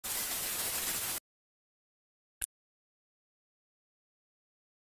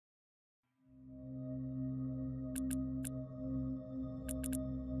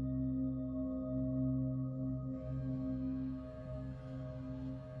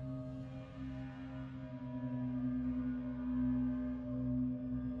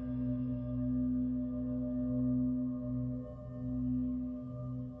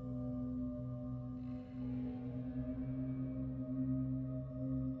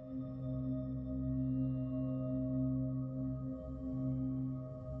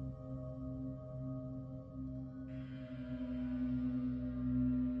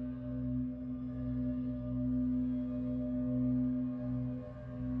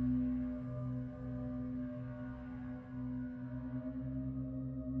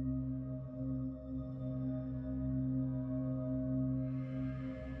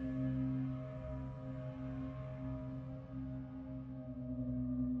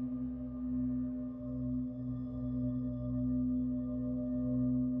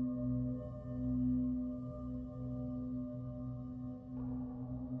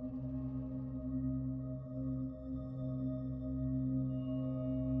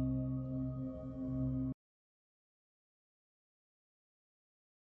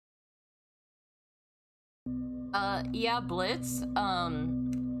Yeah, Blitz,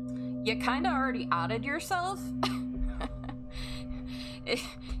 you kinda already outed yourself.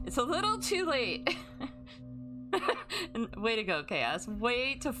 It's a little too late. Way to go, Chaos.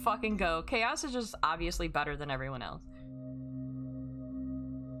 Way to fucking go. Chaos is just obviously better than everyone else.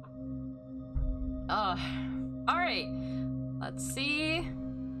 Alright. Let's see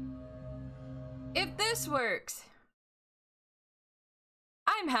if this works.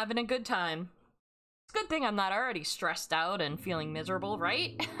 I'm having a good time. It's a good thing I'm not already stressed out and feeling miserable,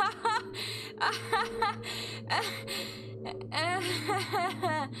 right?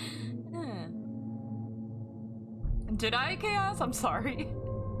 Did I, Chaos? I'm sorry.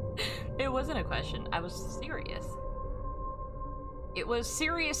 It wasn't a question. I was serious. It was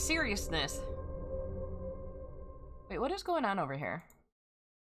seriousness. Wait, what is going on over here?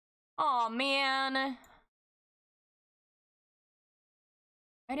 Aw, man.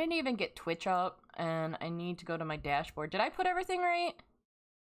 I didn't even get Twitch up, and I need to go to my dashboard. Did I put everything right?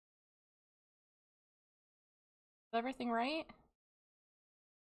 Is everything right?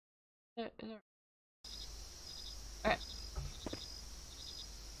 Okay.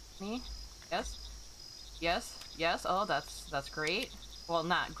 Me? Yes? Yes? Yes? Oh, that's great. Well,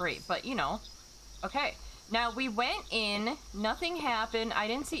 not great, but you know. Okay. Now, we went in, nothing happened, I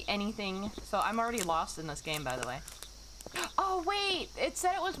didn't see anything, so I'm already lost in this game, by the way. Oh, wait! It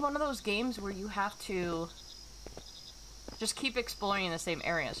said it was one of those games where you have to just keep exploring in the same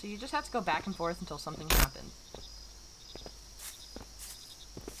area, so you just have to go back and forth until something happens.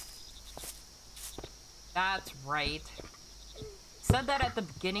 That's right. It said that at the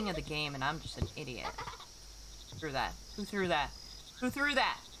beginning of the game, and I'm just an idiot. Who threw that? Who threw that? Who threw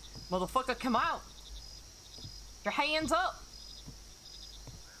that? Motherfucker, come out! Your hands up!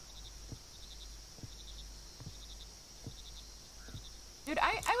 Dude,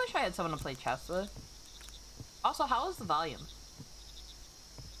 I wish I had someone to play chess with. Also, how is the volume?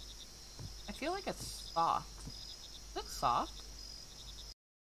 I feel like it's soft. Is it soft?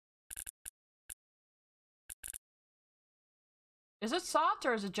 Is it soft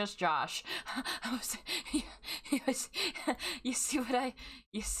or is it just Josh? You see what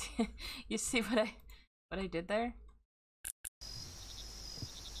I did there?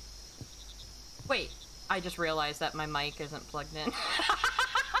 Wait, I just realized that my mic isn't plugged in.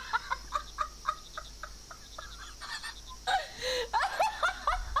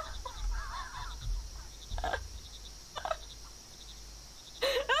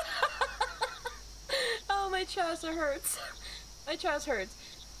 Oh, my chest hurts. My chest hurts.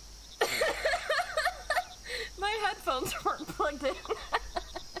 My headphones weren't plugged in.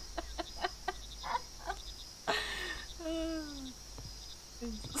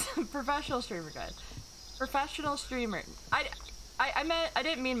 Professional streamer, guys. Professional streamer. I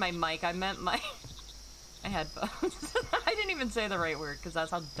didn't mean my mic. I meant my headphones. I didn't even say the right word because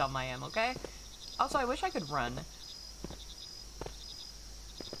that's how dumb I am. Okay. Also, I wish I could run.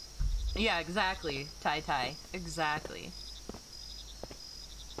 Yeah, exactly. Tai. Exactly.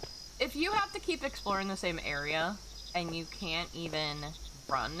 If you have to keep exploring the same area and you can't even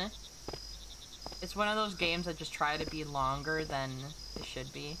run, it's one of those games that just try to be longer than it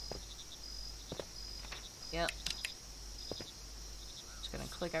should be. Yep. Just gonna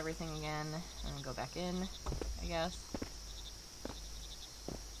click everything again and go back in, I guess.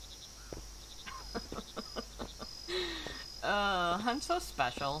 I'm so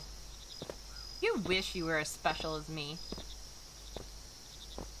special. You wish you were as special as me.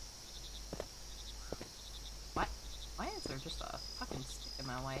 What? Why is there just a fucking stick in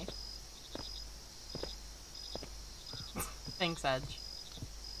my way? Thanks, Edge.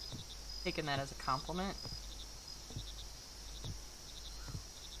 Taking that as a compliment.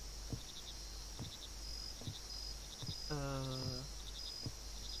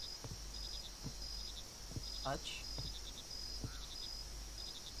 Touch.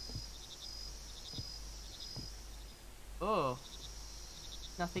 Oh.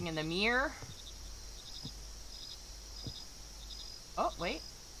 Nothing in the mirror. Oh, wait.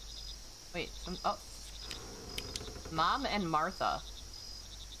 Wait, oh. Mom and Martha.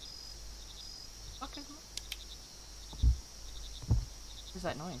 What is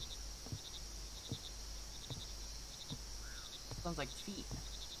that noise? Sounds like feet.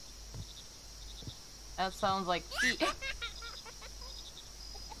 That sounds like feet.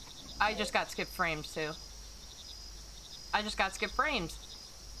 I just got skipped frames too. I just got skipped frames.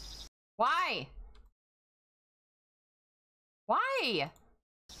 Why? Why?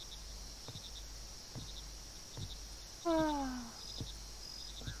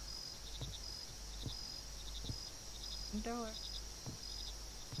 Door.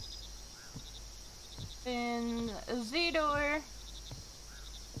 Open the door.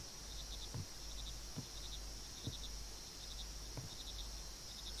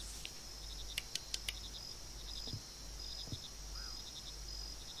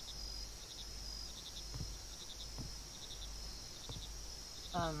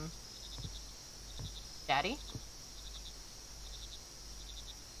 Daddy?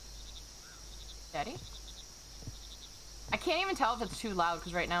 Daddy? I can't even tell if it's too loud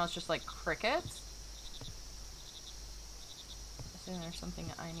because right now it's just like crickets. Is there something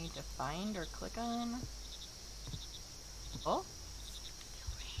I need to find or click on? Oh?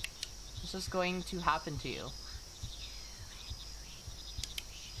 This is going to happen to you.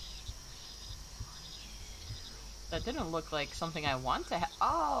 That didn't look like something I want to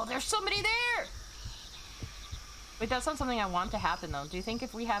oh, there's somebody there! Wait, that's not something I want to happen though. Do you think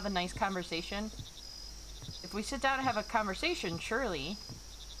if we have a nice conversation? If we sit down and have a conversation, surely.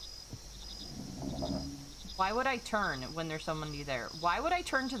 Why would I turn when there's somebody there? Why would I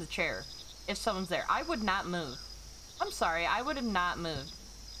turn to the chair if someone's there? I would not move. I'm sorry, I would have not moved.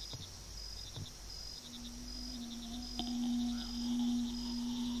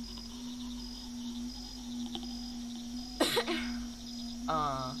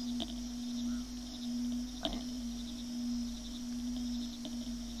 What?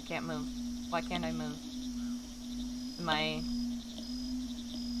 I can't move. Why can't I move? Am I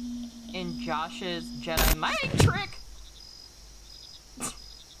in Josh's Jedi mind trick?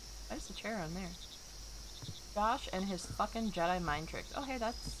 Why is the chair on there? Josh and his fucking Jedi mind tricks. Oh, hey,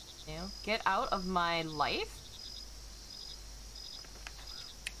 that's new. Get out of my life?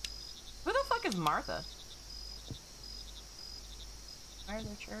 Who the fuck is Martha? Why are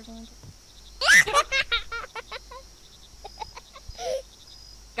there chairs on the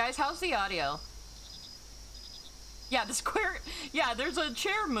Guys, how's the audio? Yeah, the square. Yeah, there's a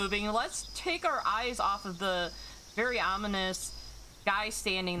chair moving. Let's take our eyes off of the very ominous guy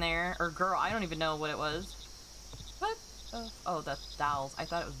standing there. Or girl, I don't even know what it was. What? Oh, that's dolls. I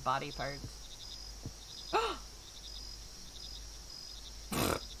thought it was body parts.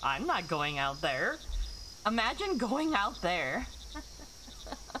 I'm not going out there. Imagine going out there.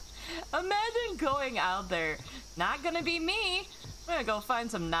 Imagine going out there. Not gonna be me. I'm gonna go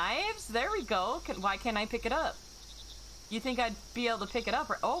find some knives. There we go. Why can't I pick it up? You think I'd be able to pick it up?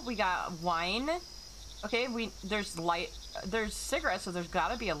 Oh, we got wine. Okay, there's there's cigarettes, so there's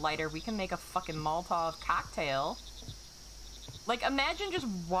gotta be a lighter. We can make a fucking Molotov cocktail. Like, imagine just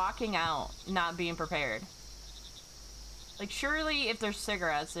walking out, not being prepared. Like, surely if there's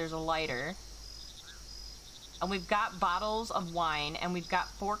cigarettes, there's a lighter. And we've got bottles of wine, and we've got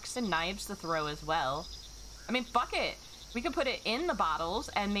forks and knives to throw as well. I mean, fuck it. We could put it in the bottles,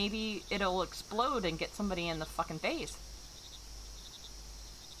 and maybe it'll explode and get somebody in the fucking face.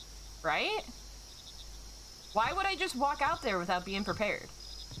 Right? Why would I just walk out there without being prepared?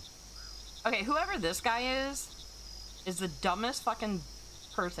 Okay, whoever this guy is the dumbest fucking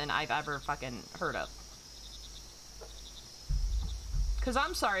person I've ever fucking heard of. Because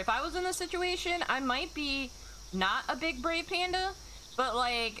I'm sorry, if I was in this situation, I might be not a big brave panda, but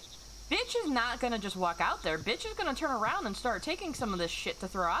like, bitch is not gonna just walk out there. Bitch is gonna turn around and start taking some of this shit to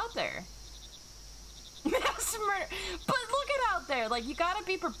throw out there. Mass murder. But look at out there, like, you gotta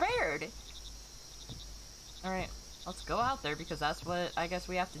be prepared. Alright, let's go out there because that's what I guess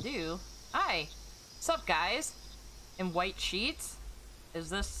we have to do. Hi. What's up, guys? In white sheets? Is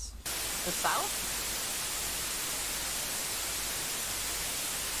this the South?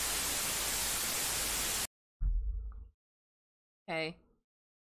 Okay.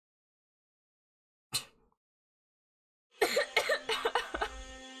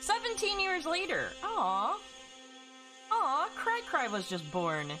 17 years later. Aww. Aw, Cry was just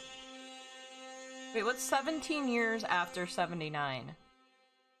born. Wait, what's 17 years after 79?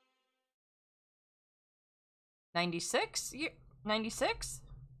 96? 96?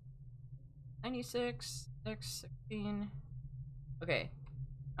 96, 6, 16. Okay.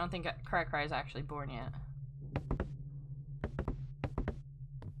 I don't think Cry is actually born yet.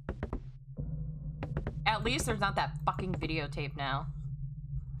 At least there's not that fucking videotape now.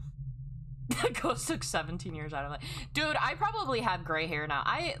 Ghost took 17 years out of it. Dude, I probably have gray hair now.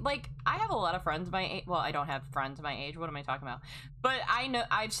 I have a lot of friends my age. Well, I don't have friends my age. What am I talking about? But I know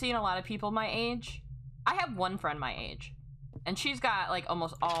I've seen a lot of people my age. I have one friend my age. And she's got like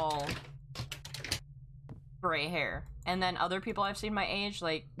almost all gray hair. And then other people I've seen my age,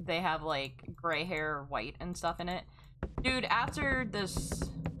 like they have like gray hair or white and stuff in it. Dude, after this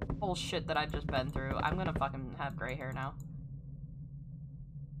whole shit that I've just been through, I'm gonna fucking have gray hair now.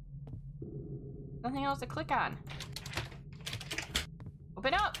 Nothing else to click on.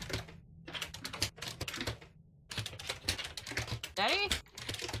 Open up! Steady?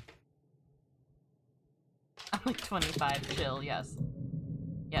 I'm like 25, chill, yes.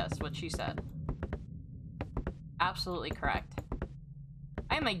 Yes, what she said. Absolutely correct.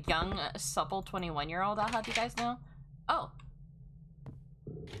 I am a young, supple 21-year-old, I'll have you guys know. Oh.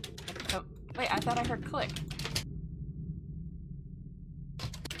 Oh, wait, I thought I heard click.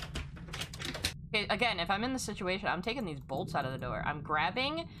 Okay, again, if I'm in the situation, I'm taking these bolts out of the door. I'm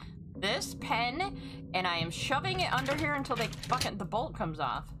grabbing this pen, and I am shoving it under here until the bolt comes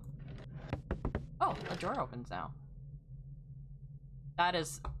off. Oh, the door opens now. That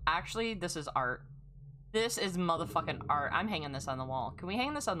is, actually, this is art. This is motherfucking art. I'm hanging this on the wall. Can we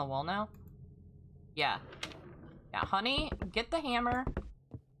hang this on the wall now? Yeah. Yeah, honey, get the hammer.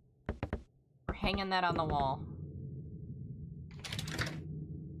 We're hanging that on the wall.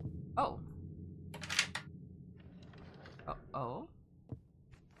 Oh. Oh.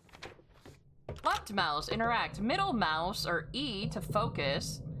 Left mouse, interact. Middle mouse, or E, to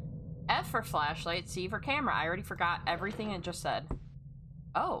focus. F for flashlight, C for camera. I already forgot everything it just said.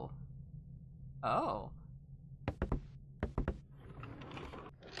 Oh. Oh.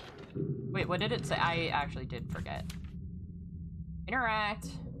 Wait, what did it say? I actually did forget. Interact.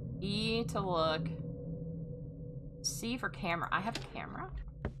 E to look. C for camera. I have a camera?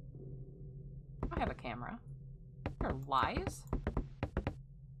 I have a camera. Are lies?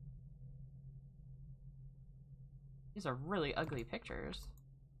 These are really ugly pictures.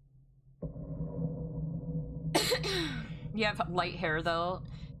 You have light hair though.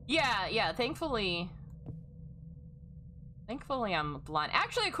 Yeah, thankfully I'm blonde.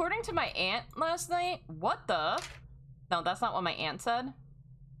 Actually, according to my aunt last night, what the? No, that's not what my aunt said.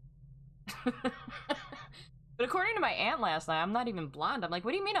 But according to my aunt last night, I'm not even blonde. I'm like,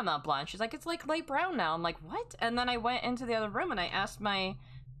 what do you mean I'm not blonde? She's like, it's like light brown now. I'm like, what? And then I went into the other room and I asked my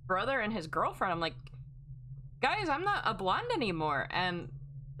brother and his girlfriend, I'm like, guys, I'm not a blonde anymore. And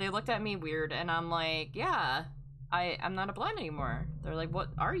they looked at me weird and I'm like, yeah, I'm not a blonde anymore. They're like, what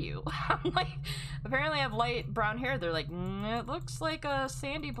are you? I'm like, apparently I have light brown hair. They're like, it looks like a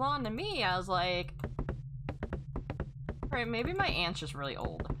sandy blonde to me. I was like, right, maybe my aunt's just really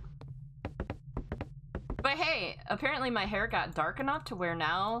old. But hey, apparently my hair got dark enough to where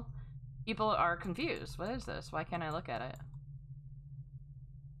now people are confused. What is this? Why can't I look at it?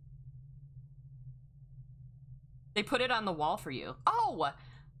 They put it on the wall for you. Oh!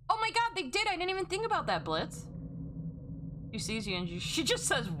 Oh my god, they did! I didn't even think about that, Blitz. She sees you and she just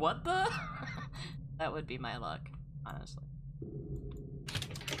says, what the? That would be my luck, honestly.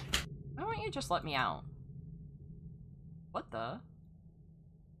 Why don't you just let me out? What the?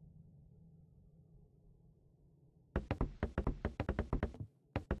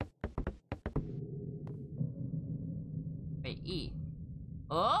 Wait, E.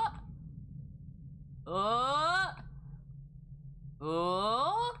 Oh! Oh!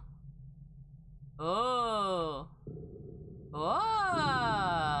 Oh! Oh!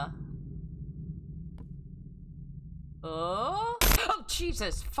 Oh! Oh! Oh,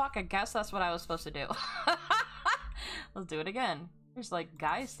 Jesus! Fuck, I guess that's what I was supposed to do. Let's do it again. There's like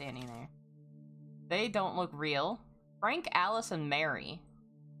guys standing there. They don't look real. Frank, Alice, and Mary.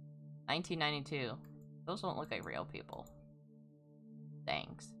 1992. Those don't look like real people.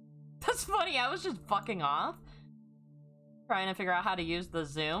 Thanks. That's funny, I was just fucking off. Trying to figure out how to use the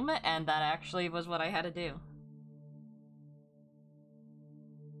zoom, and that actually was what I had to do.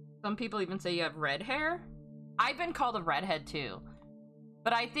 Some people even say you have red hair. I've been called a redhead too.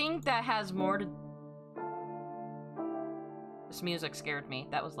 But I think that has more to... This music scared me.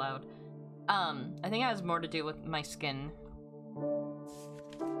 That was loud. I think it has more to do with my skin.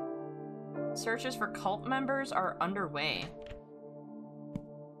 Searches for cult members are underway.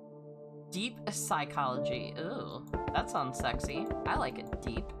 Deep psychology. Ooh, that sounds sexy. I like it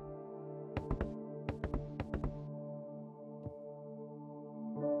deep.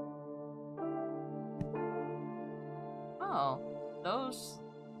 Oh, those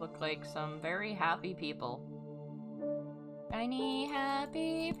look like some very happy people. Tiny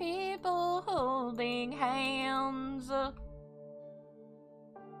happy people holding hands.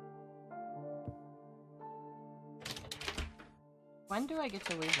 When do I get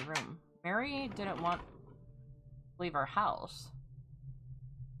to leave the room? Mary didn't want to leave our house.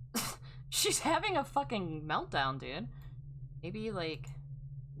 She's having a fucking meltdown, dude. Maybe, like,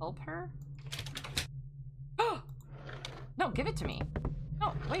 help her? No, give it to me.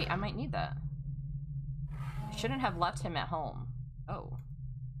 No, wait, I might need that. I shouldn't have left him at home. Oh.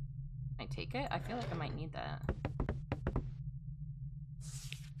 Can I take it? I feel like I might need that.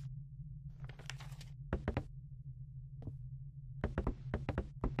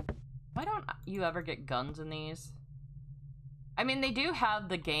 Why don't you ever get guns in these? I mean, they do have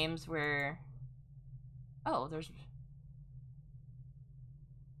the games where... Oh, there's...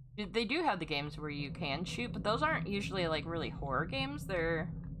 They do have the games where you can shoot, but those aren't usually, like, really horror games. They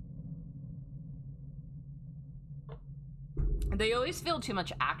always feel too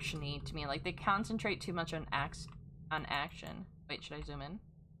much action-y to me. Like, they concentrate too much on action. Wait, should I zoom in?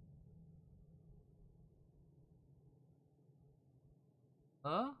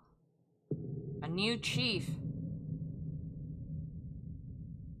 Oh? A new chief.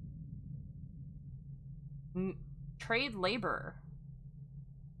 Trade laborer.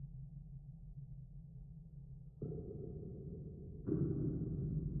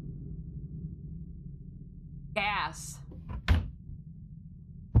 Gas.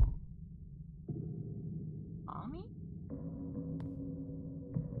 Mommy?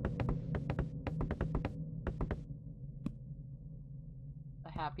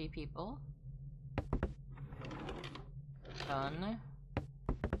 The happy people. Done.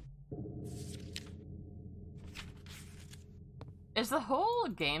 Is the whole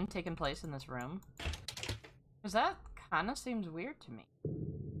game taking place in this room? Because that kind of seems weird to me.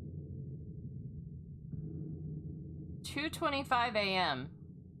 2:25 a.m.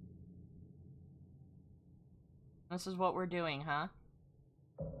 This is what we're doing, huh?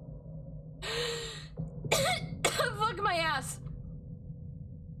 Fuck my ass!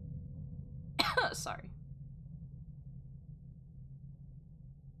 Sorry.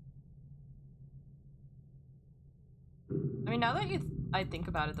 I mean, now that I think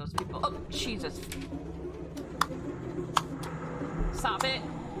about it, those people— oh, Jesus. Stop it.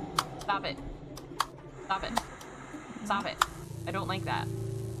 Stop it. Stop it. Stop it. I don't like that.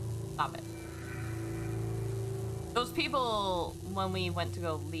 Stop it. Those people, when we went to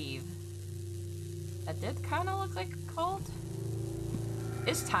go leave, that did kind of look like a cult.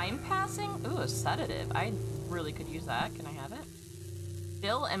 Is time passing? Ooh, a sedative. I really could use that. Can I have it?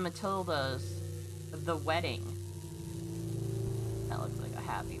 Bill and Matilda's The Wedding. That looks like a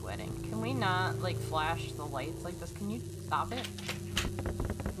happy wedding. Can we not, like, flash the lights like this? Can you stop it?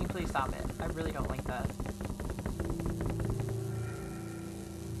 Can you please stop it? I really don't like that.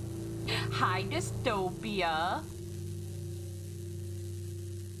 Hi, dystopia.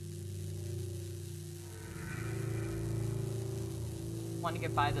 I want to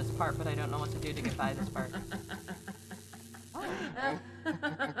get by this part, but I don't know what to do to get by this part. Oh.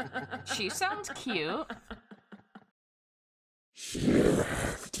 She sounds cute. You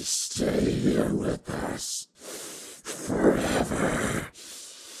have to stay here with us forever.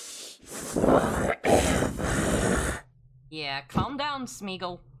 Forever. Yeah, calm down,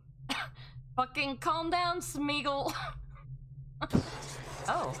 Smeagol. Fucking calm down, Smeagol.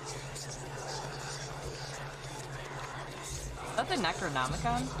 Oh. Is that the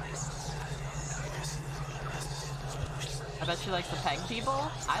Necronomicon? I bet you like the peg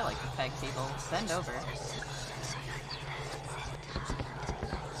people. I like the peg people. Bend over.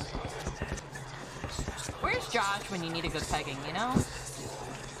 Where's Josh when you need a good pegging, you know?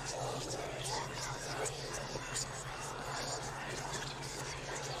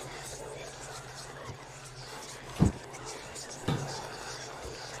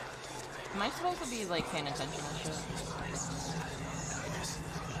 Am I supposed to be, like, paying attention to shit?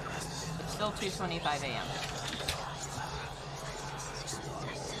 It's still 2:25 a.m.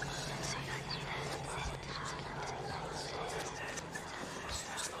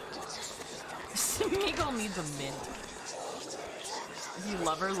 Smeagol needs a mint. If you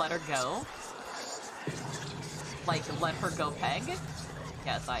love her, let her go. Like, let her go peg?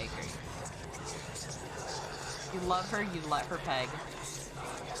 Yes, I agree. You love her, you let her peg.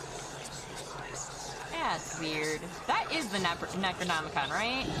 That's weird. That is the Necronomicon,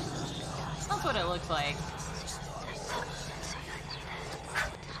 right? That's what it looks like.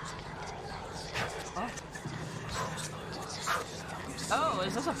 Oh. Oh,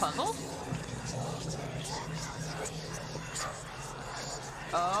 is this a puzzle?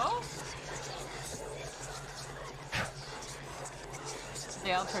 Oh?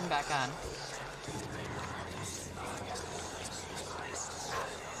 Yeah, I'll turn back on.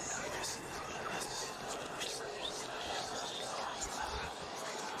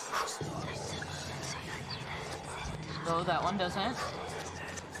 Oh, that one doesn't.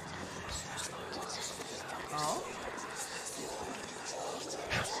 Oh?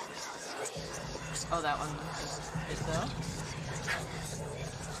 Oh, that one is though.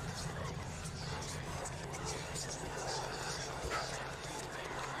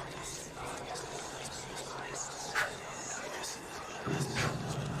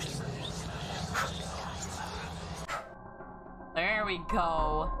 There we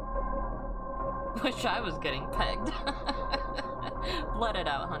go. Wish I was getting pegged. Let it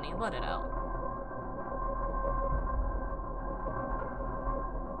out, honey. Let it out.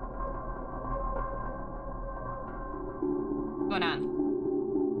 What's going on?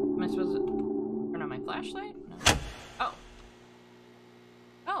 Am I supposed to turn on my flashlight? No. Oh.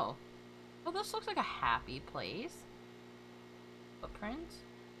 Oh. Well, this looks like a happy place. Footprints.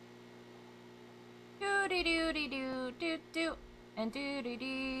 Doo dee doo dee doo doo doo. And doo dee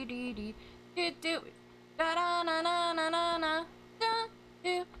dee dee dee doo doo. Da da na na na na na. Da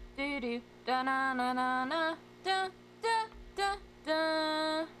doo doo doo. Da na na na na. Da da da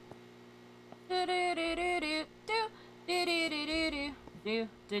da. Do do do do do do do do do do do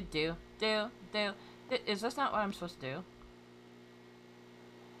do do do do. Is this not what I'm supposed to do?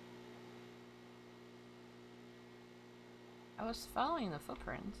 I was following the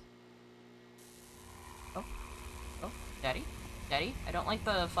footprints. Oh, oh, Daddy, Daddy, I don't like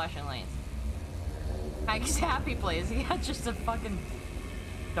the flashing lights. Ike's happy place. He had just a fucking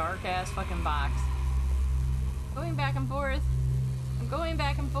dark ass fucking box. Going back and forth. I'm going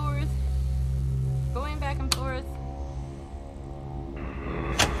back and forth. Going back and forth.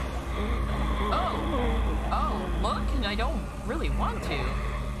 Oh! Oh, look! I don't really want to.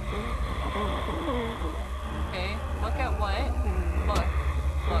 Okay, look at what? Look.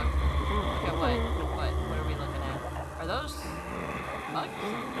 Look. Look at what? What are we looking at? Are those bugs?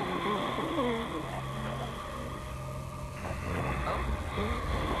 Oh.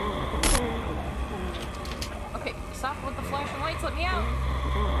 Okay, stop with the flashing lights, let me out!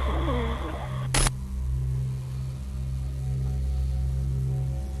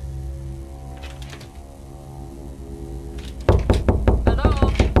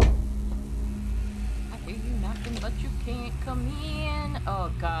 Come in.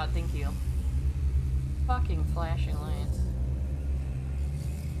 Oh god, thank you. Fucking flashing lights.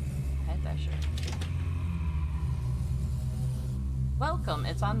 I hate that shit. Welcome.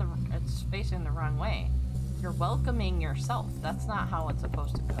 It's facing the wrong way. You're welcoming yourself. That's not how it's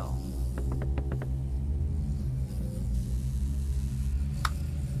supposed to go.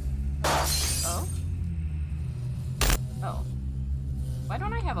 Oh? Oh. Why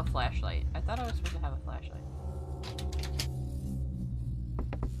don't I have a flashlight? I thought I was supposed to have a flashlight.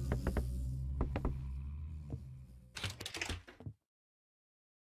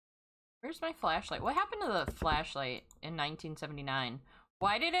 Where's my flashlight? What happened to the flashlight in 1979?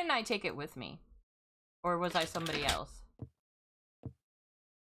 Why didn't I take it with me? Or was I somebody else?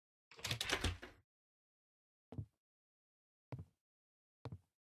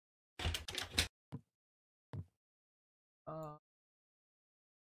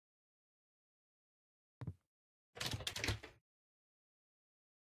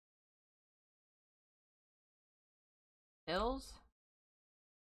 Pills?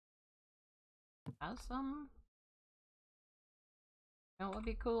 Have some? You know what would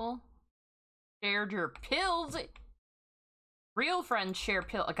be cool? Shared your pills! Real friends share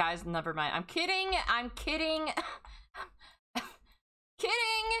pill- guys, never mind. I'm kidding! I'm kidding!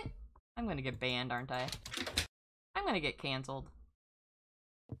 Kidding! I'm gonna get banned, aren't I? I'm gonna get cancelled.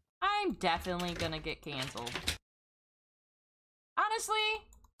 I'm definitely gonna get cancelled. Honestly,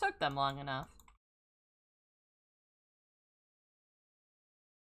 took them long enough.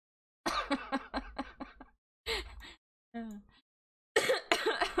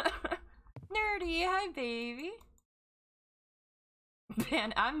 Nerdy, hi baby.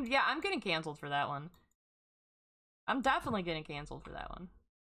 Man, I'm getting canceled for that one. I'm definitely getting canceled for that one.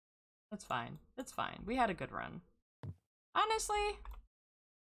 That's fine. That's fine. We had a good run. Honestly,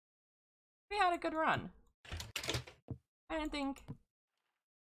 we had a good run. I didn't think.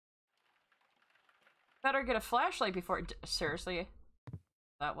 Better get a flashlight before. Seriously? Is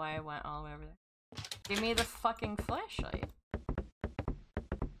that why I went all the way over there? Give me the fucking flashlight.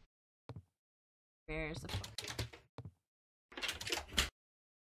 Where's the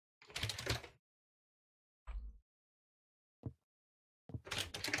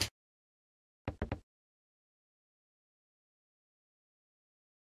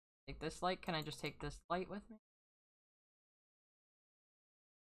take this light? Can I just take this light with me?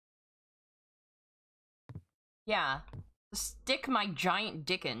 Yeah. Stick my giant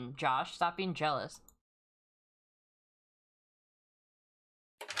dick in, Josh. Stop being jealous.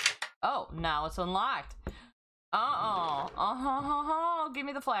 Oh, now it's unlocked. Give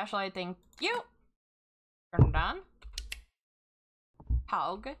me the flashlight, thank you. Turn it on.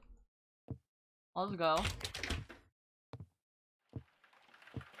 Hog. Let's go.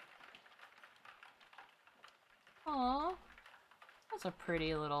 Aw. That's a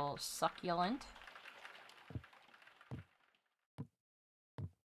pretty little succulent.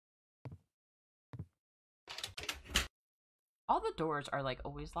 All the doors are like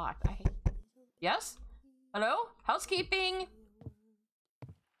always locked. I hate... Yes? Hello? Housekeeping?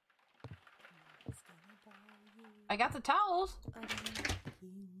 I got the towels.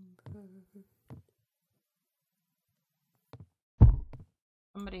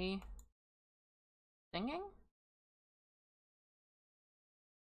 Somebody singing?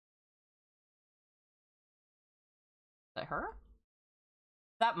 Is that her?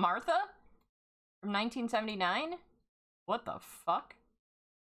 Is that Martha? From 1979? What the fuck?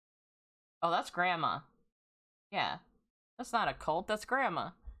 Oh, that's Grandma. Yeah. That's not a cult, that's Grandma.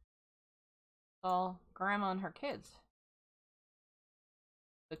 Well, Grandma and her kids.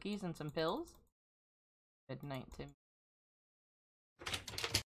 Cookies and some pills? Good night, Tim.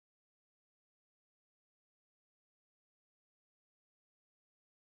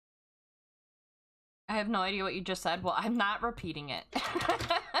 I have no idea what you just said. Well, I'm not repeating it.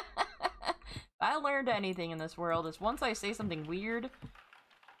 If I learned anything in this world is once I say something weird,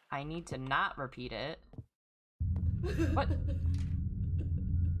 I need to not repeat it. What?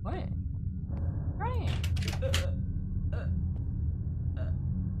 What? Right.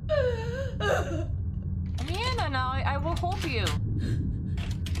 Amanda, now I will hold you.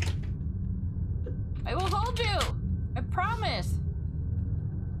 I will hold you. I promise.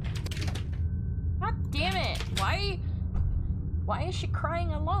 God damn it. Why is she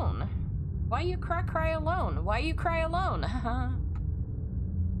crying alone? Why you cry alone? Why you cry alone?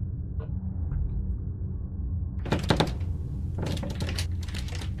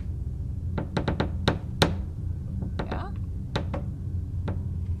 Yeah?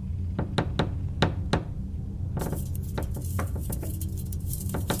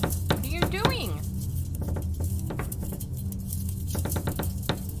 What are you doing?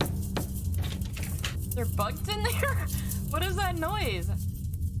 Are there bugs in there? What is that noise?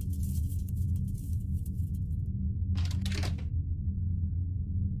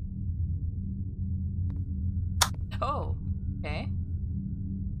 Oh, okay.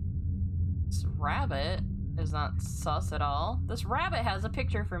 This rabbit is not sus at all. This rabbit has a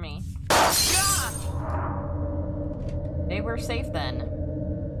picture for me. Gosh! They were safe then.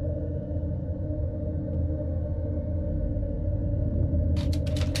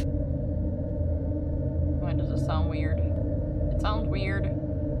 Why does it sound weird? It sounds weird.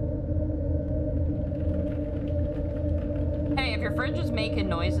 Hey, if your fridge is making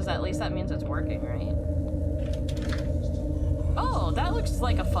noises, at least that means it's working, right? Oh, that looks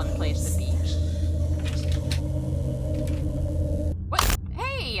like a fun place to be. What?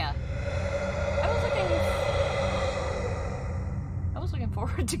 Hey! I was looking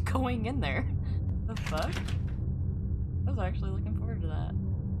forward to going in there. The fuck? I was actually looking forward to that.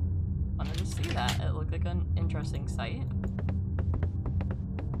 Wanted to see that. It looked like an interesting sight.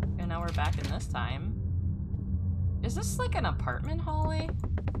 And now we're back in this time. Is this like an apartment hallway?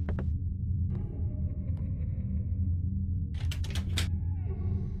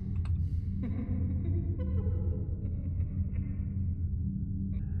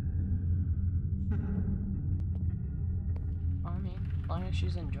 As long as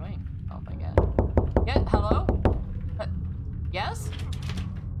she's enjoying. Oh my god. Yeah, hello? Yes?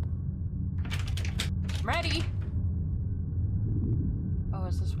 I'm ready. Oh,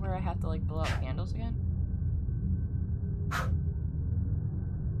 is this where I have to like blow out candles again? Oh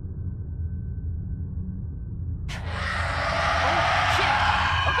shit!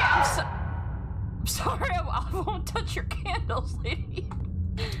 Okay, I'm sorry, I won't touch your candles, lady.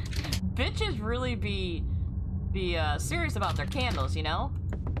 Bitches really be serious about their candles, you know?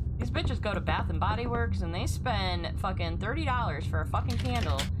 These bitches go to Bath and Body Works and they spend fucking $30 for a fucking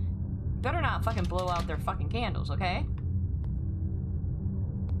candle. Better not fucking blow out their fucking candles, okay?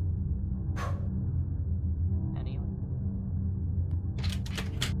 Anyway.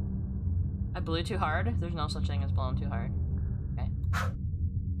 I blew too hard? There's no such thing as blowing too hard. Okay.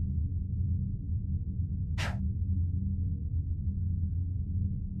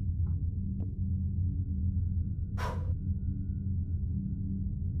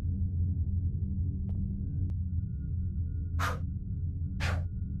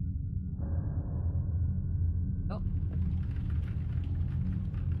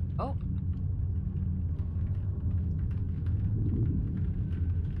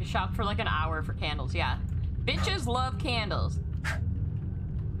 Shopped for like an hour for candles, yeah. Bitches love candles.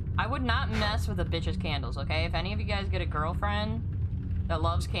 I would not mess with a bitch's candles, okay? If any of you guys get a girlfriend that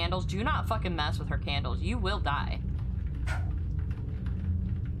loves candles, do not fucking mess with her candles. You will die.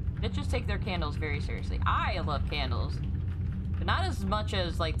 Bitches take their candles very seriously. I love candles. But not as much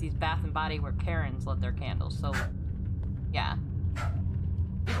as like these Bath and Body Works Karens love their candles, so yeah.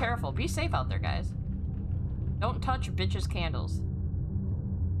 Be careful. Be safe out there, guys. Don't touch bitches' candles.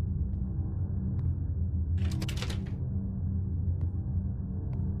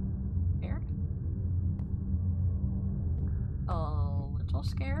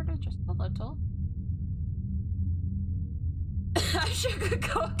 little scared, just a little. I should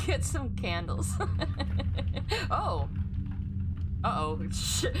go get some candles. Oh. Uh-oh.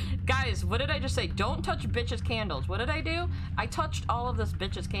 Guys, what did I just say? Don't touch bitch's candles. What did I do? I touched all of this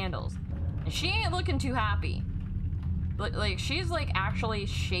bitch's candles. And she ain't looking too happy. Like, she's like actually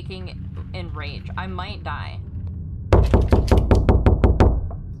shaking in rage. I might die.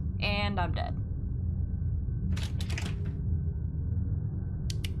 And I'm dead.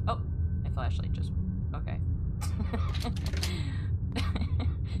 Oh, my flashlight just... okay.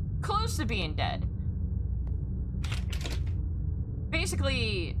 Close to being dead.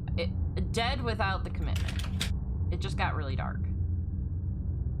 Basically, dead without the commitment. It just got really dark.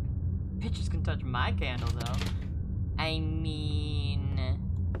 Bitches can touch my candle, though. I mean...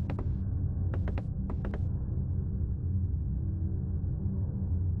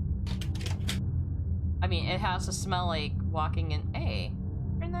 it has to smell like walking in... Hey,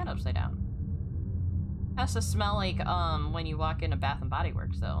 turn that upside down. It has to smell like, when you walk into Bath and Body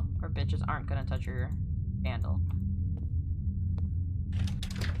Works, though. Or bitches aren't gonna touch your candle.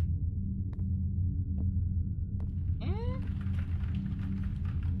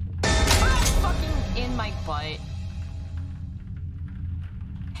 Fucking in my butt.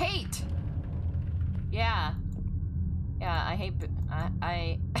 Hate! Yeah. Yeah, I hate...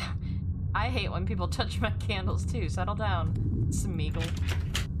 I hate when people touch my candles, too. Settle down. Smeagol.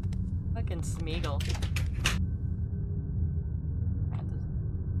 Fucking Smeagol.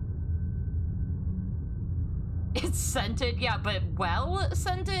 It's scented? Yeah, but well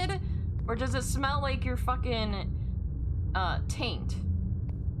scented? Or does it smell like your fucking, taint?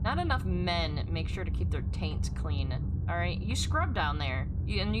 Not enough men make sure to keep their taints clean. Alright? You scrub down there.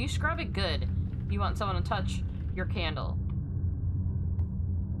 And you scrub it good. You want someone to touch your candle.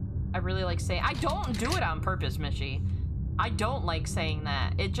 I really like saying- I don't do it on purpose, Mishy. I don't like saying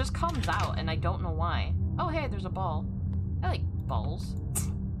that. It just comes out, and I don't know why. Oh, hey, there's a ball. I like balls.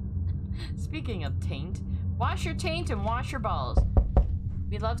 Speaking of taint, wash your taint and wash your balls.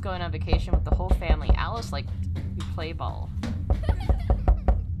 We loved going on vacation with the whole family. Alice liked to play ball.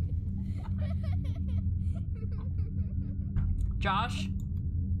 Josh,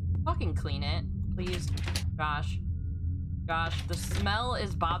 fucking clean it, please. Josh. Josh, the smell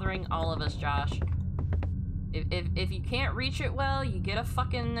is bothering all of us, Josh. If you can't reach it well, you get a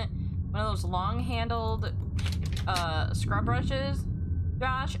fucking one of those long-handled scrub brushes,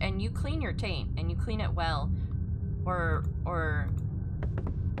 Josh, and you clean your taint, and you clean it well. Or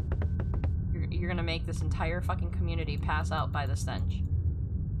you're gonna make this entire fucking community pass out by the stench.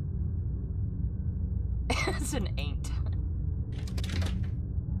 It's an ain't.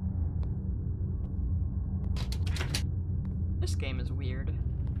 This game is weird.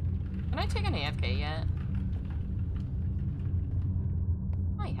 Can I take an AFK yet?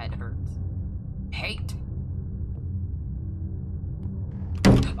 My head hurts. Hate.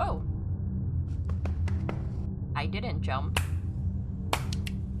 Oh. I didn't jump.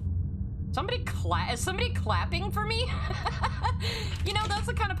 Is somebody clapping for me? You know, that's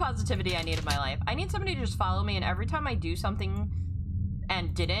the kind of positivity I need in my life. I need somebody to just follow me, and every time I do something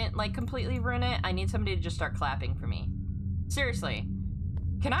and didn't, like, completely ruin it, I need somebody to just start clapping for me. Seriously.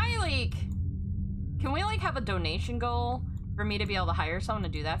 Can we, like, have a donation goal for me to be able to hire someone to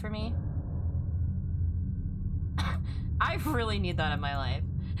do that for me? I really need that in my life.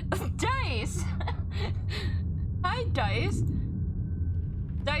 Dice! Hi, Dice.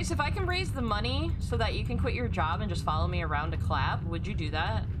 Dice, if I can raise the money so that you can quit your job and just follow me around to clap, would you do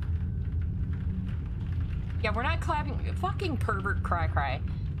that? Yeah, we're not clapping. Fucking pervert, cry.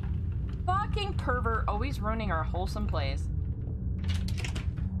 Fucking pervert, always ruining our wholesome plays.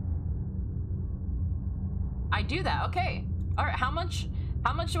 I do that, okay. Alright, how much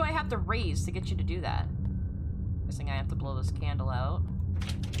do I have to raise to get you to do that? Guessing I have to blow this candle out.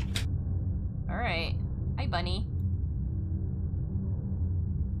 Alright. Hi, bunny.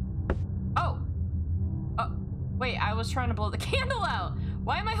 Oh! Oh, wait, I was trying to blow the candle out!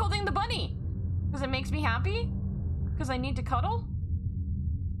 Why am I holding the bunny? Because it makes me happy? Because I need to cuddle?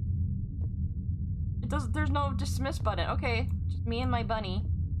 There's no dismiss button. Okay, just me and my bunny.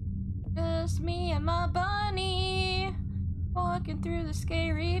 Just me and my bunny. Walking through the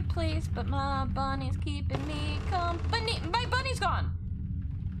scary place, but my bunny's keeping me company. My bunny's gone!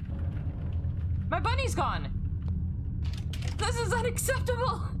 My bunny's gone! This is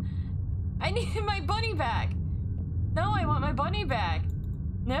unacceptable! I need my bunny back! No, I want my bunny back!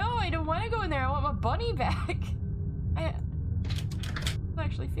 No, I don't want to go in there, I want my bunny back! I'm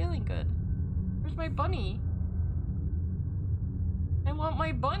actually feeling good. Where's my bunny? I want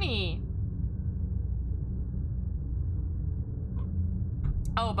my bunny!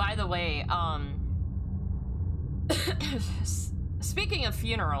 Oh, by the way, speaking of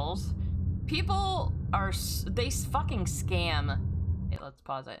funerals, people are, they fucking scam. Okay, let's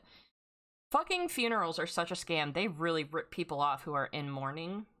pause it. Fucking funerals are such a scam. They really rip people off who are in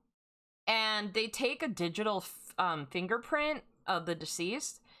mourning. And they take a digital fingerprint of the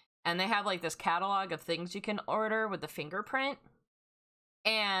deceased, and they have like this catalog of things you can order with the fingerprint.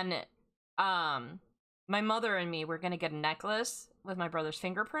 And my mother and me were gonna get a necklace with my brother's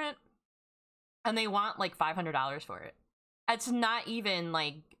fingerprint, and they want like $500 for it. It's not even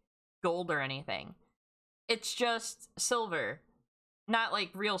like gold or anything. It's just silver. Not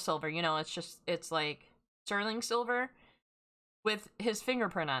like real silver, you know, it's like sterling silver with his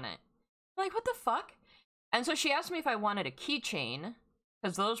fingerprint on it. Like, what the fuck? And so she asked me if I wanted a keychain,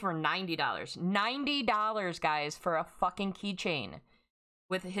 because those were $90. $90, guys, for a fucking keychain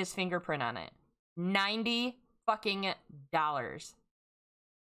with his fingerprint on it. $90 fucking dollars.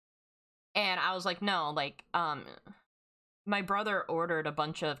 And I was like, no, like, my brother ordered a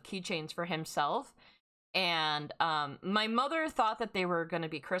bunch of keychains for himself, and my mother thought that they were going to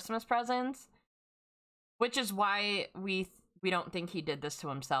be Christmas presents, which is why we don't think he did this to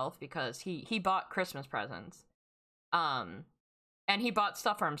himself, because he bought Christmas presents. And he bought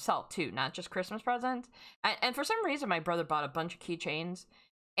stuff for himself too, not just Christmas presents. And for some reason, my brother bought a bunch of keychains,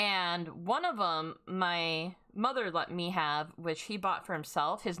 and one of them my mother let me have, which he bought for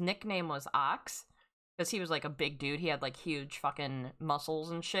himself. His nickname was Ox, because he was like a big dude. He had like huge fucking muscles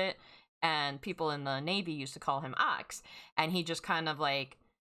and shit, and people in the Navy used to call him Ox, and he just kind of like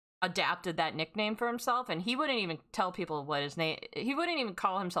adapted that nickname for himself, and he wouldn't even tell people what his name, he wouldn't even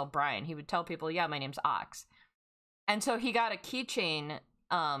call himself Brian. He would tell people, yeah, my name's Ox. And so he got a keychain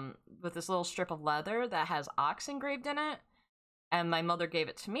with this little strip of leather that has Ox engraved in it, and my mother gave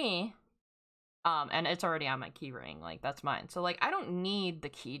it to me, and it's already on my key ring. Like, that's mine. So like, I don't need the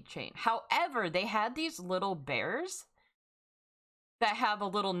keychain. However, they had these little bears that have a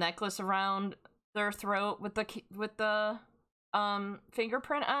little necklace around their throat with the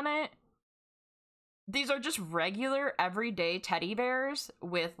fingerprint on it. These are just regular everyday teddy bears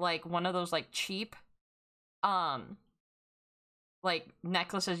with like one of those like cheap like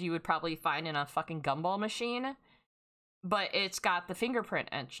necklaces you would probably find in a fucking gumball machine, but it's got the fingerprint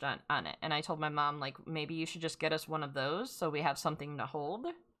etched on it. And I told my mom, like, maybe you should just get us one of those so we have something to hold.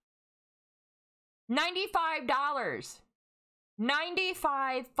 $95.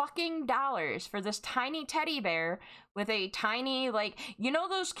 $95 fucking dollars for this tiny teddy bear with a tiny, like, you know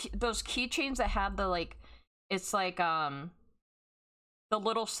those keychains that have the, like, it's like the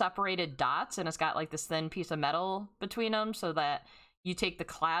little separated dots, and it's got like this thin piece of metal between them so that you take the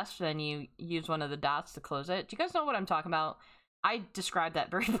clasp and you use one of the dots to close it. Do you guys know what I'm talking about? I described that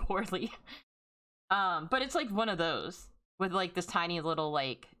very poorly. But it's like one of those with like this tiny little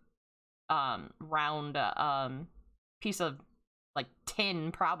like round piece of like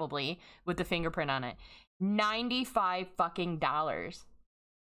tin, probably, with the fingerprint on it. $95 fucking dollars.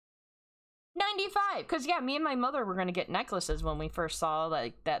 95, because yeah, me and my mother were gonna get necklaces when we first saw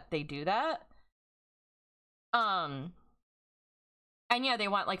like that they do that. And yeah, they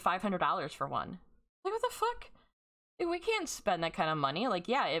want like $500 for one. Like, what the fuck? We can't spend that kind of money. Like,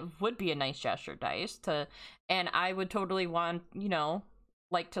 yeah, it would be a nice gesture, Dice, and I would totally want, you know,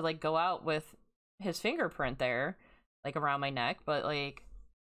 like to like go out with his fingerprint there, like around my neck, but like,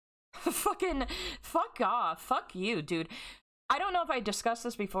 fucking fuck off. Fuck you, dude. I don't know if I discussed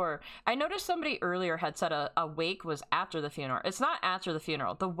this before. I noticed somebody earlier had said a wake was after the funeral. It's not after the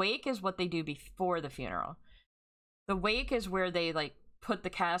funeral. The wake is what they do before the funeral. The wake is where they like put the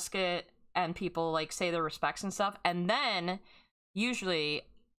casket and people like say their respects and stuff. And then usually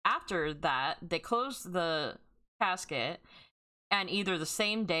after that, they close the casket, and either the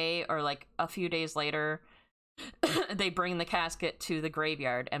same day or like a few days later, they bring the casket to the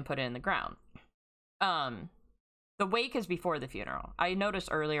graveyard and put it in the ground. The wake is before the funeral. I noticed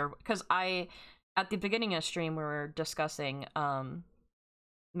earlier, because at the beginning of the stream, we were discussing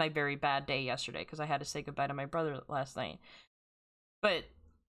my very bad day yesterday, because I had to say goodbye to my brother last night. But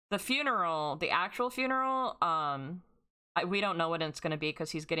the funeral, the actual funeral, we don't know what it's going to be, because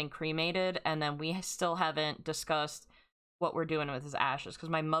he's getting cremated, and then we still haven't discussed what we're doing with his ashes, because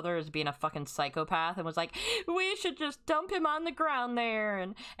my mother is being a fucking psychopath and was like, we should just dump him on the ground there,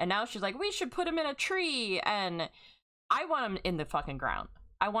 and now she's like, we should put him in a tree, and I want him in the fucking ground.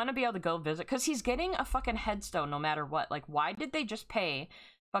 I want to be able to go visit, because he's getting a fucking headstone no matter what. Like, why did they just pay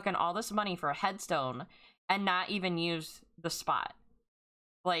fucking all this money for a headstone and not even use the spot?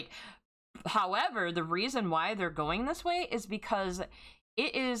 Like, however, the reason why they're going this way is because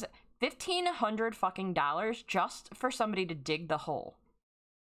it is $1,500 fucking dollars just for somebody to dig the hole.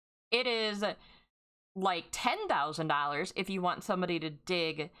 It is like $10,000 if you want somebody to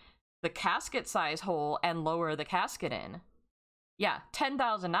dig the casket size hole and lower the casket in. Yeah,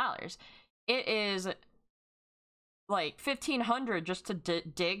 $10,000. It is like $1,500 just to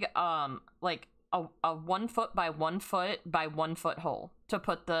dig like a 1 foot by 1 foot by 1 foot hole to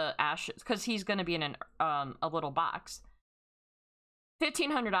put the ashes, because he's going to be in a little box.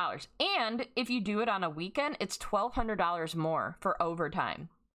 $1,500. And if you do it on a weekend, it's $1,200 more for overtime.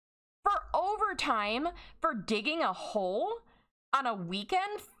 For overtime for digging a hole on a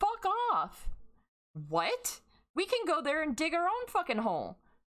weekend? Fuck off. What? We can go there and dig our own fucking hole.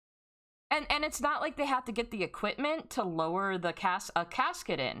 And it's not like they have to get the equipment to lower the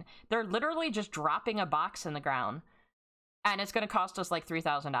casket in. They're literally just dropping a box in the ground. And it's going to cost us like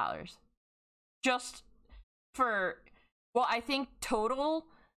 $3,000. Just for, well, I think total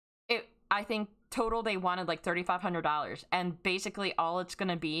they wanted like $3,500. And basically all it's going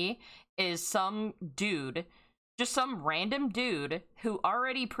to be is some dude, just some random dude who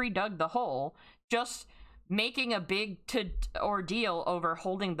already pre-dug the hole, just making a big ordeal over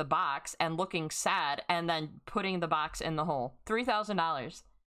holding the box and looking sad and then putting the box in the hole. $3,000.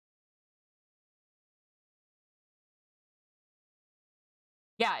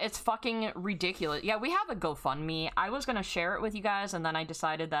 Yeah, it's fucking ridiculous. Yeah, we have a GoFundMe. I was gonna share it with you guys, and then I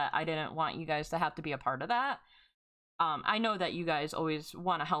decided that I didn't want you guys to have to be a part of that. I know that you guys always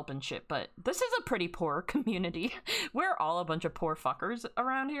want to help and shit, but this is a pretty poor community. We're all a bunch of poor fuckers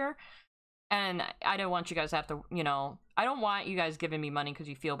around here. And I don't want you guys to have to, you know, I don't want you guys giving me money because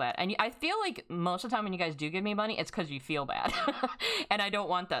you feel bad. And I feel like most of the time when you guys do give me money, it's because you feel bad. And I don't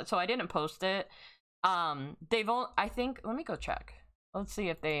want that. So I didn't post it. I think, let me go check. Let's see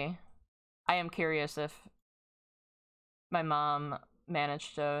if I am curious if my mom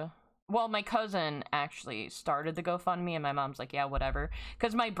managed to, well, my cousin actually started the GoFundMe and my mom's like, yeah, whatever.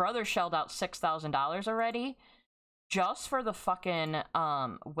 Because my brother shelled out $6,000 already just for the fucking,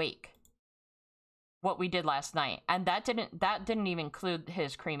 wake. What we did last night, and that didn't even include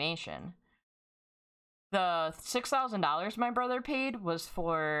his cremation. The $6,000 my brother paid was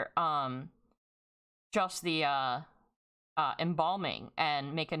for just the embalming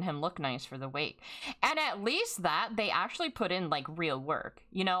and making him look nice for the wake. And at least that they actually put in like real work.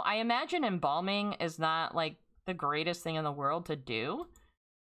 You know, I imagine embalming is not like the greatest thing in the world to do.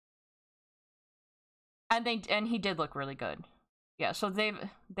 And he did look really good. Yeah, so they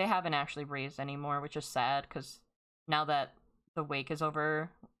haven't actually raised anymore, which is sad, because now that the wake is over,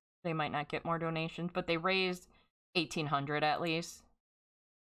 they might not get more donations, but they raised $1,800 at least.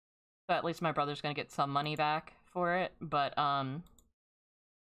 So at least my brother's gonna get some money back for it, but,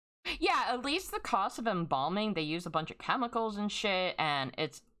 yeah, at least the cost of embalming, they use a bunch of chemicals and shit, and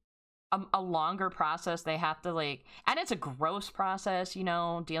it's a longer process. They have to, like, and it's a gross process, you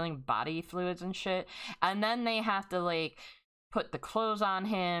know, dealing with body fluids and shit, and then they have to, like, put the clothes on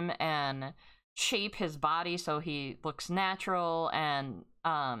him and shape his body so he looks natural, and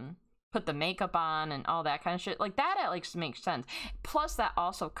put the makeup on and all that kind of shit. Like, that at least makes sense. Plus, that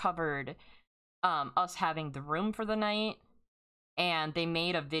also covered us having the room for the night, and they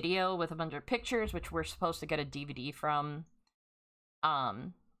made a video with a bunch of pictures, which we're supposed to get a DVD from.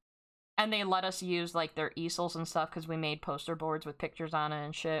 And they let us use, like, their easels and stuff, because we made poster boards with pictures on it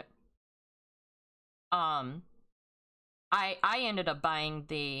and shit. I ended up buying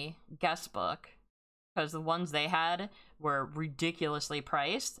the guest book because the ones they had were ridiculously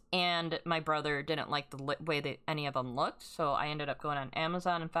priced, and my brother didn't like the way that any of them looked, so I ended up going on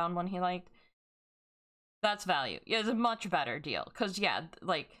Amazon and found one he liked. That's value. Yeah, it's a much better deal, because, yeah,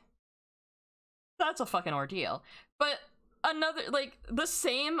 like, that's a fucking ordeal. But another, like, the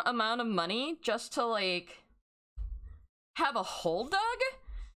same amount of money just to, like, have a hole dug?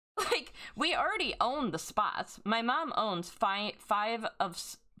 Like, we already own the spots. My mom owns five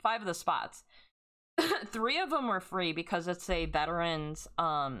of the spots. 3 of them were free because it's a veterans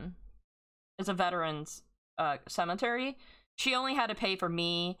cemetery. She only had to pay for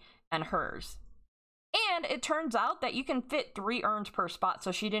me and hers. And it turns out that you can fit 3 urns per spot,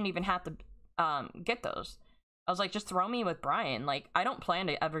 so she didn't even have to get those. I was like, just throw me with Brian. Like, I don't plan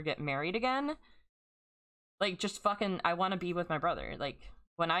to ever get married again. Like, just fucking, I want to be with my brother. Like,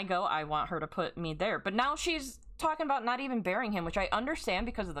 when I go, I want her to put me there. But now she's talking about not even burying him, which I understand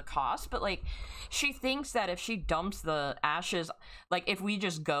because of the cost, but, like, she thinks that if she dumps the ashes, like, if we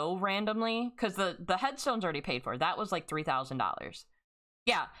just go randomly, because the headstone's already paid for. That was, like, $3,000.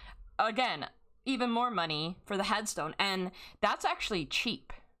 Yeah, again, even more money for the headstone, and that's actually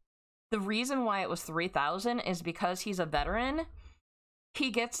cheap. The reason why it was $3,000 is because he's a veteran. He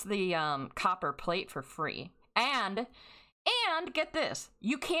gets the copper plate for free. And And get this,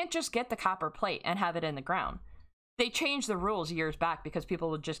 you can't just get the copper plate and have it in the ground. They changed the rules years back because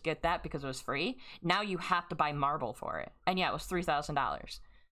people would just get that because it was free. Now you have to buy marble for it. And yeah, it was $3,000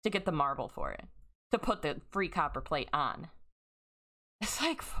 to get the marble for it, to put the free copper plate on. It's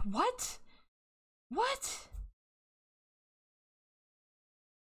like, what? What?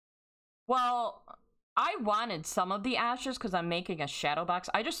 Well, I wanted some of the ashes because I'm making a shadow box.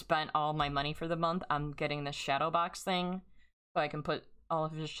 I just spent all my money for the month on getting this shadow box thing so I can put all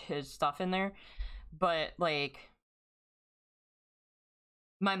of his stuff in there. But, like,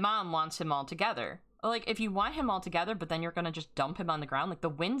 my mom wants him all together. Like, if you want him all together, but then you're gonna just dump him on the ground, like, the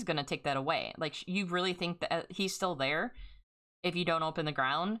wind's gonna take that away. Like, you really think that he's still there if you don't open the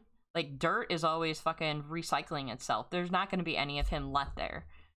ground? Like, dirt is always fucking recycling itself. There's not gonna be any of him left there.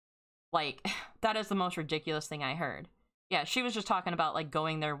 Like, that is the most ridiculous thing I heard. Yeah, she was just talking about, like,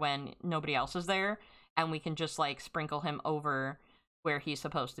 going there when nobody else is there, and we can just, like, sprinkle him over where he's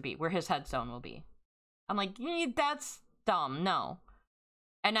supposed to be, where his headstone will be. I'm like, that's dumb, no.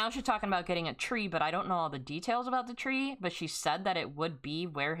 And now she's talking about getting a tree, but I don't know all the details about the tree, but she said that it would be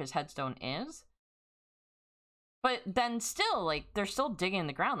where his headstone is. But then still, like, they're still digging in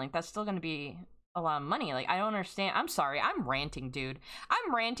the ground. Like, that's still going to be a lot of money. Like, I don't understand. I'm sorry. I'm ranting, dude.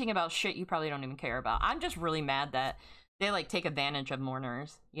 I'm ranting about shit you probably don't even care about. I'm just really mad that they, like, take advantage of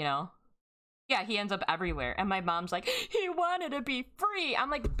mourners, you know? Yeah, he ends up everywhere. And my mom's like, he wanted to be free. I'm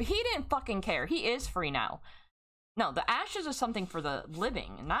like, he didn't fucking care. He is free now. No, the ashes is something for the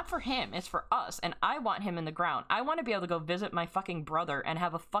living, not for him. It's for us, and I want him in the ground. I want to be able to go visit my fucking brother and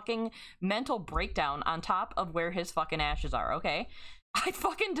have a fucking mental breakdown on top of where his fucking ashes are, okay? I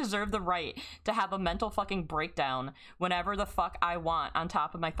fucking deserve the right to have a mental fucking breakdown whenever the fuck I want on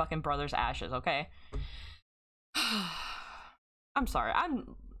top of my fucking brother's ashes, okay? I'm sorry.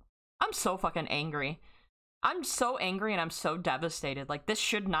 I'm so fucking angry. I'm so angry and I'm so devastated. Like, this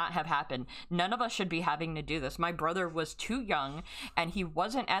should not have happened. None of us should be having to do this. My brother was too young, and he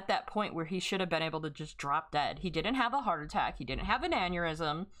wasn't at that point where he should have been able to just drop dead. He didn't have a heart attack. He didn't have an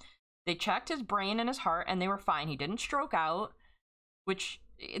aneurysm. They checked his brain and his heart, and they were fine. He didn't stroke out, which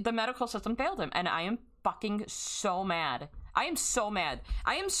the medical system failed him. And I am fucking so mad. I am so mad.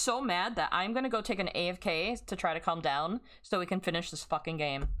 I am so mad that I'm gonna go take an AFK to try to calm down so we can finish this fucking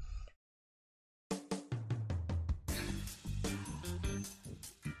game.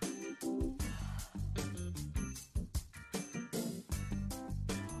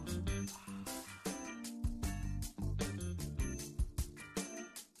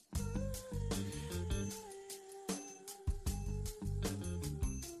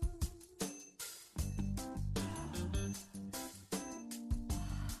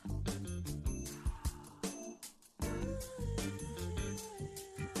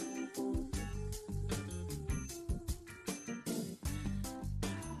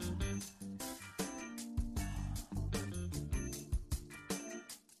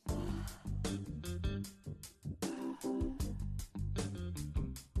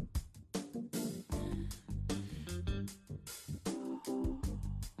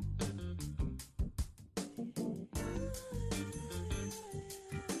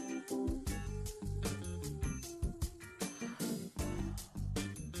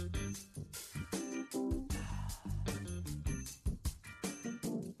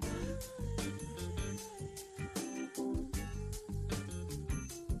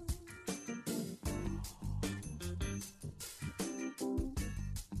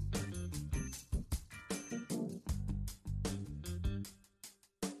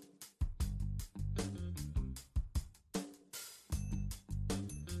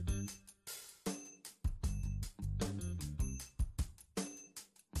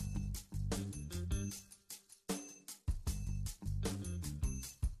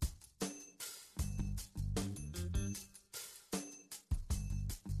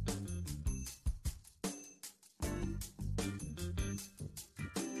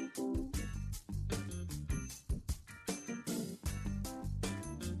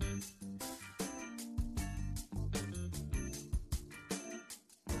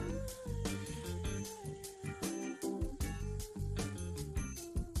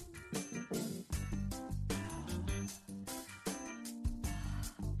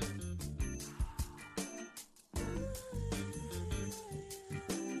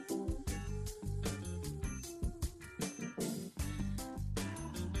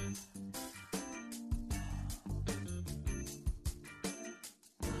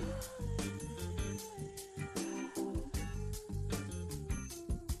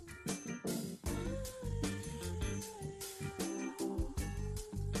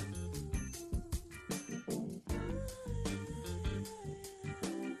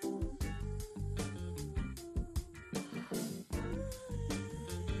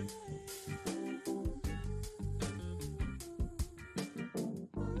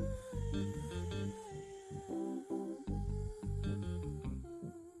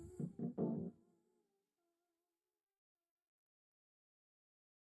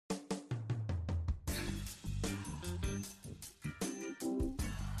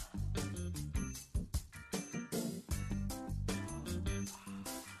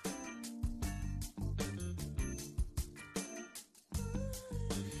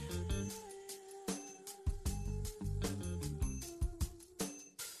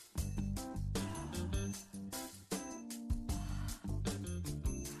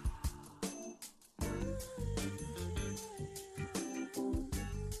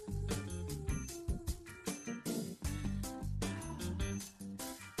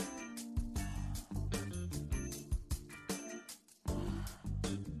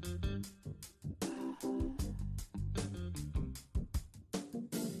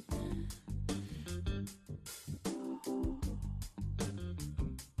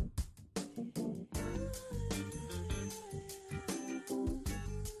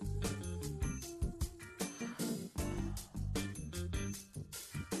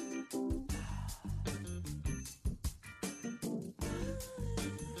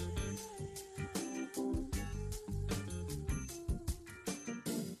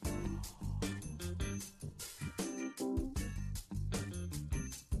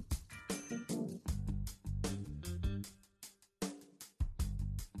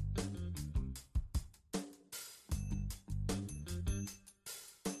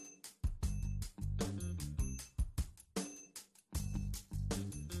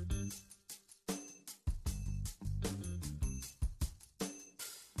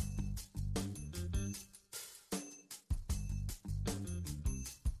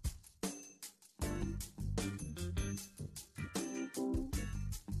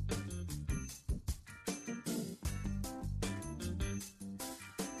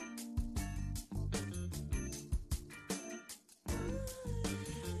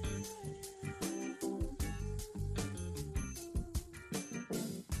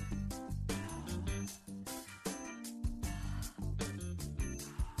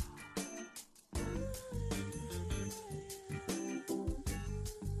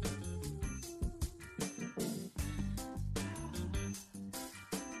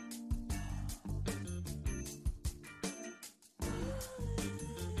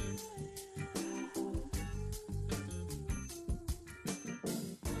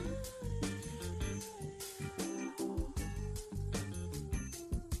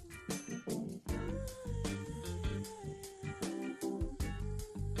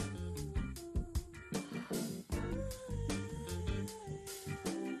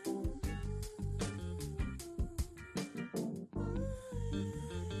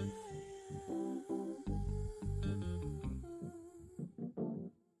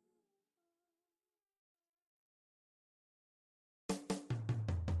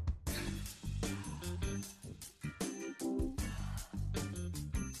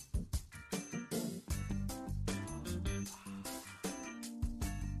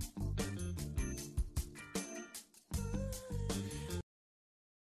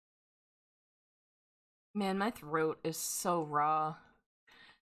 Man, my throat is so raw.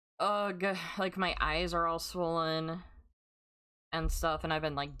 Ugh, like my eyes are all swollen and stuff, and I've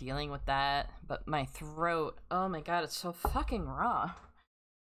been like dealing with that, but my throat, oh my god, it's so fucking raw.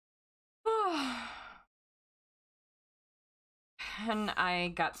 And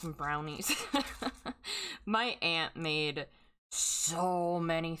I got some brownies. My aunt made so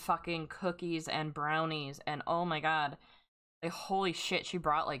many fucking cookies and brownies, and oh my god, like holy shit, she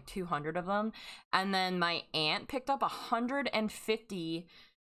brought like 200 of them. And then my aunt picked up 150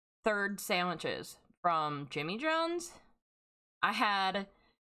 third sandwiches from Jimmy John's. I had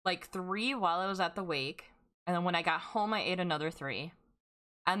like 3 while I was at the wake, and then when I got home I ate another 3.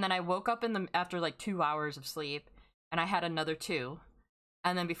 And then I woke up after like 2 hours of sleep, and I had another 2.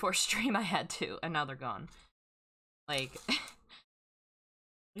 And then before stream I had 2, and now they're gone. Like, at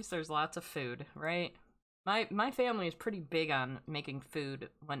least there's lots of food, right? My family is pretty big on making food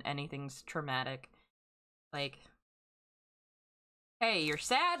when anything's traumatic. Like, hey, you're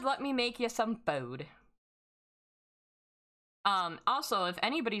sad? Let me make you some food. Also, if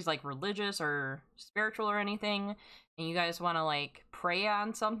anybody's like religious or spiritual or anything, and you guys want to like pray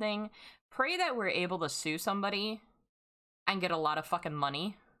on something, pray that we're able to sue somebody and get a lot of fucking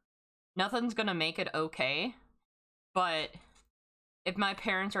money. Nothing's gonna make it okay, but if my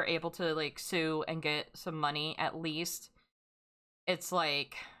parents are able to like sue and get some money, at least it's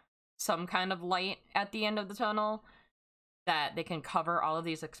like some kind of light at the end of the tunnel that they can cover all of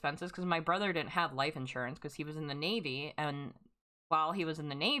these expenses. Because my brother didn't have life insurance because he was in the Navy, and while he was in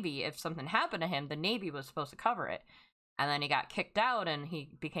the Navy, if something happened to him, the Navy was supposed to cover it. And then he got kicked out and he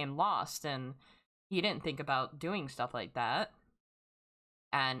became lost, and he didn't think about doing stuff like that.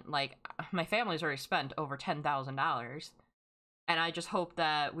 And like, my family's already spent over $10,000, and I just hope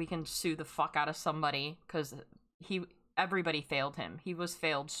that we can sue the fuck out of somebody, because everybody failed him. He was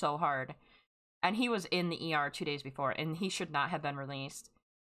failed so hard. And he was in the ER 2 days before, and he should not have been released.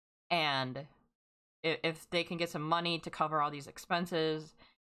 And if they can get some money to cover all these expenses,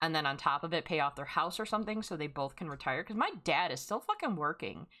 and then on top of it, pay off their house or something so they both can retire. Because my dad is still fucking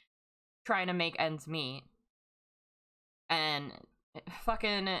working, trying to make ends meet. And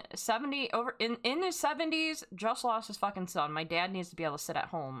fucking 70, in his 70s, just lost his fucking son. My dad needs to be able to sit at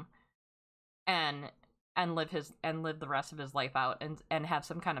home and live the rest of his life out and have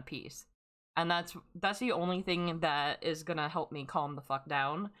some kind of peace. And that's the only thing that is gonna help me calm the fuck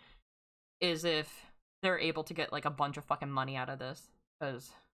down, is if they're able to get like a bunch of fucking money out of this.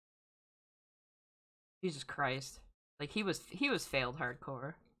 Because Jesus Christ, like he was failed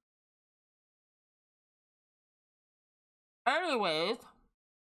hardcore. Anyways,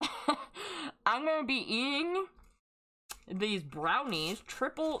 I'm gonna be eating these brownies,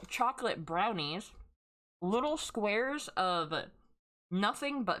 triple chocolate brownies, little squares of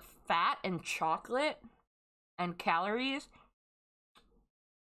nothing but fat and chocolate and calories.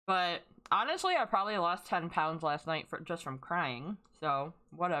 But honestly, I probably lost 10 pounds last night just from crying. So,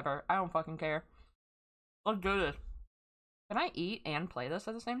 whatever. I don't fucking care. Let's do this. Can I eat and play this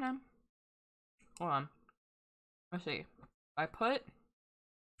at the same time? Hold on. Let's see. I put...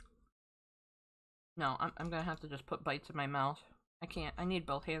 No, I'm gonna have to just put bites in my mouth. I can't. I need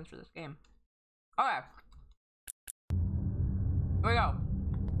both hands for this game. Okay. Here we go.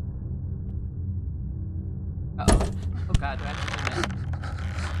 Uh-oh. Oh god, do I have to do that?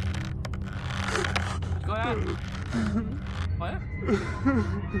 What's going on? What?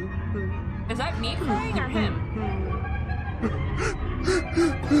 Is that me crying or him?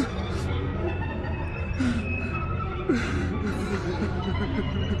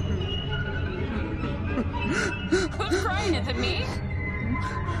 Who's crying? Is it me?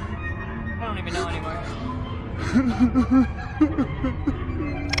 I don't even know anymore.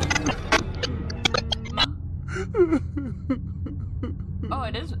 Oh,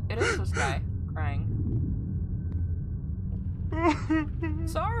 it is this guy crying.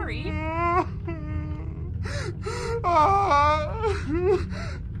 Sorry.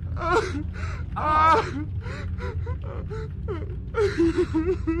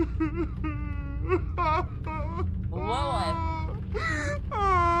 Lilith.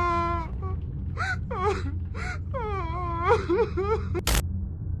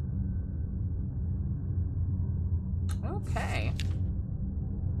 Okay.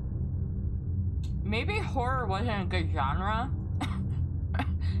 Maybe horror wasn't a good genre.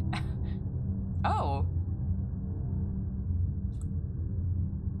 Oh.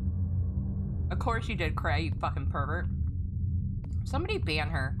 Of course you did cry, you fucking pervert. Somebody ban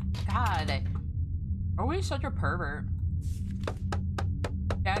her. God. Are we such a pervert?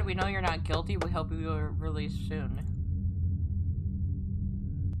 Dad, we know you're not guilty. We hope you are released soon.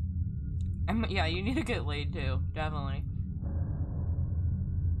 Yeah, you need to get laid too, definitely.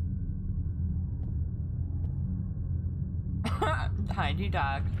 Tiny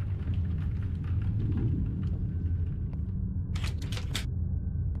dog.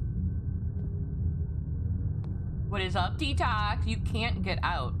 What is up, Detox? You can't get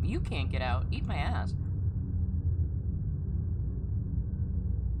out. You can't get out. Eat my ass.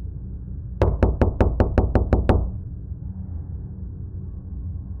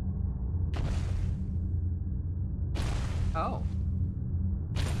 Oh.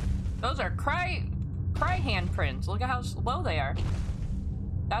 Those are Cry handprints. Look at how slow they are.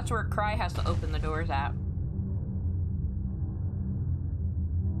 That's where Cry has to open the doors at.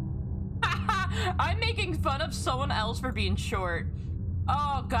 I'm making fun of someone else for being short.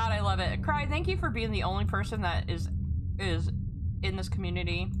 Oh god, I love it. Cry, thank you for being the only person that is in this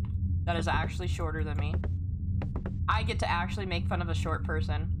community that is actually shorter than me. I get to actually make fun of a short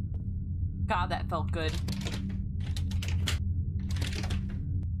person. God, that felt good.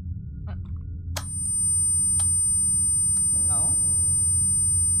 Oh?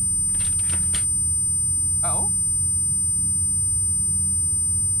 Oh?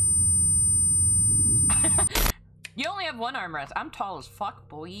 You only have one armrest. I'm tall as fuck,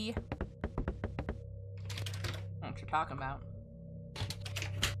 boy. I don't know what you're talking about.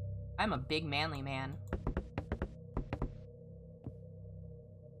 I'm a big manly man.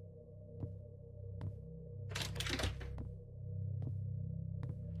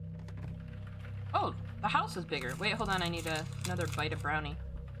 Oh, the house is bigger. Wait, hold on. I need another bite of brownie.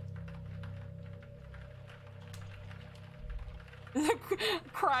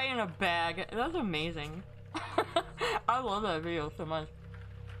 Cry in a bag. That's amazing. I love that video so much.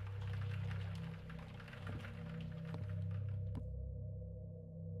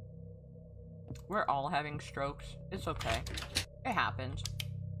 We're all having strokes. It's okay. It happens.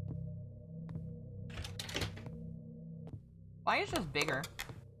 Why is this bigger?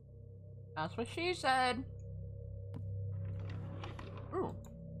 That's what she said. Ooh.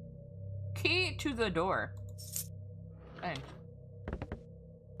 Key to the door. Thanks.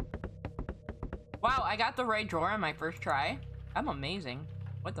 Wow, I got the right drawer on my first try. I'm amazing.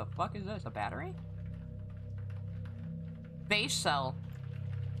 What the fuck is this? A battery? Base cell.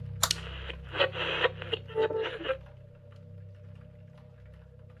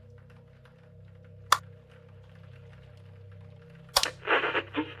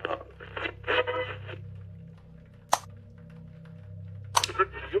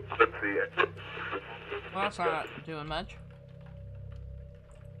 Well, that's not doing much.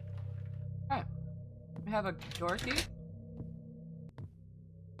 Alright. We have a door key.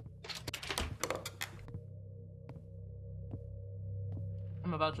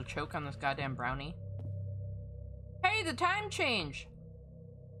 I'm about to choke on this goddamn brownie. Hey, the time change!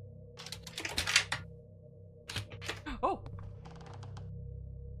 Oh!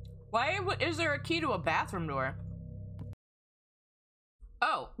 Why is there a key to a bathroom door?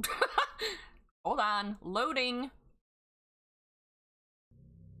 Oh! Hold on. Loading!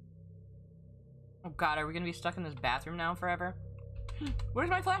 Oh god, are we gonna be stuck in this bathroom now forever? Where's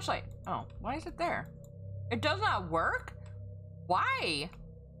my flashlight? Oh, why is it there? It does not work? Why?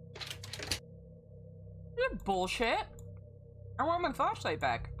 This is bullshit. I want my flashlight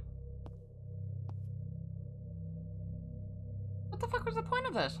back. What the fuck was the point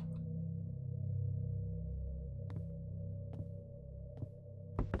of this?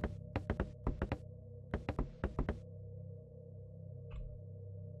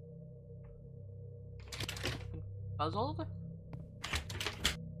 Puzzled?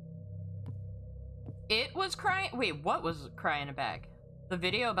 It was crying. Wait, what was cry in a bag? The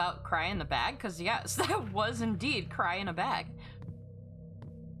video about cry in the bag? Because yes, that was indeed cry in a bag.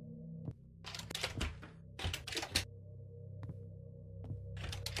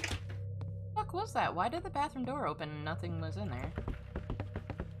 What was that? Why did the bathroom door open and nothing was in there?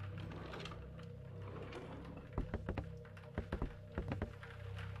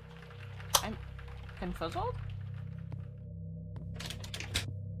 I'm confuzzled?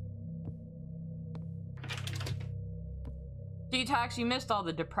 Detox, you missed all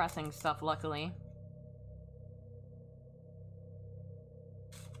the depressing stuff, luckily.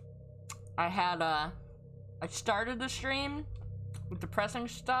 I started the stream with depressing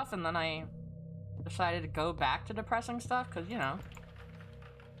stuff, and then I decided to go back to depressing stuff, because, you know.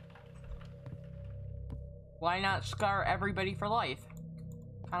 Why not scar everybody for life?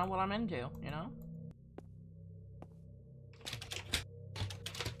 Kind of what I'm into, you know?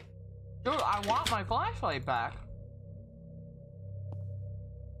 Dude, I want my flashlight back.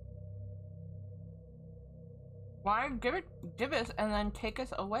 Why give it and then take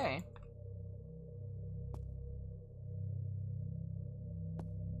us away?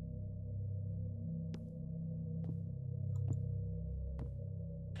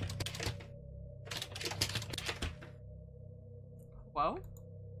 Whoa.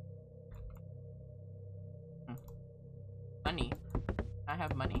 Money. I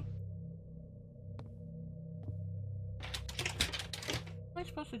have money? What am I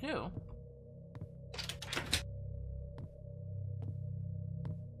supposed to do?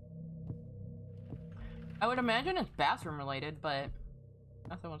 I would imagine it's bathroom related, but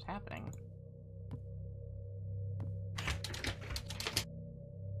nothing was happening.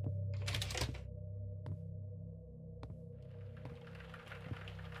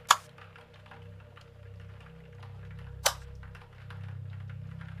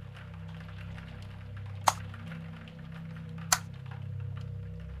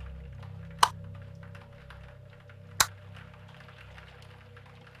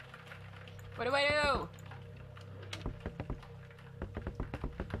 What do I do?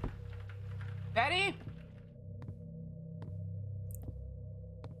 Daddy?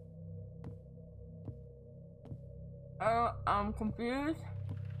 I'm confused.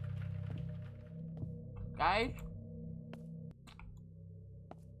 Guys?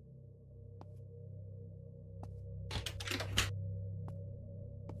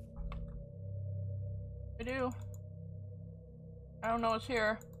 I do. I don't know what's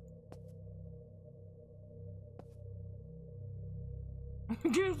here.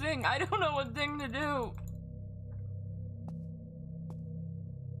 Confusing. I don't know what thing to do.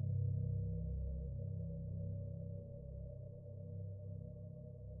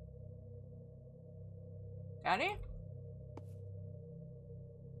 Daddy?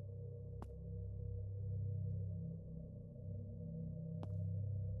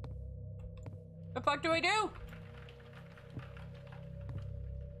 The fuck do I do?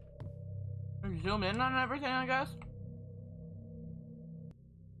 Zoom in on everything, I guess.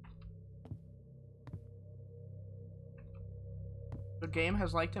 The game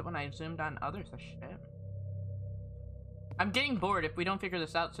has liked it when I zoomed on others. Oh, shit. I'm getting bored if we don't figure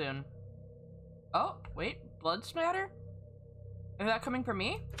this out soon. Oh, wait. Blood smatter? Is that coming from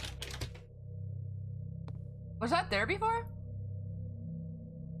me? Was that there before?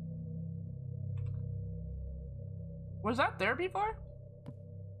 Was that there before?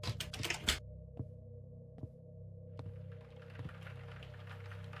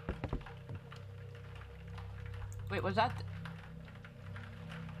 Wait, was that...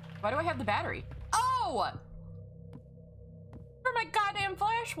 Why do I have the battery? Oh! For my goddamn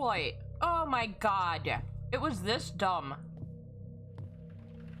flashlight! Oh my god. It was this dumb.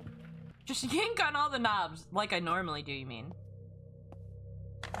 Just yank on all the knobs like I normally do, you mean?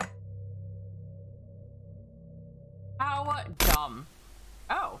 How dumb.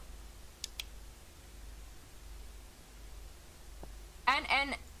 Oh.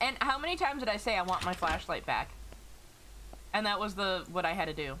 And how many times did I say I want my flashlight back? And that was what I had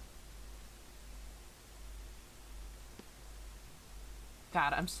to do.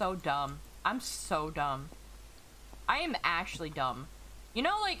 God, I'm so dumb. I'm so dumb. I am actually dumb. You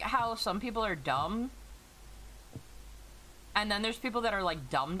know, like, how some people are dumb? And then there's people that are, like,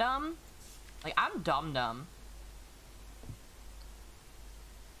 dumb-dumb? Like, I'm dumb-dumb.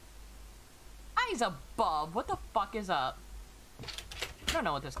 Eyes above! What the fuck is up? I don't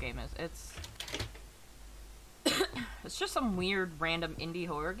know what this game is. It's... It's just some weird, random indie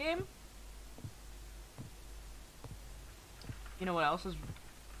horror game. You know what else is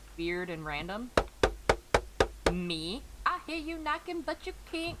weird and random? Me. I hear you knocking, but you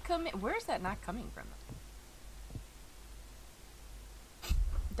can't come in. Where's that knock coming from?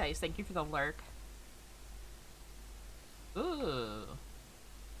 Dice, thank you for the lurk. Ooh.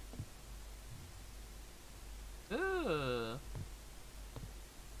 Ooh.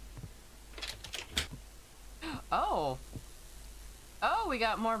 Oh. Oh, we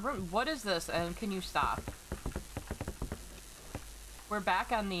got more room. What is this? And can you stop? We're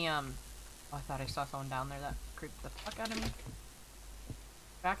back on the, Oh, I thought I saw someone down there that creeped the fuck out of me.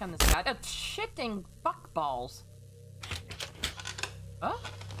 Back on this guy. Shitting fuck balls. Oh?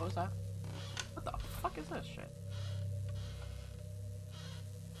 What was that? What the fuck is this shit?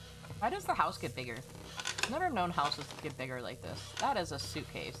 Why does the house get bigger? I've never known houses get bigger like this. That is a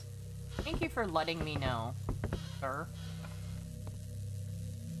suitcase. Thank you for letting me know, sir.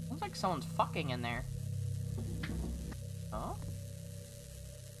 Looks like someone's fucking in there. Oh?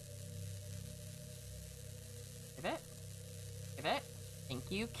 Give it. Give it. Thank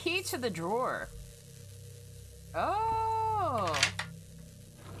you. Key to the drawer. Oh!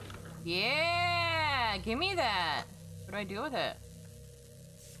 Yeah! Give me that! What do I do with it?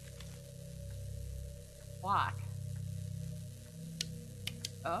 Lock.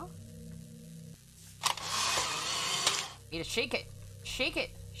 Oh? Need to shake it. Shake it.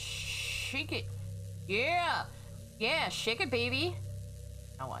 Shake it. Yeah! Yeah, shake it, baby.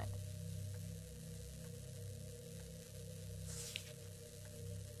 Now what?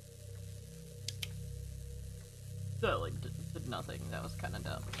 That like did nothing. That was kind of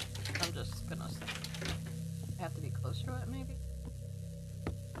dumb. I'm just gonna I have to be close to it, maybe.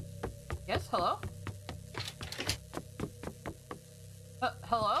 Yes, hello?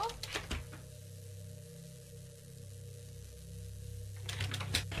 Hello?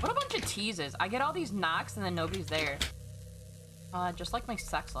 What a bunch of teases. I get all these knocks and then nobody's there. Just like my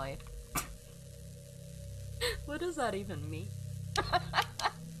sex life. What does that even mean?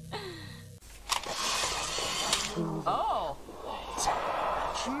 Oh!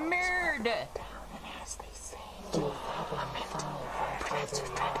 Merd!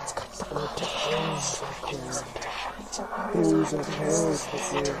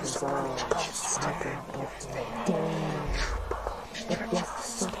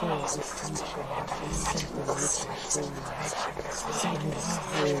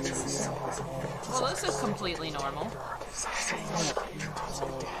 Well, this is completely normal.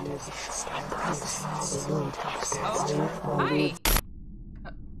 Oh, hi!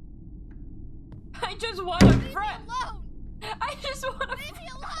 I just want a friend! I just want a friend! Leave me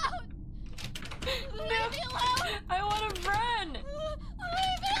alone! Leave me alone! I want a friend! Leave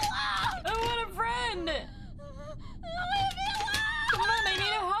me alone! I want a friend! Leave me alone! Come on, I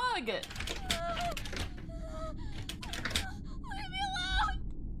need a hug! Leave me alone!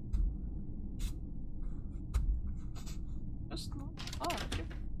 Just fuck.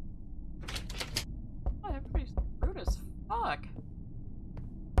 Oh, everybody's rude as fuck.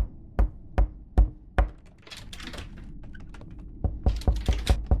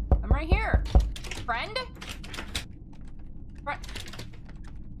 I'm right here. Friend?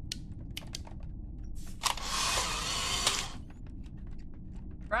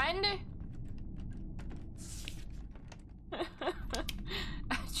 Friend?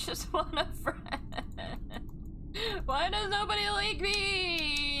 I just want a friend. Why does nobody like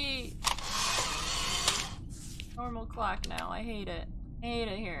me? Normal clock now. I hate it. I hate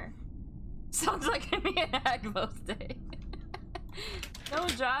it here. Sounds like me and Agbo's day. No,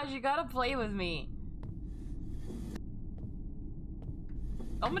 Josh, you gotta play with me.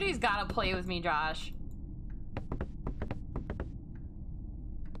 Somebody's gotta play with me, Josh.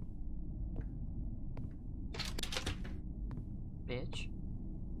 Bitch.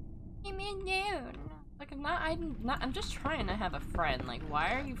 Leave me alone. Like, I'm just trying to have a friend. Like,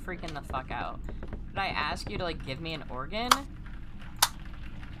 why are you freaking the fuck out? Did I ask you to, like, give me an organ?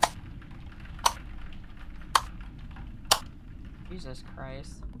 Jesus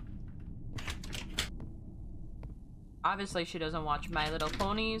Christ. Obviously, she doesn't watch My Little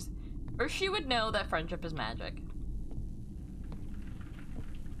Ponies, or she would know that friendship is magic.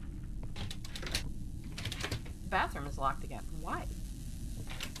 The bathroom is locked again. Why?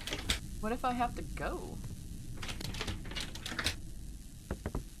 What if I have to go?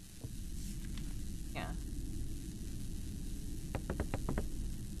 Yeah.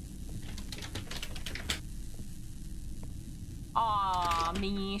 Aw,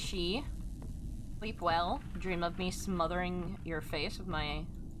 Mishi. Sleep well. Dream of me smothering your face with my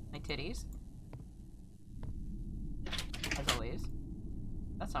titties. As always.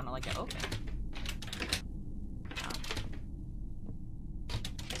 That sounded like it opened.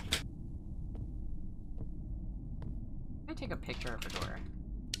 I take a picture of the door.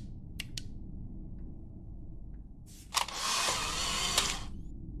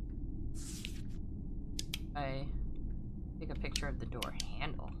 I take a picture of the door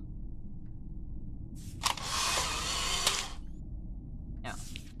handle. No.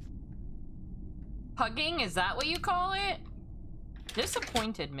 Hugging? Is that what you call it?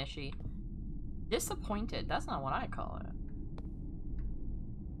 Disappointed, Mishi. Disappointed. That's not what I call it.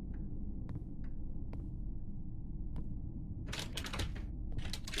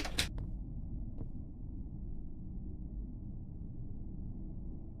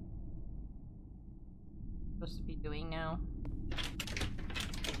 Supposed to be doing now.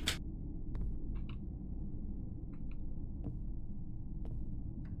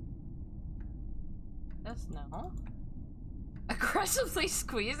 Yes, no. Aggressively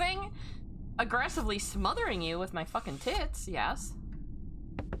squeezing? Aggressively smothering you with my fucking tits, yes.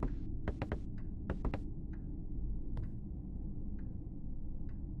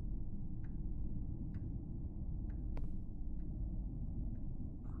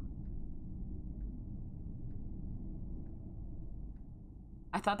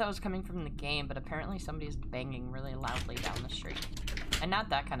 I thought that was coming from the game, but apparently somebody's banging really loudly down the street. And not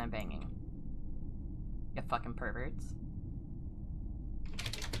that kind of banging. You fucking perverts.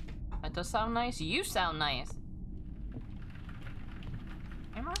 That does sound nice. You sound nice.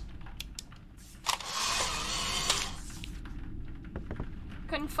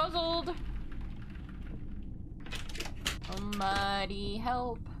 confuzzled. Somebody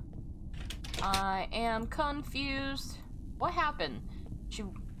help. I am confused. What happened?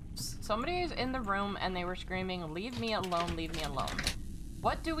 Somebody's in the room and they were screaming, leave me alone, leave me alone.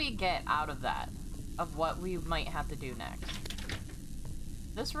 What do we get out of that? Of what we might have to do next?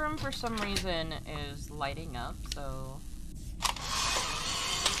 This room, for some reason, is lighting up, so...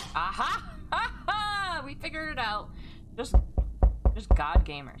 Aha! Ha! We figured it out. Just God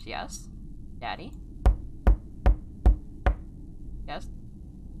gamers, yes? Daddy? Yes?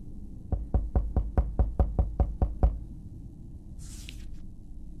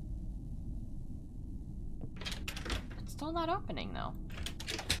 It's still not opening, though.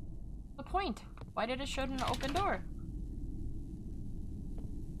 What's the point? Why did it show an open door?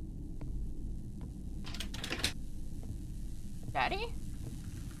 Daddy?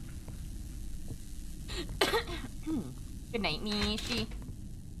 Good night, Mishi.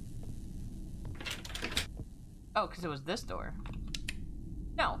 Oh, because it was this door.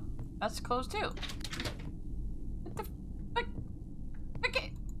 No, that's closed too. What the fuck?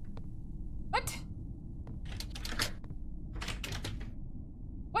 Okay. What?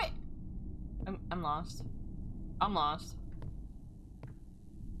 What? I'm lost. I'm lost.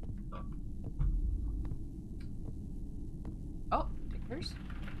 Oh, pictures.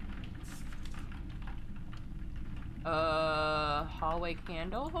 Hallway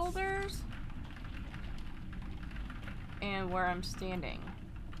candle holders? And where I'm standing.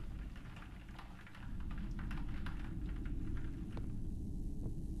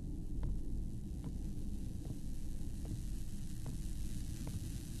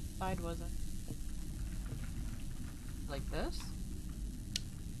 Side was it? Like this?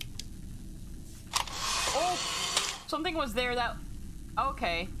 Oh! Something was there that...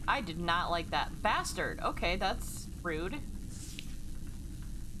 Okay, I did not like that. Bastard! Okay, that's rude.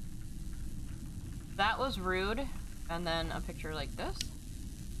 That was rude. And then a picture like this.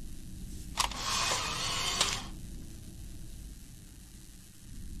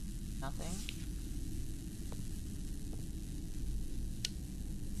 Nothing.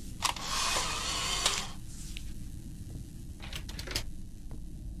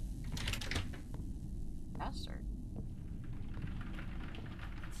 Bastard.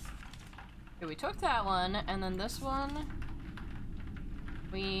 Okay, we took that one, and then this one,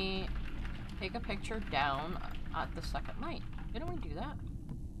 we take a picture down at the second light. Didn't we do that?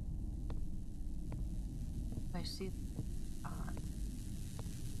 I see on.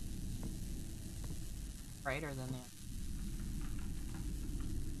 Brighter than that.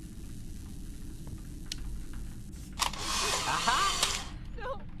 Aha!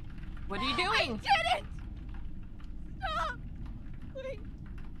 No! What are you doing? I didn't! Stop! Please.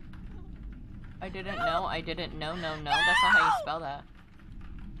 I didn't know. I didn't know. No. That's not how you spell that.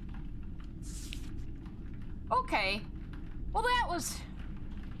 Okay. Well, that was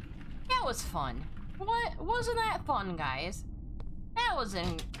fun. What? Wasn't that fun, guys? That was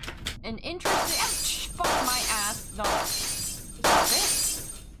an interesting... Fuck my ass. No.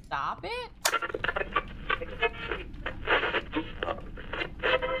 Stop it.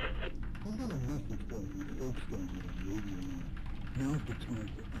 Now's the time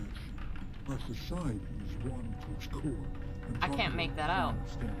for action. Our society is one to its core. I can't make that out.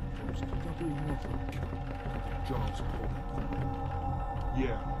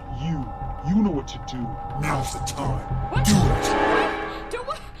 Yeah, you know what to do. Now's the time. What? Do it. What? Do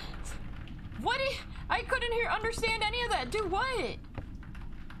what? What? I couldn't understand any of that. Do what?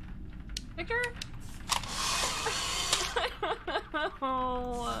 Victor?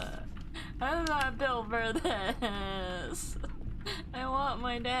 Oh, I'm not built for this. I want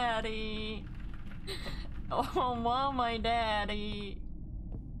my daddy. Oh, I want my daddy.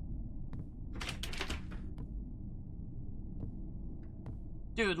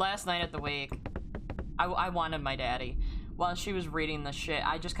 Dude, last night at the wake, I wanted my daddy. While she was reading the shit,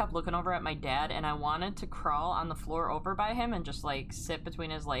 I just kept looking over at my dad, and I wanted to crawl on the floor over by him and just, like, sit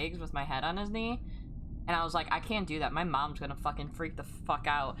between his legs with my head on his knee. And I was like, I can't do that. My mom's gonna fucking freak the fuck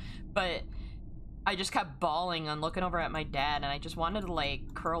out. But I just kept bawling and looking over at my dad, and I just wanted to,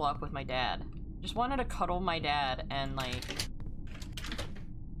 like, curl up with my dad. Just wanted to cuddle my dad, and, like...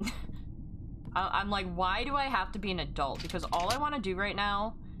 I'm like, why do I have to be an adult? Because all I want to do right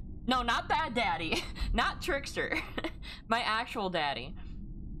now... No, not that daddy. Not Trickster. My actual daddy.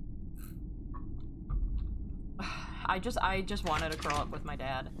 I just wanted to curl up with my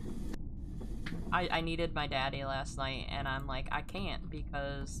dad. I needed my daddy last night, and I'm like, I can't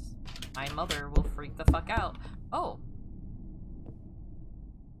because my mother will freak the fuck out. Oh.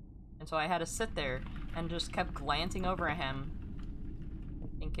 And so I had to sit there and just kept glancing over at him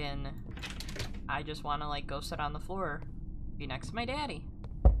Thinking I just want to like go sit on the floor, be next to my daddy.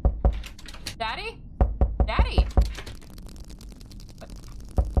 Daddy? Daddy! What?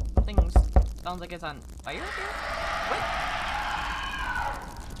 Something sounds like it's on fire here? What?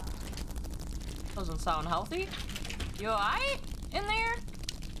 Doesn't sound healthy. You alright in there?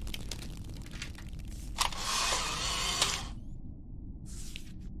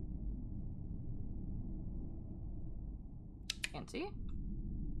 Can't see.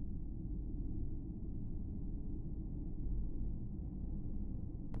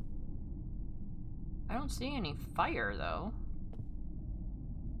 I don't see any fire though.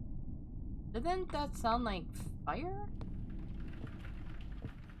 Didn't that sound like fire?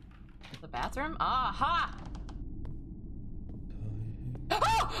 The bathroom? Aha!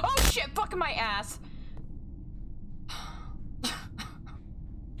 Oh! Oh shit! Fucking my ass!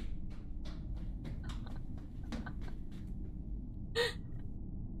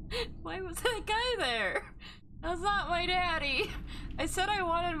 Why was that guy there? That's not my daddy. I said I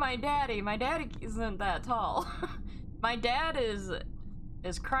wanted my daddy. My daddy isn't that tall. My dad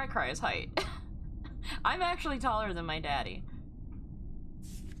is Cry-Cry's height. I'm actually taller than my daddy.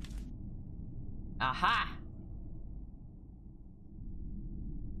 Aha!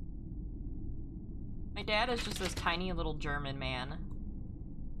 My dad is just this tiny little German man.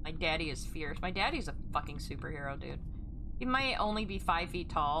 My daddy is fierce. My daddy's a fucking superhero, dude. He might only be 5 feet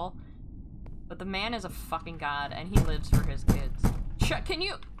tall, but the man is a fucking god, and he lives for his kids. Can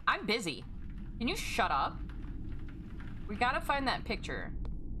you- I'm busy. Can you shut up? We gotta find that picture.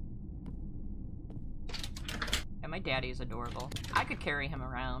 And my daddy is adorable. I could carry him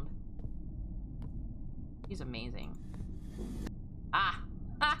around. He's amazing. Ah!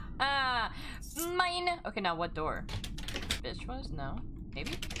 Ah! Ah! Mine! Okay, now what door? Bitch was? No.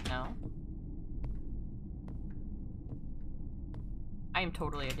 Maybe? No. I am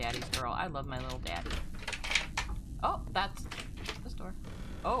totally a daddy's girl. I love my little daddy. Oh, that's this door.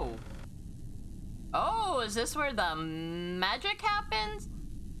 Oh. Oh, is this where the magic happens?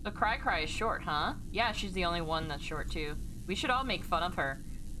 The Cry-Cry is short, huh? Yeah, she's the only one that's short too. We should all make fun of her.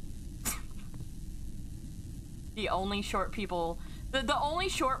 The only short people, the only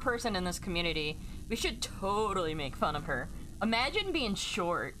short person in this community. We should totally make fun of her. Imagine being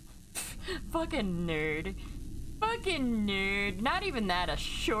short. Fucking nerd. Fucking nerd. Not even that, a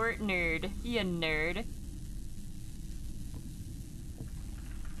short nerd. You nerd.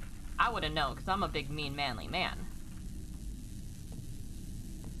 I wouldn't know, because I'm a big, mean, manly man.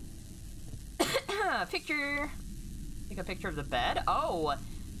 Picture. Take a picture of the bed. Oh,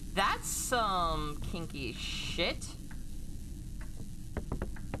 that's some kinky shit.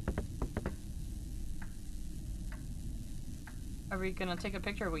 Are we gonna take a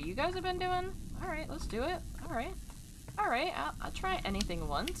picture of what you guys have been doing? Alright, let's do it. Alright. Alright, I'll try anything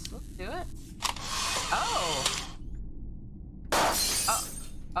once. Let's do it. Oh!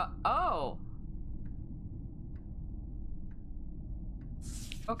 Oh!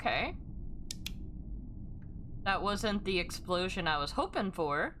 Okay. That wasn't the explosion I was hoping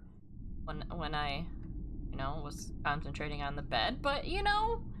for when I, you know, was concentrating on the bed, but you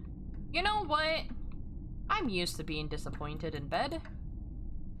know what? I'm used to being disappointed in bed.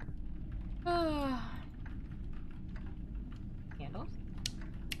 Candles?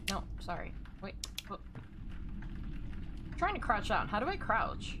 No, sorry. Wait. Oh. I'm trying to crouch down. How do I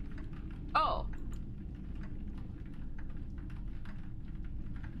crouch? Oh.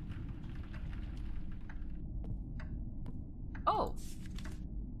 Oh.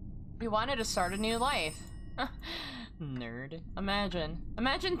 We wanted to start a new life. Nerd.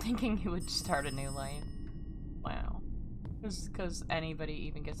 Imagine thinking you would start a new life. Wow. Because anybody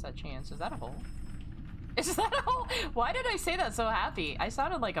even gets that chance. Is that a hole? Is that a hole? Why did I say that so happy? I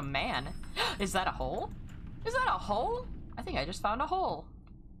sounded like a man. Is that a hole? Is that a hole? I think I just found a hole.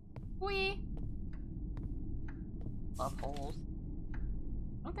 Whee! Love holes.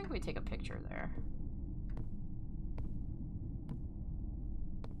 I don't think we take a picture there.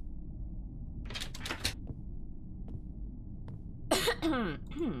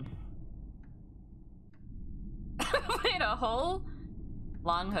 Wait, a hole?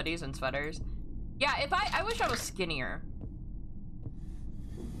 Long hoodies and sweaters. Yeah, I wish I was skinnier.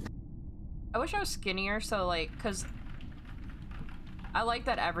 I wish I was skinnier, so like, cause I like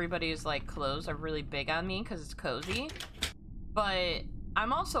that everybody's like clothes are really big on me because it's cozy, but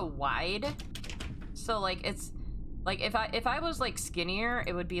I'm also wide, so like it's like if I was like skinnier,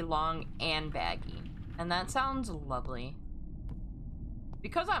 it would be long and baggy, and that sounds lovely.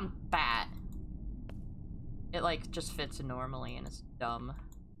 Because I'm fat, it like just fits normally and it's dumb.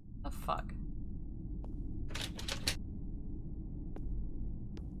 The fuck?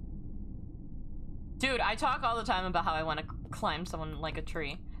 Dude, I talk all the time about how I want to climb someone like a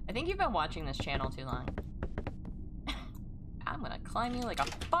tree. I think you've been watching this channel too long. I'm gonna climb you like a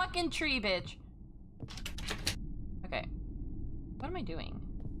fucking tree, bitch. Okay. What am I doing?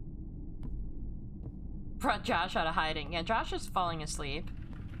 Brought Josh out of hiding. Yeah, Josh is falling asleep.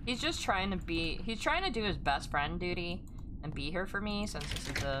 He's just trying to do his best friend duty and be here for me since this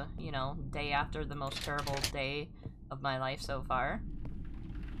is the, you know, day after the most terrible day of my life so far.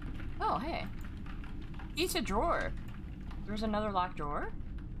 Oh, hey. It's a drawer. There's another locked drawer?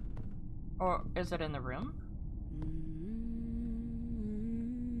 Or is it in the room?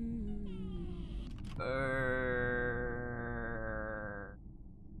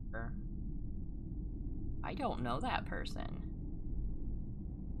 I don't know that person.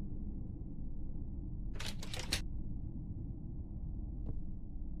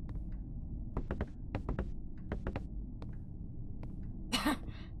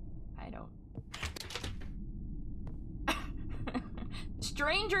 I don't.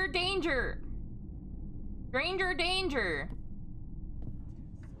 Stranger danger! Stranger danger!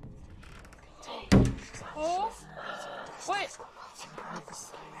 Oh? What?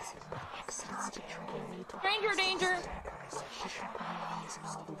 Stranger danger!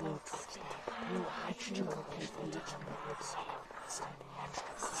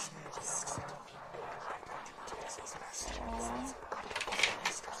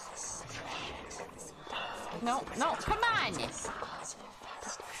 No, no, come on!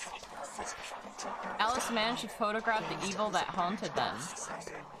 Alice managed to photograph the evil that haunted them.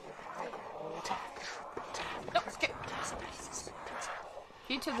 No, okay.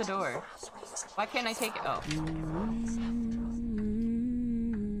 Key to the door. Why can't I take it? Oh.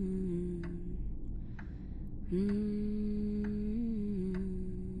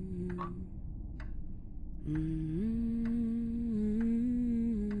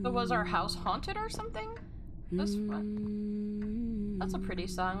 So was our house haunted or something? That's fun. That's a pretty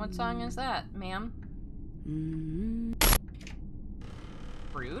song. What song is that, ma'am?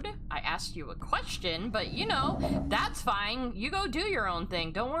 Rude? I asked you a question, but you know, that's fine. You go do your own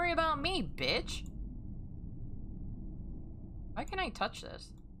thing. Don't worry about me, bitch. Why can I touch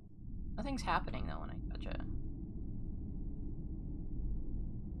this? Nothing's happening though when I touch it.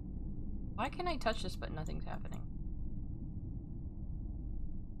 Why can I touch this but nothing's happening?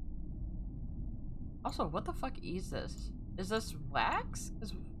 Also, what the fuck is this? Is this wax?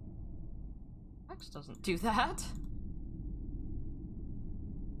 'Cause wax doesn't do that.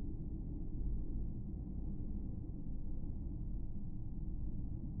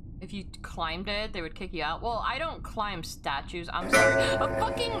 If you climbed it, they would kick you out. Well, I don't climb statues. I'm sorry. A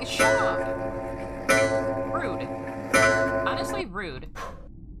fucking shut up! Rude. Honestly, rude.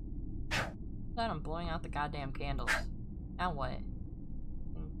 That I'm blowing out the goddamn candles. Now what?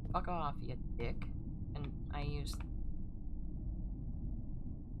 And fuck off, you dick. And I used...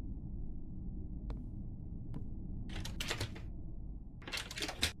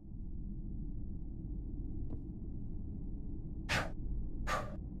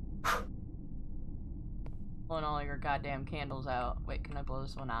 blowing all your goddamn candles out. Wait, can I blow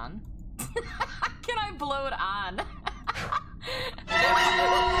this one on? Can I blow it on?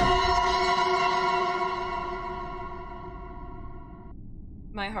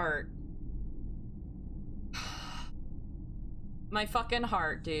 My heart. My fucking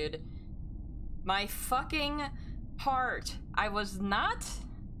heart, dude. My fucking heart. I was not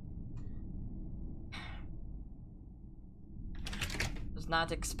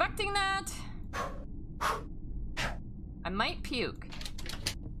expecting that. I might puke.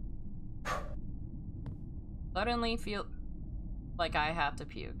 Suddenly feel like I have to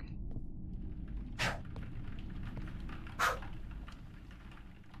puke.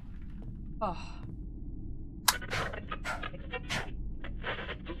 Oh.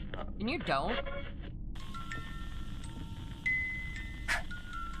 And you don't?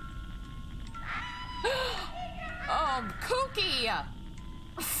 Oh, Kooky!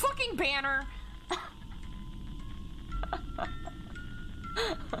 Fucking banner!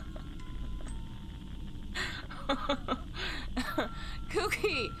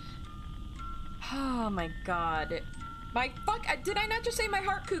 Kooky! Oh my god. My fuck, did I not just say my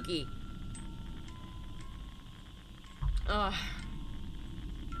heart, Kooky? Ugh.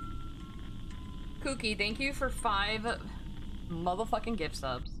 Kooky, thank you for 5 motherfucking gift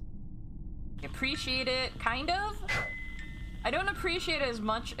subs. I appreciate it, kind of. I don't appreciate it as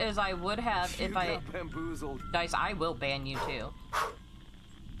much as I would have if I... Dice, I will ban you too.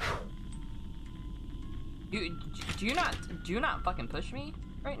 Do you not fucking push me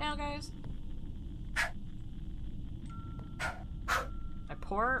right now, guys? My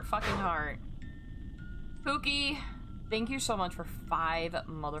poor fucking heart. Pookie, thank you so much for 5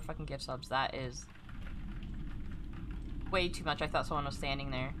 motherfucking gift subs. That is way too much. I thought someone was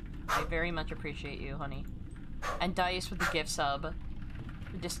standing there. I very much appreciate you, honey. And Dice with the gift sub.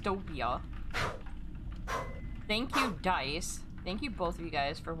 Dystopia. Thank you, Dice. Thank you, both of you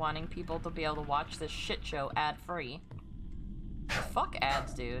guys, for wanting people to be able to watch this shit show ad-free. Fuck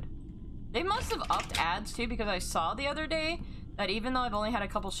ads, dude. They must have upped ads, too, because I saw the other day that even though I've only had a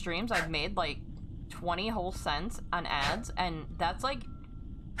couple streams, I've made, like, 20 whole cents on ads, and that's, like,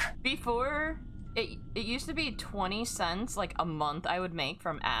 before... It used to be 20 cents, like, a month I would make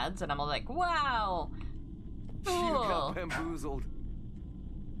from ads, and I'm like, wow! Cool. You got bamboozled.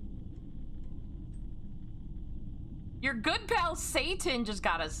 Your good pal Satan just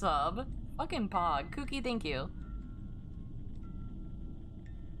got a sub. Fucking pog. Kooky, thank you.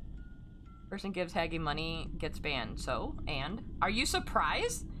 Person gives Haggy money, gets banned. So, and? Are you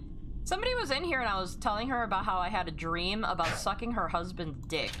surprised? Somebody was in here and I was telling her about how I had a dream about sucking her husband's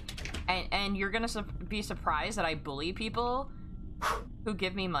dick. And you're gonna be surprised that I bully people who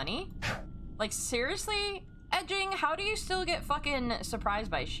give me money? Like, seriously? Edging, how do you still get fucking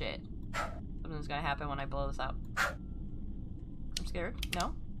surprised by shit? Something's gonna happen when I blow this out. I'm scared.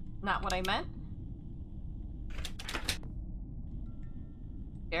 No? Not what I meant?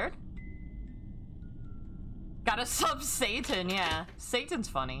 Scared? Gotta sub Satan, yeah. Satan's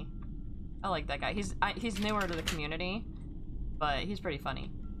funny. I like that guy. He's newer to the community, but he's pretty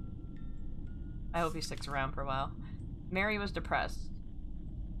funny. I hope he sticks around for a while. Mary was depressed.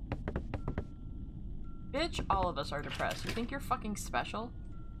 Bitch, all of us are depressed. You think you're fucking special?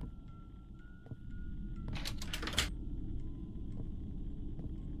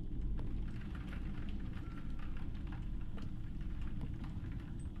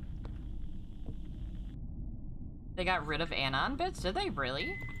 They got rid of Anon bits? Did they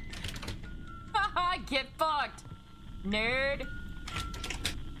really? Haha, get fucked! Nerd!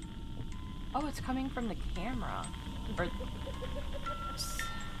 Oh, it's coming from the camera. Or...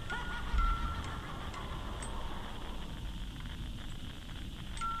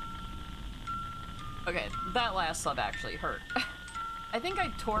 Okay, that last sub actually hurt. I think I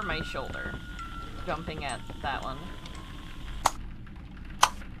tore my shoulder jumping at that one.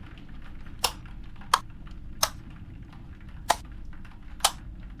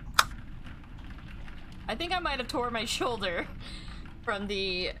 I think I might have tore my shoulder from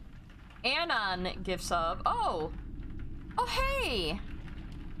the Anon gift sub. Oh! Oh, hey!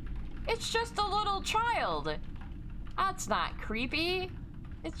 It's just a little child. That's not creepy.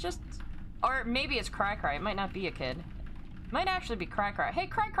 It's just... Or maybe it's Cry Cry. It might not be a kid. It might actually be Cry Cry. Hey,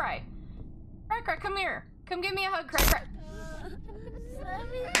 Cry Cry! Cry Cry, come here! Come give me a hug, Cry Cry!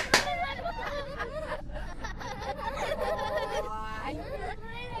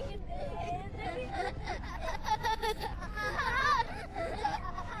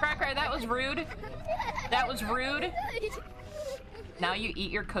 Cry Cry, that was rude. That was rude. Now you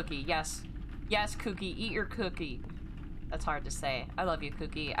eat your cookie. Yes. Yes, Cookie, eat your cookie. That's hard to say. I love you,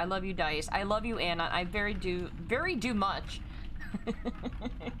 Cookie. I love you, Dice. I love you, Anna. I very do much.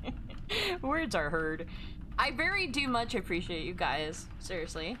 Words are heard. I very do much appreciate you guys.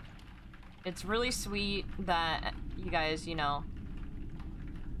 Seriously. It's really sweet that you guys, you know,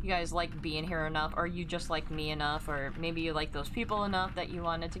 you guys like being here enough, or you just like me enough, or maybe you like those people enough that you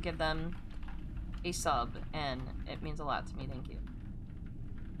wanted to give them a sub, and it means a lot to me. Thank you.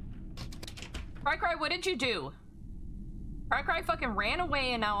 Cry Cry, what did you do? Cry Cry fucking ran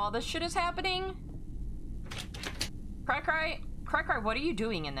away and now all this shit is happening? Cry Cry, what are you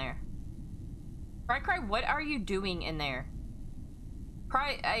doing in there? Cry Cry, what are you doing in there?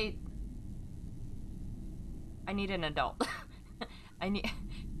 Cry, I need an adult. I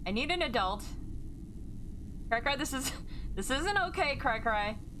need an adult. Cry Cry, this isn't okay, Cry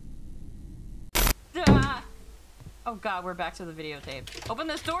Cry. Ah! Oh god, we're back to the videotape. Open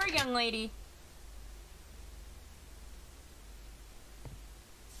this door, young lady.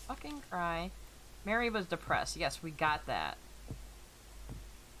 Fucking Cry. Mary was depressed. Yes, we got that.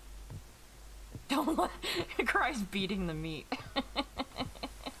 Don't let... Cry's beating the meat.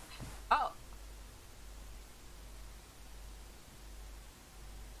 Oh.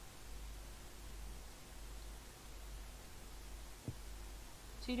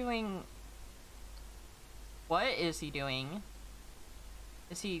 Is he doing... What is he doing?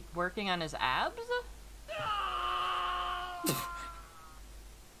 Is he working on his abs?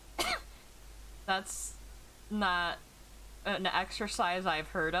 That's not an exercise I've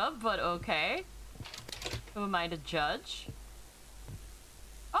heard of, but okay. Who am I to judge?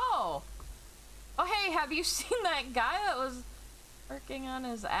 Oh! Oh hey, have you seen that guy that was working on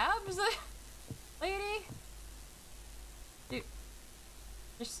his abs? Lady? You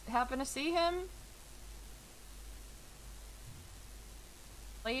just happen to see him?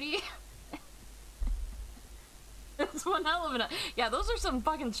 Lady? That's one hell of an... Yeah, those are some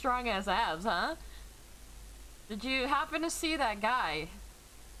fucking strong-ass abs, huh? Did you happen to see that guy?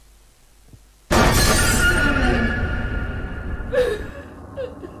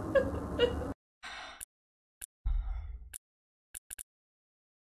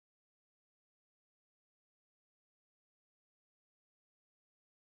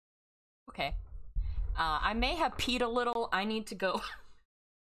 Okay. I may have peed a little. I need to go.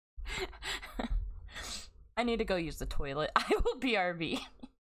 I need to go use the toilet. I will BRB.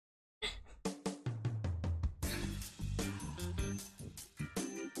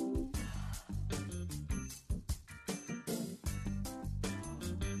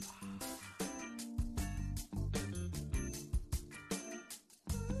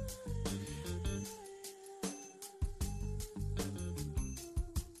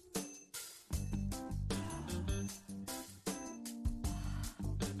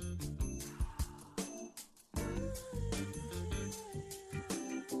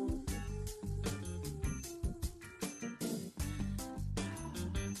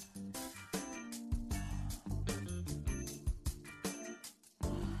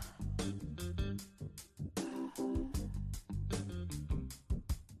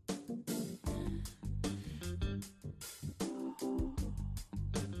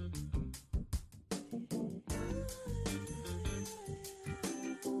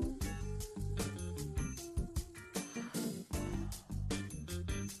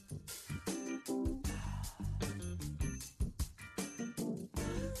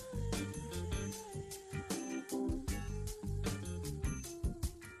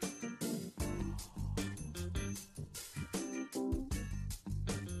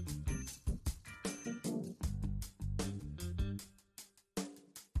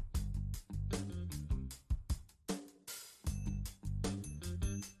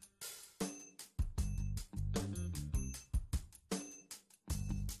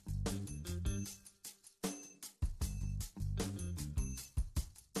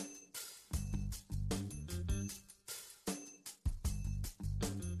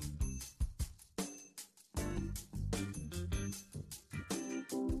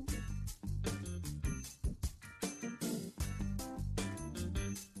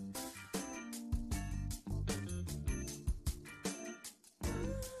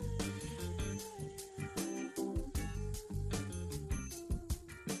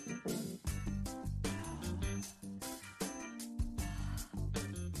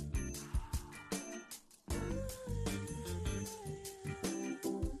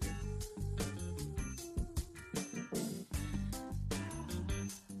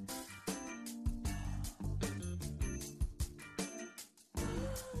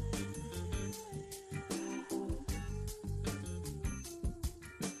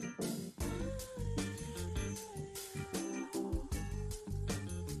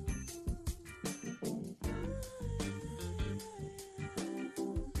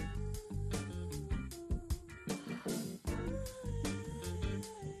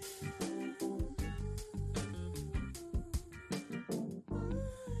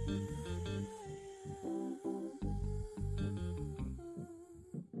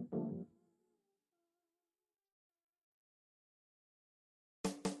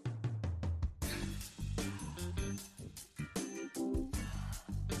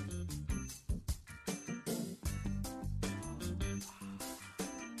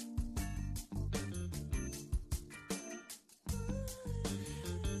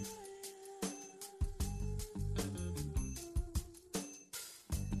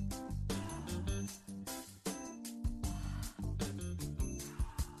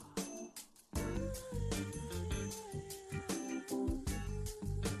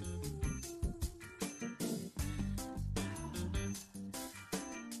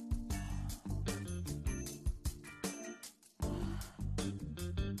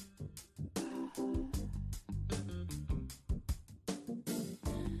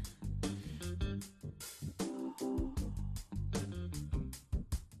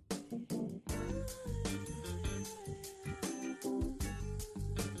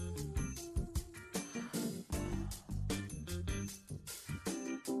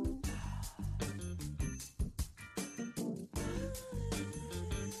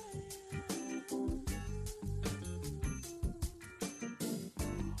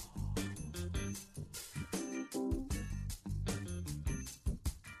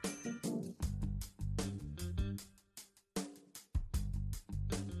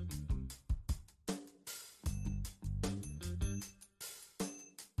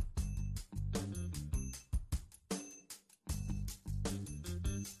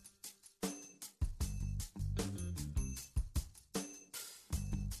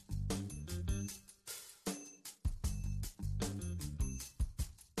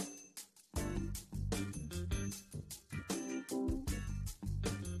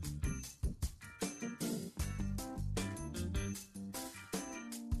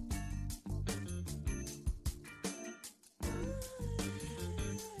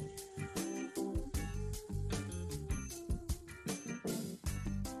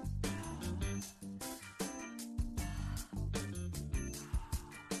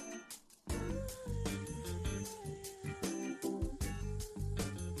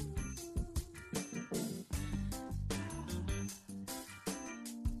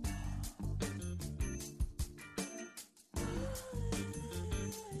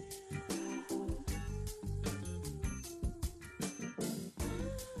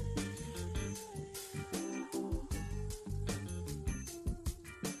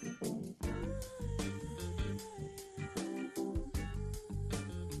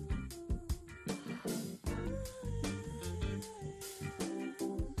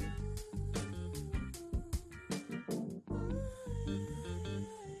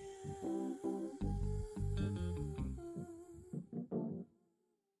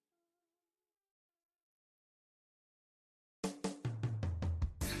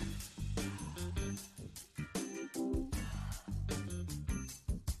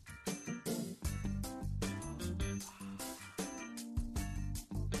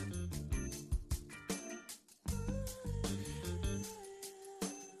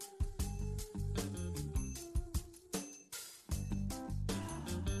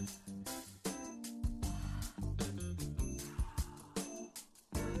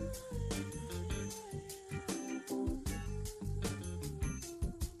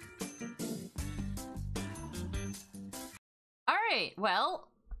 Alright, well,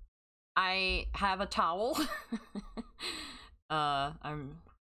 I have a towel. That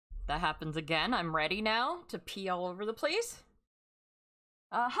happens again. I'm ready now to pee all over the place.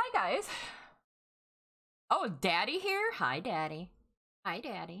 Hi guys. Oh, Daddy here? Hi, Daddy. Hi,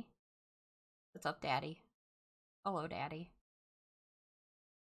 Daddy. What's up, Daddy? Hello, Daddy.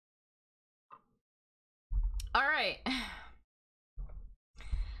 Alright.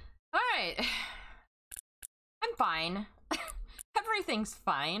 Alright. I'm fine. Everything's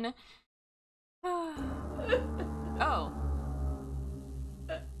fine. Oh.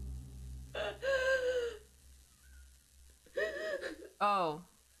 Oh.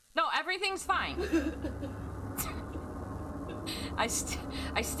 No, everything's fine. I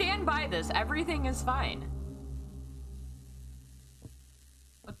stand by this. Everything is fine.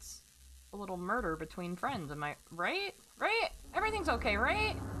 What's a little murder between friends? Am I right? Right? Everything's okay,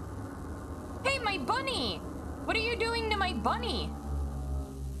 right? Hey, my bunny! What are you doing to my bunny?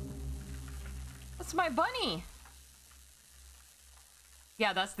 That's my bunny.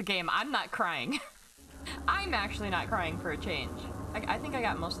 Yeah, that's the game. I'm not crying. I'm actually not crying for a change. I think I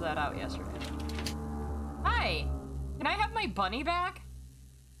got most of that out yesterday. Hi! Can I have my bunny back?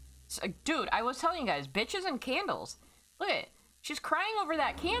 Dude, I was telling you guys, bitches and candles. Look at it. She's crying over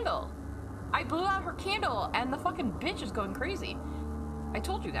that candle. I blew out her candle and the fucking bitch is going crazy. I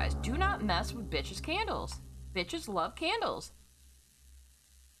told you guys, do not mess with bitches' candles. Bitches love candles.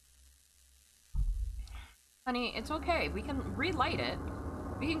 Honey, it's okay. We can relight it.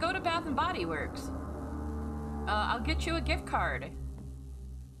 We can go to Bath and Body Works. I'll get you a gift card.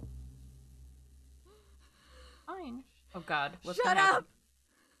 Fine. Oh god, what's Shut gonna happen?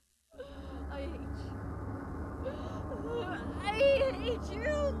 up! I hate you. I hate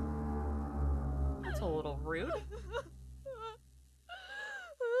you! That's a little rude.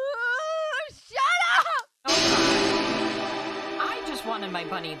 Shut up! Oh god. I just wanted my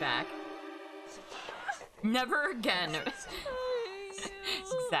bunny back. Never again.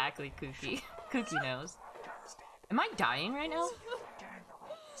 Exactly, Kooky. Kooky knows. Am I dying right now?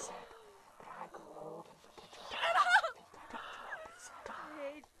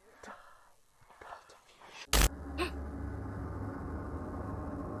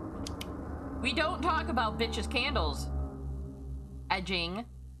 We don't talk about bitches' candles. Edging.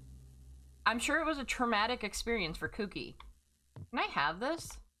 I'm sure it was a traumatic experience for Kooky. Can I have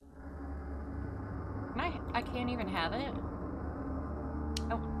this? I can't even have it.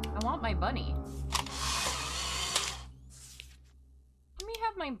 I want my bunny. Let me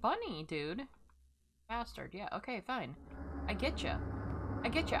have my bunny, dude. Bastard. Yeah, okay, fine. I get ya. I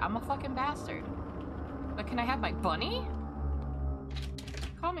get ya. I'm a fucking bastard. But can I have my bunny?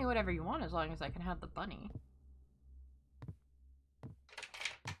 Call me whatever you want as long as I can have the bunny.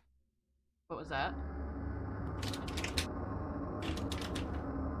 What was that?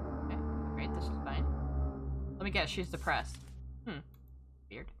 Okay, great, this is fine. Let me guess, she's depressed.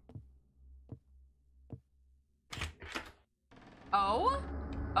 Weird. Oh?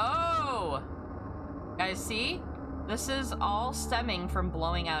 Oh! Guys, see? This is all stemming from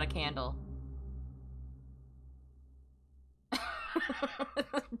blowing out a candle.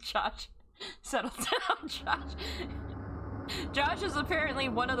 Josh, settle down, Josh. Josh is apparently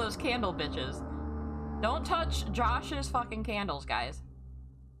one of those candle bitches. Don't touch Josh's fucking candles, guys.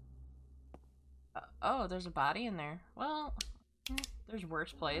 Oh, there's a body in there. Well, there's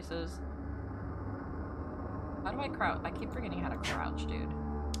worse places. How do I crouch? I keep forgetting how to crouch, dude.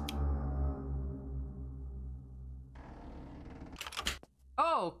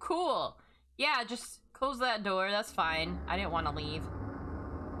 Oh, cool. Yeah, just close that door. That's fine. I didn't want to leave.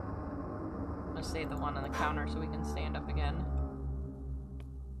 I'm gonna save the one on the counter so we can stand up again.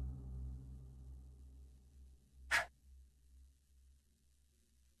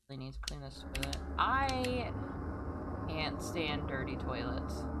 Really need to clean this toilet. I can't stand dirty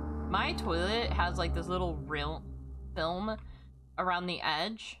toilets. My toilet has like this little film around the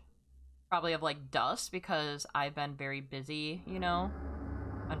edge. Probably of like dust because I've been very busy, you know?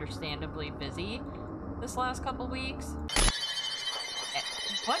 Understandably busy this last couple weeks.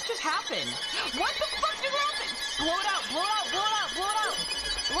 What just happened? What the fuck just happened? Blow it out, blow it out, blow it out, blow it out!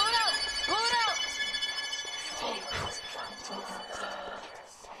 Blow it out, blow it out!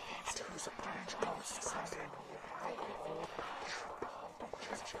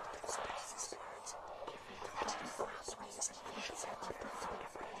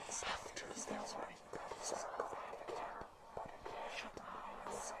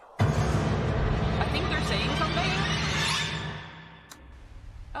 I think they're saying something.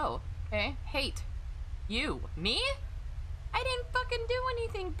 Oh, okay. Hate. You. Me? I didn't fucking do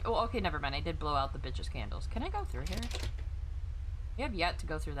anything. Oh, okay, never mind. I did blow out the bitch's candles. Can I go through here? We have yet to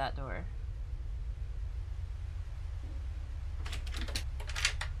go through that door.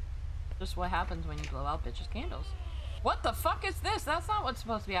 Just what happens when you blow out bitches' candles. What the fuck is this? That's not what's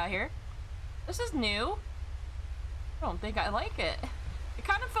supposed to be out here. This is new. I don't think I like it. It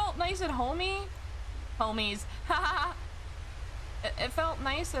kind of felt nice and homey. Homies. Haha. It felt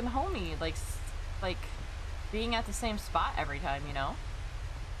nice and homey. Like being at the same spot every time, you know?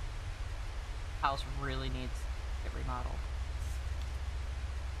 House really needs to get remodeled.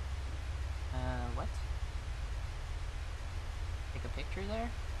 What? Take a picture there?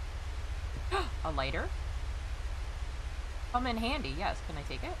 A lighter? Come in handy, yes. Can I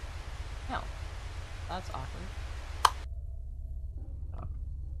take it? No. That's awkward. Oh.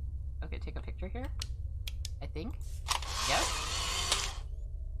 Okay, take a picture here. I think. Yes.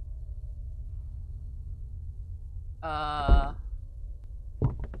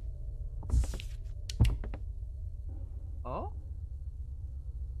 Oh?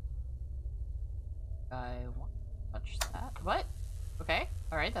 I won't touch that. What? Okay.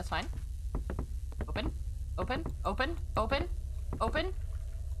 Alright, that's fine. Open. Open. Open. Open. Open.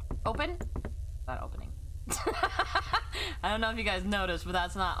 Open. Not opening. I don't know if you guys noticed, but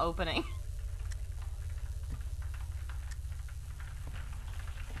that's not opening.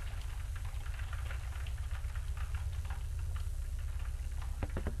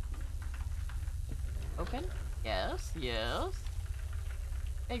 Open? Yes, yes.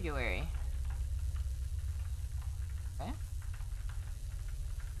 February. Okay.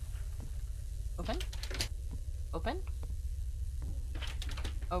 Open. Open.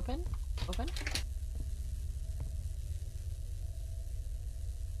 Open. Open.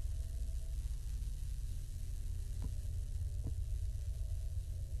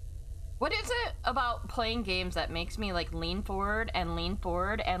 What is it about playing games that makes me like lean forward and lean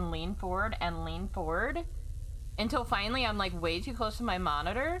forward and lean forward and lean forward until finally I'm like way too close to my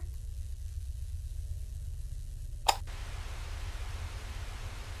monitor?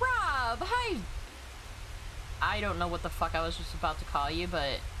 Rob, hi! I don't know what the fuck I was just about to call you,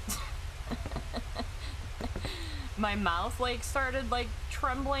 but my mouth like started like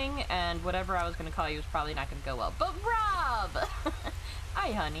trembling and whatever I was gonna call you was probably not gonna go well. But Rob!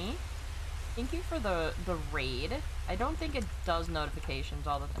 Hi, honey. Thank you for the raid. I don't think it does notifications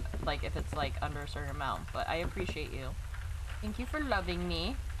all the time, like if it's like under a certain amount, but I appreciate you. Thank you for loving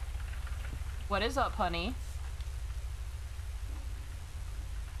me. What is up, honey?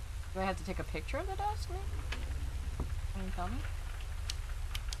 Do I have to take a picture of the desk, maybe? Can you tell me?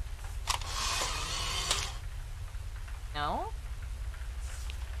 No?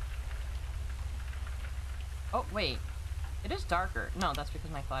 Oh, wait. It is darker. No, that's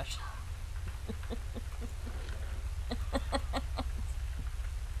because my flash.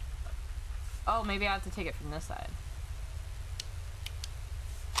 Oh, maybe I have to take it from this side.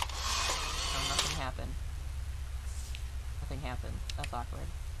 No, nothing happened. Nothing happened. That's awkward.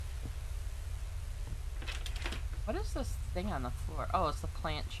 What is this thing on the floor? Oh, it's the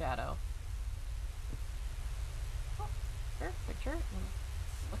plant shadow. Oh, sure, picture.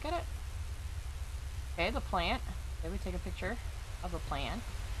 Look at it. Okay, the plant. Okay, we take a picture of the plant.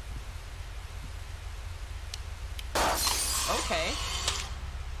 Okay.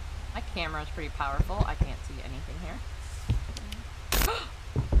 My camera is pretty powerful. I can't see anything here.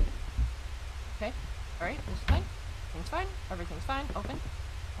 Okay. Alright, this is fine. Everything's fine. Everything's fine. Open.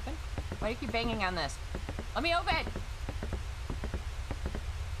 Open. Why do you keep banging on this? Let me open!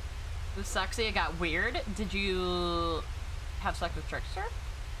 It was sexy. It got weird. Did you have sex with Trickster?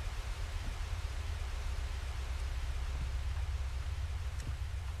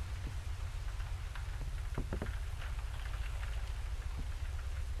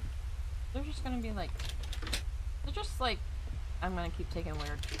 They're just gonna be like... They're just like... I'm gonna keep taking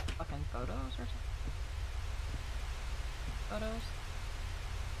weird fucking photos or something. Photos.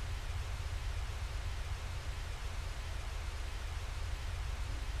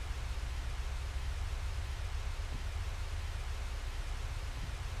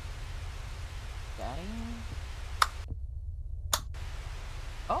 Daddy.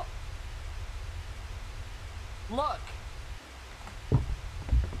 Oh! Look!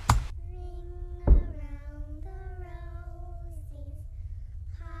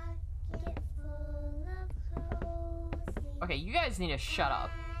 Okay, you guys need to shut up.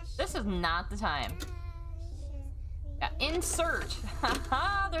 This is not the time. Yeah, insert!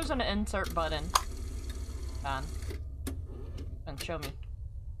 Haha, there's an insert button. On. And show me.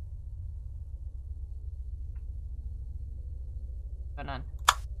 Going on.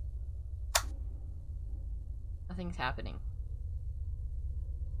 Nothing's happening.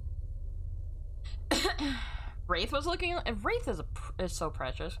 Wraith was looking. Wraith is so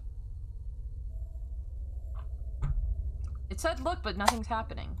precious. It said look, but nothing's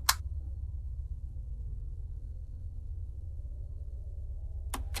happening.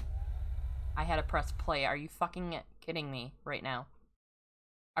 I had to press play. Are you fucking kidding me right now?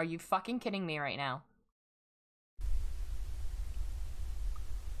 Are you fucking kidding me right now?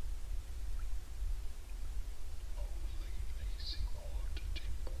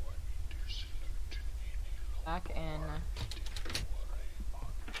 Back in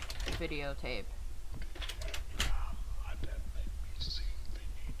videotape.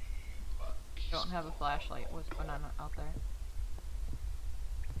 Don't have a flashlight. What's going on out there?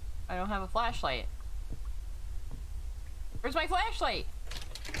 I don't have a flashlight. Where's my flashlight?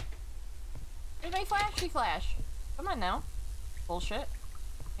 Where's my flashy flash? Come on now. Bullshit.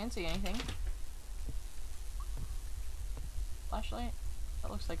 Can't see anything. Flashlight?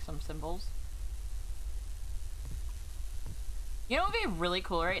 That looks like some symbols. You know what would be really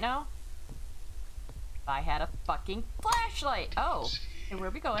cool right now? If I had a fucking flashlight! Oh! Okay, where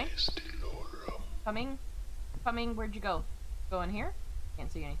are we going? Coming? Coming, where'd you go? Go in here?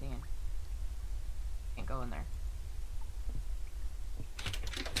 Can't see anything in. Can't go in there.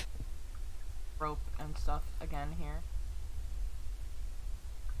 Rope and stuff again here.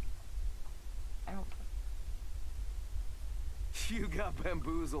 I don't... You got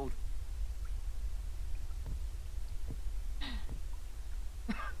bamboozled.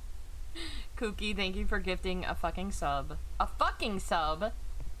 Kooky, thank you for gifting a fucking sub. A fucking sub!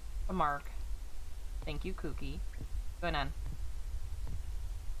 To Mark. Thank you, Kooky. Going on.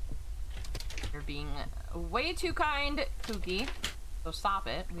 You're being way too kind, Kooky. So stop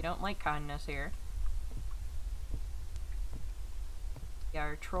it. We don't like kindness here. We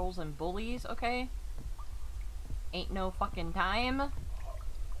are trolls and bullies, okay? Ain't no fucking time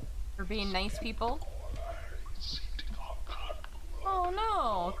for being nice people. Oh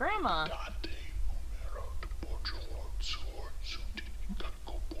no, Grandma!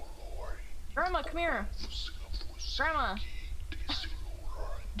 Grandma, come here! Grandma!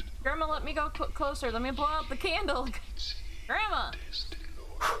 Grandma, let me go closer. Let me blow out the candle. Grandma!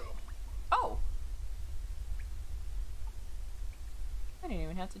 Oh! I didn't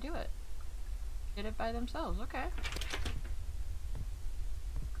even have to do it. Did it by themselves, okay.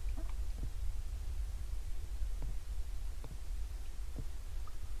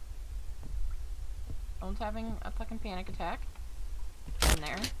 Someone's having a fucking panic attack. In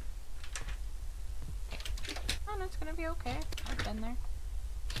there. Oh, no, it's gonna be okay. I've been there.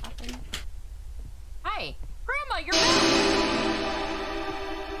 Nothing. Hi! Grandma, you're back!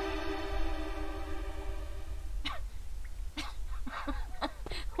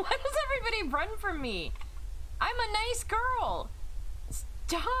 Why does everybody run from me? I'm a nice girl!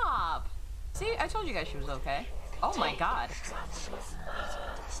 Stop! See, I told you guys she was okay. Oh my god.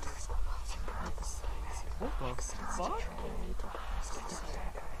 What the fuck?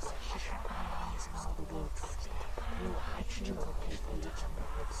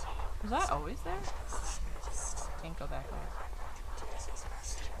 Was that always there? Can't go back there.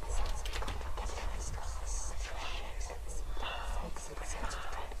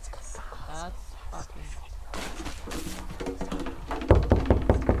 That's fucking...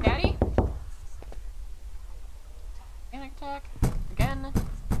 Daddy? Panic attack? Again?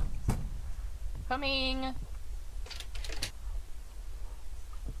 Coming!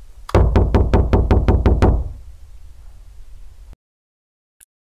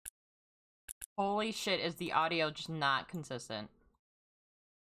 Holy shit, is the audio just not consistent?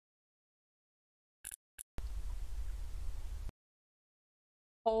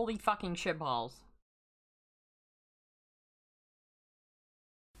 Holy fucking shitballs.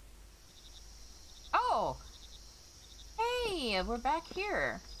 Oh! Hey, we're back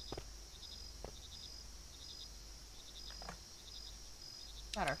here.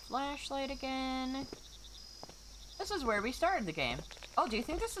 Got our flashlight again. This is where we started the game. Oh, do you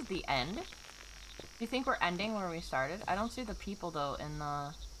think this is the end? Do you think we're ending where we started? I don't see the people though in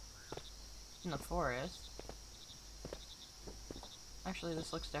the forest. Actually,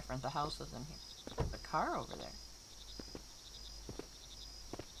 this looks different. The house is in here. There's a car over there.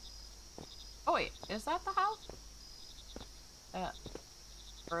 Oh wait, is that the house?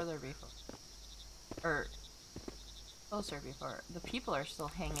 Further before. Or closer before. The people are still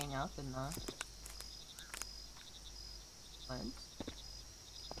hanging up in the woods.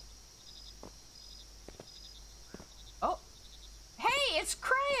 Oh! Hey, it's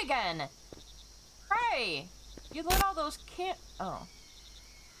Cray again! Cray! You lit all those oh.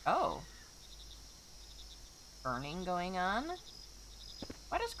 Oh. Burning going on?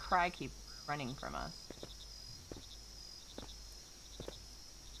 Why does Cry keep running from us?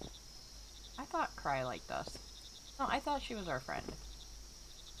 thought Cry liked us. No, I thought she was our friend.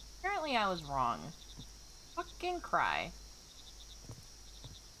 Apparently I was wrong. Fucking Cry.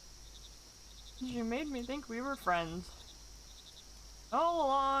 She made me think we were friends. All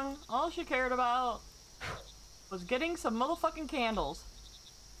along, all she cared about was getting some motherfucking candles.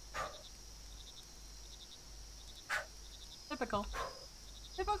 Typical.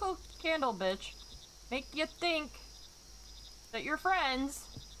 Typical candle bitch. Make you think that you're friends,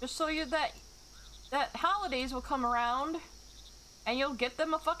 just so that holidays will come around and you'll get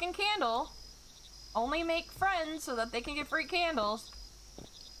them a fucking candle. Only make friends so that they can get free candles.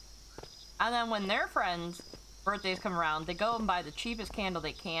 And then when their friends' birthdays come around, they go and buy the cheapest candle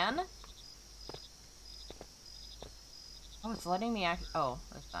they can. Oh, it's letting me act. Oh,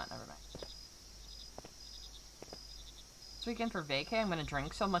 it's not. Never mind. This weekend for vacay, I'm gonna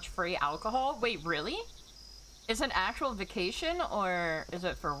drink so much free alcohol. Wait, really? Is it an actual vacation or is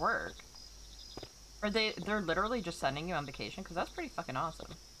it for work? Or they're literally just sending you on vacation? Because that's pretty fucking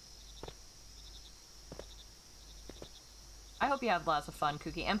awesome. I hope you have lots of fun,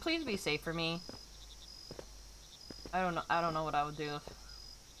 Kookie, and please be safe for me. I don't know what I would do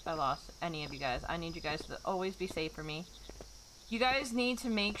if I lost any of you guys. I need you guys to always be safe for me. You guys need to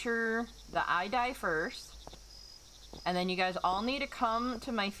make sure that I die first, and then you guys all need to come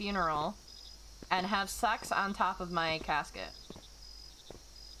to my funeral and have sex on top of my casket.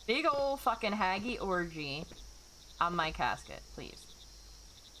 Big ol' fucking haggy orgy on my casket, please.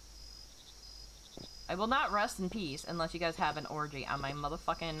 I will not rest in peace unless you guys have an orgy on my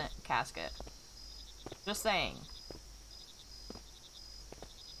motherfucking casket. Just saying.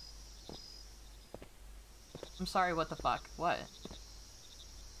 I'm sorry, what the fuck? What?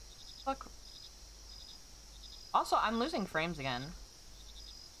 Fuck. Also, I'm losing frames again.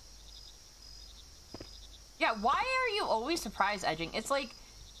 Yeah, why are you always surprise edging? It's like,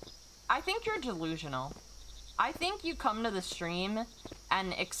 I think you're delusional. I think you come to the stream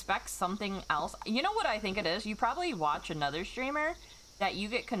and expect something else. You know what I think it is? You probably watch another streamer that you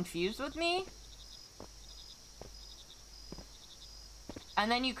get confused with me. And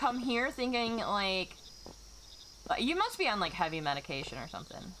then you come here thinking like, you must be on like heavy medication or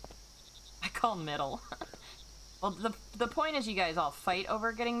something. I call middle. Well, the point is you guys all fight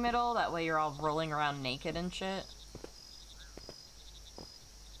over getting middle. That way you're all rolling around naked and shit.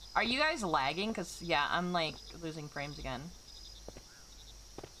 Are you guys lagging? Because, yeah, I'm, like, losing frames again.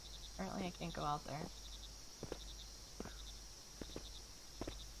 Apparently I can't go out there.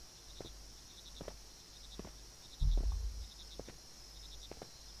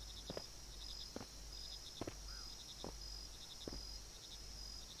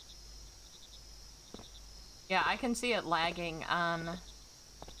 Yeah, I can see it lagging on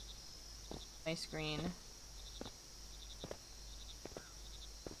my screen.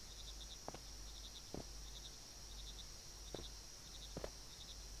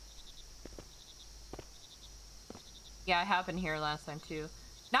 Yeah, it happened here last time too.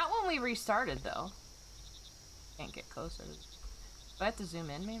 Not when we restarted though. Can't get closer. Do I have to zoom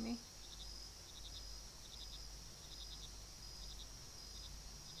in maybe?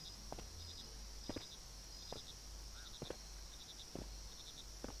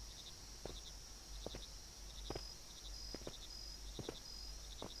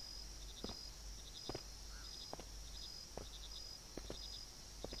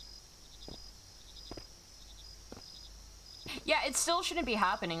 Yeah, it still shouldn't be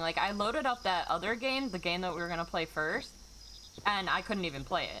happening. Like, I loaded up that other game, the game that we were gonna play first, and I couldn't even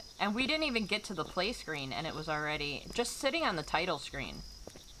play it. And we didn't even get to the play screen, and it was already just sitting on the title screen.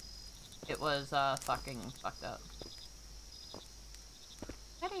 It was, fucking fucked up.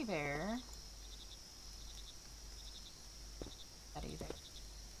 Teddy bear. Teddy bear.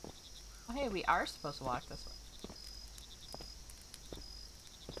 Oh, hey, we are supposed to walk this way.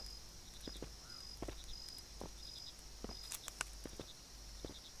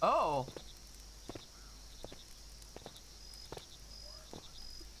 Oh.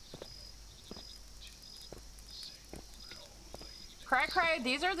 Cry,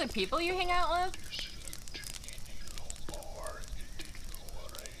 these are the people you hang out with?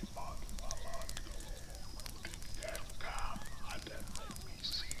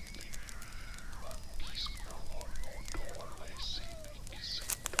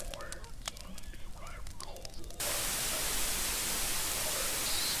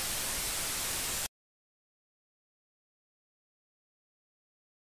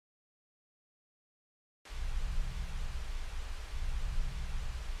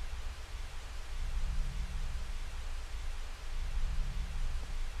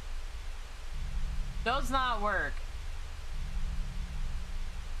 Does not work.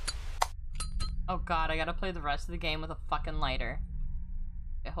 Oh god, I gotta play the rest of the game with a fucking lighter.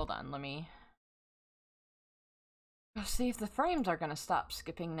 Okay, hold on, let me... Let's see if the frames are gonna stop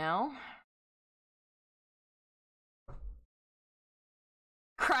skipping now.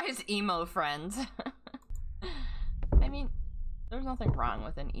 Cries emo friends. I mean, there's nothing wrong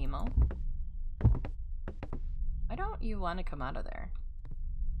with an emo. Why don't you want to come out of there?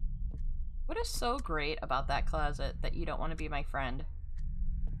 What is so great about that closet that you don't want to be my friend?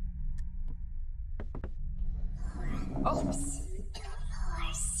 Oh!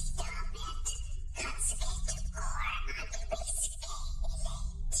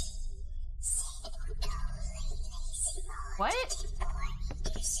 What?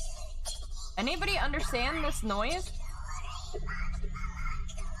 Anybody understand this noise?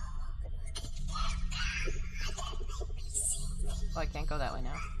 Oh, I can't go that way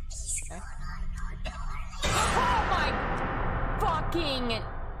now. Okay. Oh my fucking...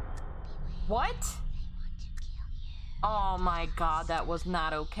 What? Oh my god, that was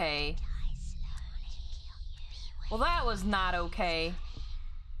not okay. Well, that was not okay.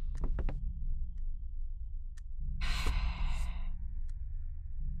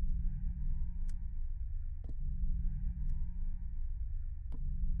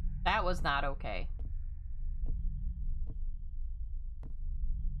 That was not okay.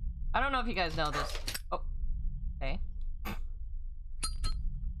 I don't know if you guys know this. Oh. Okay.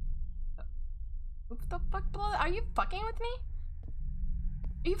 What the fuck? Are you fucking with me?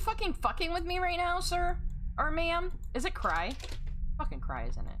 Are you fucking with me right now, sir? Or ma'am? Is it Cry? Fucking Cry,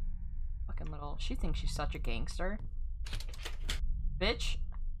 isn't it? Fucking little... She thinks she's such a gangster. Bitch.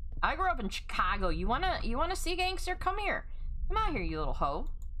 I grew up in Chicago. You wanna see gangster? Come here. Come out here, you little hoe.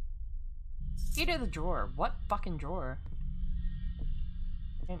 Key to the drawer. What fucking drawer?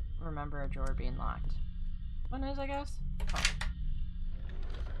 I can't remember a drawer being locked. One is, I guess? Oh.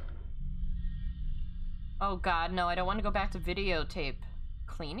 Oh god, no, I don't want to go back to videotape.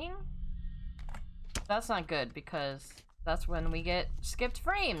 Cleaning? That's not good, because that's when we get skipped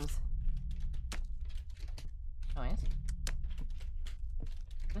frames. Noise?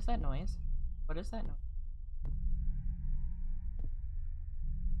 What is that noise? What is that noise?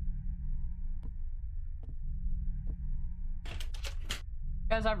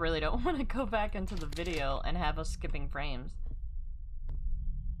 Guys, I really don't want to go back into the video and have us skipping frames.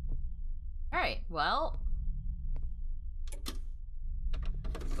 Alright, well...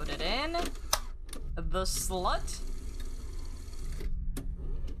 Put it in. The slut.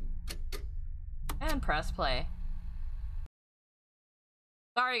 And press play.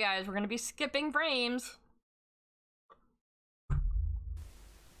 Sorry guys, we're gonna be skipping frames.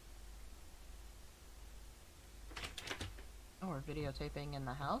 Oh, we're videotaping in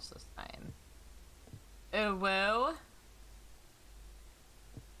the house this time. Oh, whoa.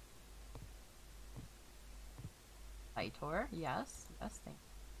 Vitor, yes. Yes, thank you.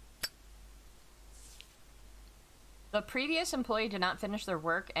 The previous employee did not finish their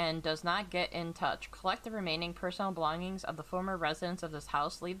work and does not get in touch. Collect the remaining personal belongings of the former residents of this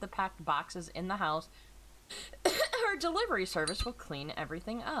house. Leave the packed boxes in the house. Our delivery service will clean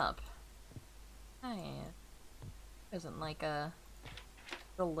everything up. Hi. Isn't like a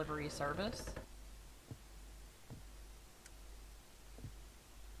delivery service.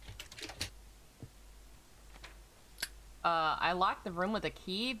 I locked the room with a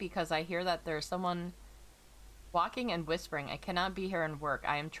key because I hear that there's someone walking and whispering. I cannot be here and work.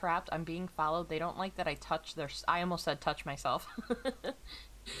 I am trapped. I'm being followed. They don't like that I touch their... I almost said touch myself.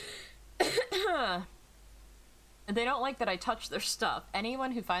 They don't like that I touch their stuff.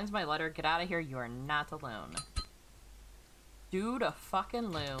 Anyone who finds my letter, get out of here. You are not alone. Dude, a fucking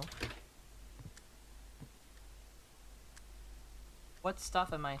Lou. What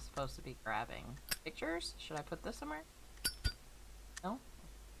stuff am I supposed to be grabbing? Pictures? Should I put this somewhere? No?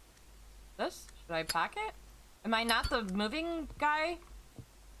 This? Should I pack it? Am I not the moving guy?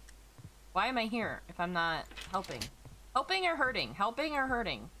 Why am I here if I'm not helping? Helping or hurting? Helping or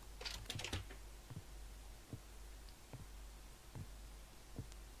hurting?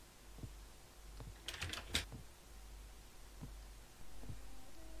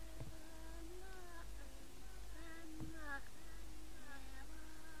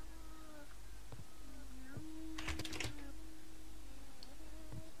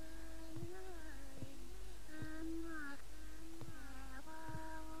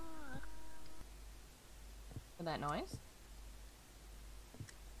 That noise?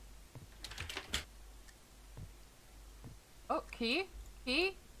 Oh, key?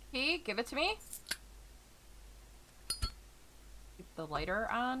 Key? Key? Give it to me? Keep the lighter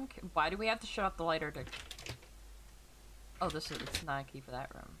on? Why do we have to shut off the lighter to... Oh, it's not a key for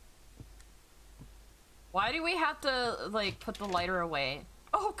that room. Why do we have to, like, put the lighter away?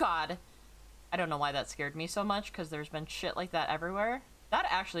 Oh, God. I don't know why that scared me so much, because there's been shit like that everywhere. That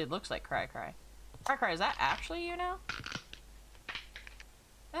actually looks like Cry Cry. Cry Cry, is that actually you now?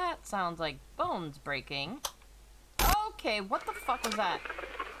 That sounds like bones breaking. Okay, what the fuck was that?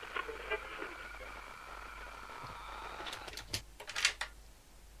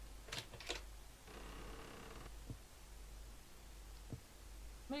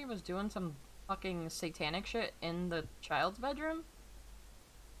 Somebody was doing some fucking satanic shit in the child's bedroom?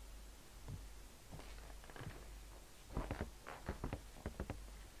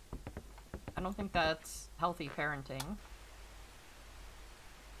 I don't think that's healthy parenting.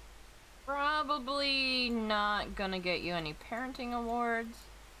 Probably not gonna get you any parenting awards.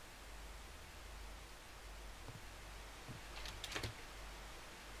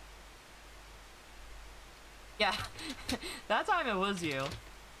 Yeah, that time it was you.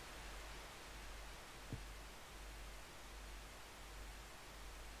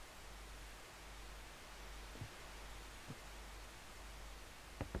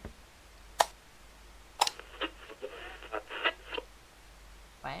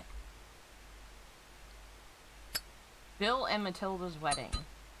 What? Bill and Matilda's wedding.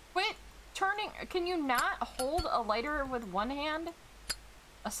 Quit turning. Can you not hold a lighter with one hand?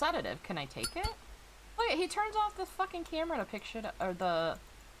 A sedative. Can I take it? Look, he turns off the fucking camera to pick shit up, or the...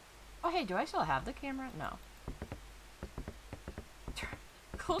 Oh, hey, do I still have the camera? No.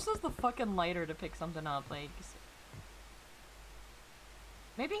 Closes the fucking lighter to pick something up, like...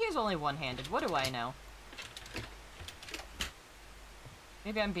 Maybe he's only one-handed. What do I know?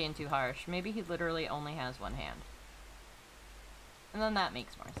 Maybe I'm being too harsh. Maybe he literally only has one hand. And then that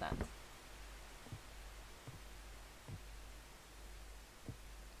makes more sense.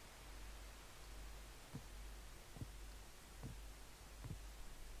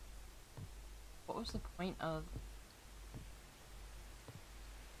 What was the point of...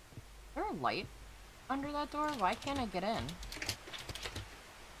 Is there a light under that door? Why can't I get in?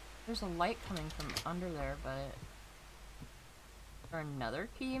 There's a light coming from under there, but... Or another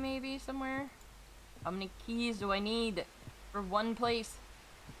key maybe somewhere? How many keys do I need for one place?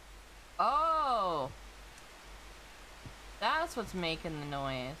 Oh! That's what's making the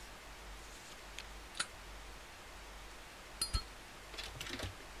noise.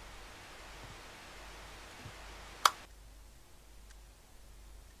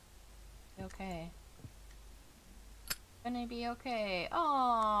 Okay. Gonna be okay.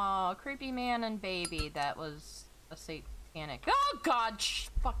 Oh, creepy man and baby. That was a satanic. Oh God!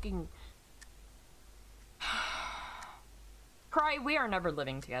 Fucking. Cry. We are never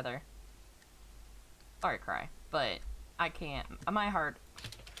living together. Sorry, Cry, but I can't. My heart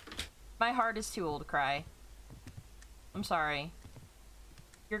is too old to cry. I'm sorry.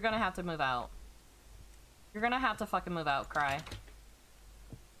 You're gonna have to move out. You're gonna have to fucking move out, Cry.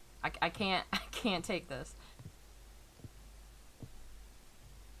 I can't take this.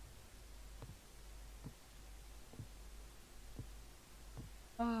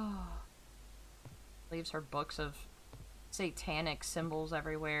 Oh. Leaves her books of satanic symbols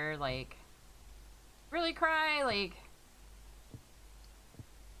everywhere, like... Really, Cry? Like...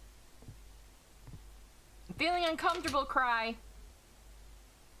 I'm feeling uncomfortable, Cry.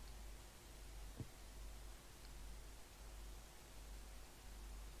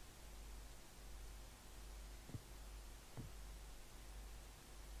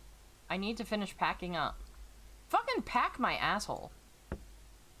 I need to finish packing up. Fucking pack my asshole.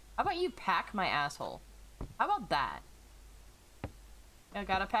 How about you pack my asshole? How about that? I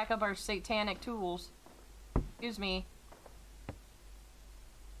gotta pack up our satanic tools. Excuse me.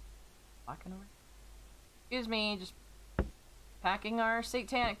 Walking over. Excuse me, just packing our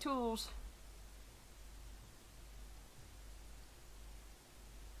satanic tools.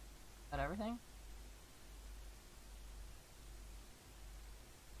 Is that everything?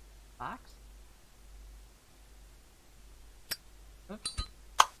 Box? Oops.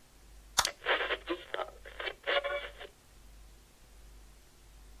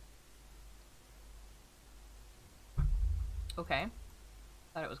 Okay.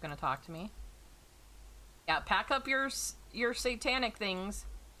 Thought it was gonna talk to me. Yeah, pack up your satanic things.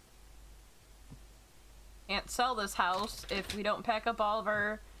 Can't sell this house if we don't pack up all of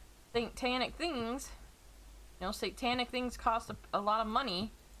our satanic things. You know, satanic things cost a lot of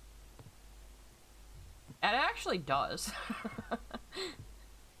money. It actually does.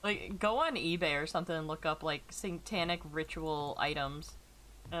 Like, go on eBay or something and look up, like, satanic ritual items.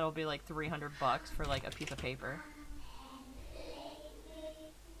 And it'll be like $300 for, like, a piece of paper.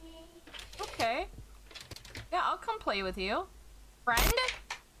 Okay. Yeah, I'll come play with you. Friend?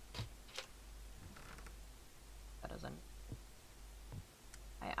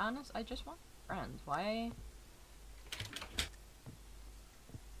 honest, I just want friends. Why?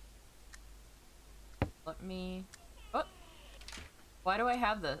 Let me... Oh! Why do I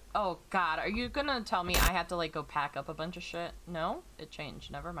have this? Oh god, are you gonna tell me I have to like go pack up a bunch of shit? No? It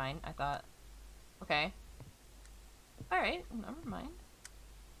changed. Never mind. I thought... Okay. Alright, never mind.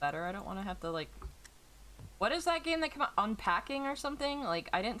 Better, I don't want to have to like... What is that game that came out? Unpacking or something? Like,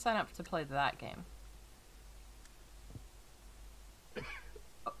 I didn't sign up to play that game.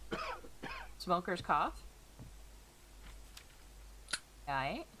 Oh. Smoker's cough?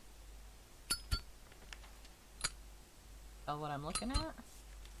 Alright. Oh, what I'm looking at?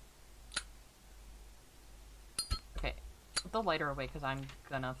 Okay. Put the lighter away because I'm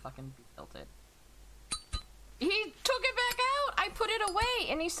gonna fucking be tilted. He took it back out! I put it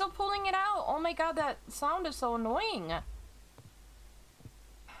away and he's still pulling it out! Oh my god, that sound is so annoying!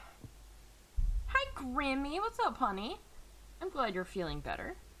 Hi, Grammy. What's up, honey? I'm glad you're feeling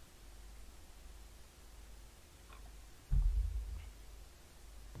better.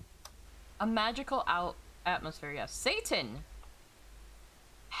 A magical atmosphere, yes. Satan!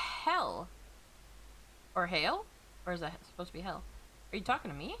 Hell. Or hail? Or is that supposed to be hell? Are you talking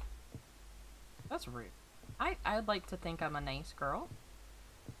to me? That's rude. I'd like to think I'm a nice girl.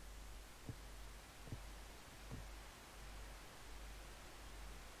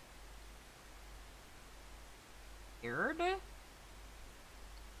 Weird.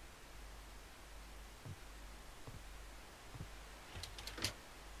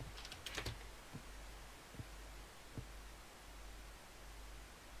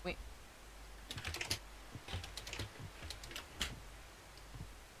 Wait.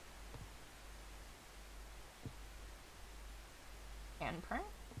 Handprint?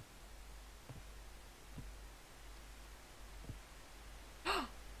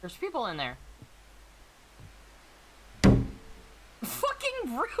 There's people in there.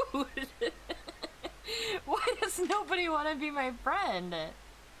 Fucking rude! Why does nobody want to be my friend?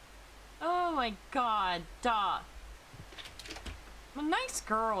 Oh my god, duh. I'm a nice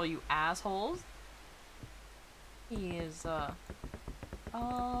girl, you assholes. He is,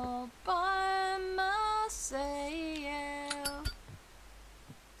 all by myself.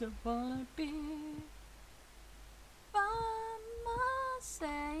 Don't wanna be by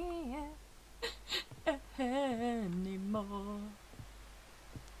myself anymore.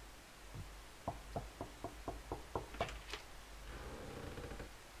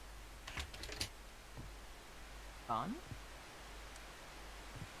 Gone?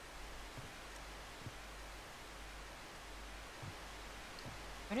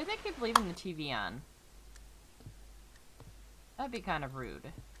 Why do they keep leaving the TV on? That'd be kind of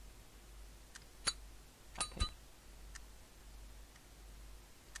rude. Okay.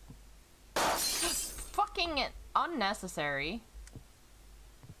 Fucking unnecessary.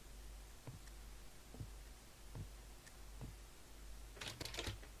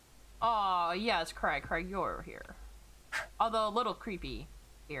 Oh, yes, Craig, you're here. Although a little creepy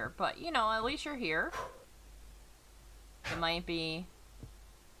here, but you know, at least you're here. It might be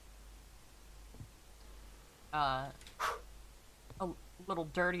a little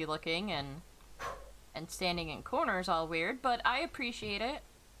dirty looking and standing in corners all weird, but I appreciate it.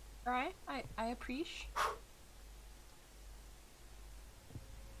 Alright? I appreciate.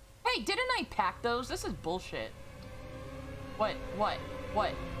 Hey, didn't I pack those? This is bullshit. What?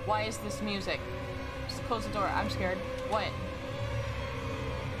 Why is this music? Just close the door. I'm scared. What?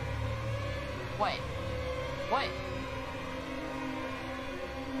 What?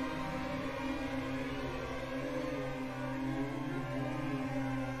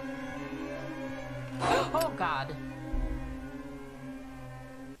 Oh god.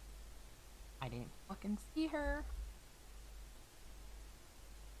 I didn't fucking see her.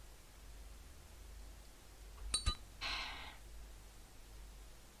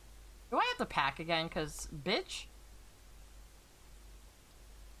 Do I have to pack again? Cause, bitch.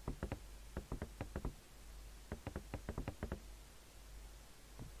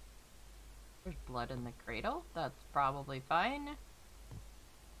 There's blood in the cradle. That's probably fine.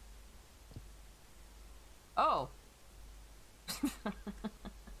 Oh.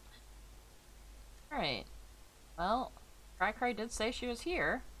 Alright. Well, Cry did say she was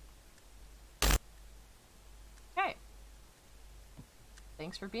here. Okay.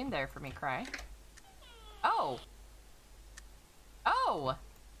 Thanks for being there for me, Cry. Oh! Oh!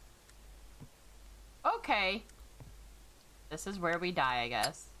 Okay. This is where we die, I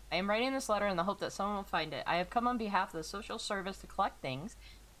guess. I am writing this letter in the hope that someone will find it. I have come on behalf of the social service to collect things,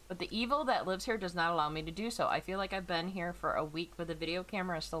 but the evil that lives here does not allow me to do so. I feel like I've been here for a week, but the video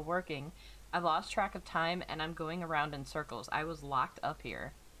camera is still working. I've lost track of time, and I'm going around in circles. I was locked up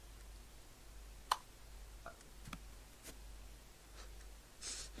here.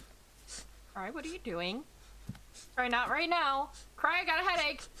 Cry, what are you doing? Cry, not right now. Cry, I got a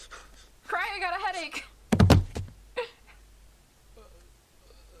headache. Cry, I got a headache.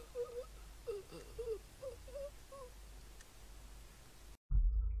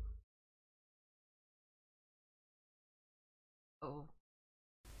 Oh.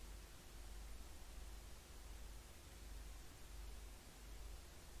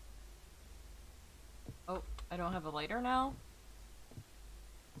 Oh, I don't have a lighter now.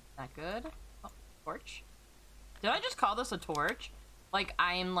 Not good. Oh, torch. Did I just call this a torch? Like,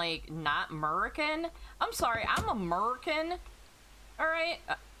 I'm, like, not American? I'm sorry, I'm American. Alright?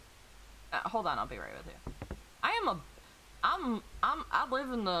 Hold on, I'll be right with you. I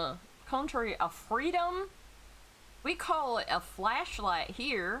live in the country of freedom. We call it a flashlight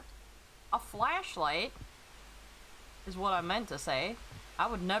here. A flashlight is what I meant to say. I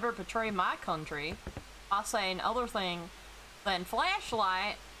would never betray my country by saying other thing than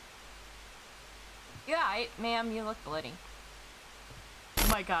flashlight. Yeah, ma'am, you look bloody. Oh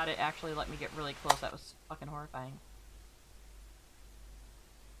my god, it actually let me get really close. That was fucking horrifying.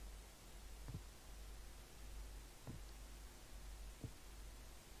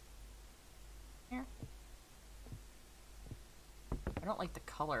 Here. I don't like the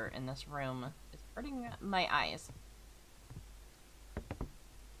color in this room. It's hurting my eyes.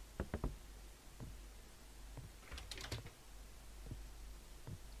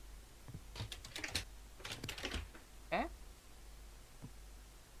 Okay.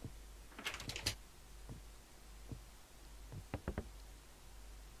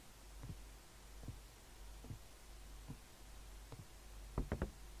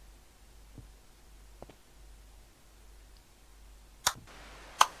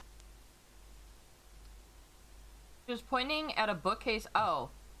 She was pointing at a bookcase. Oh.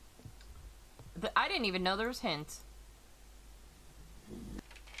 I didn't even know there was hints.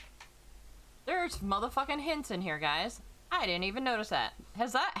 There's motherfucking hints in here, guys. I didn't even notice that.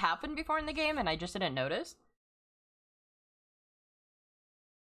 Has that happened before in the game and I just didn't notice?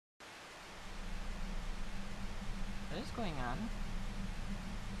 What is going on?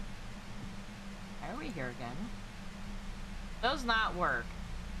 Why are we here again? Does not work.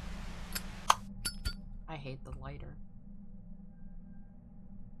 I hate the lighter.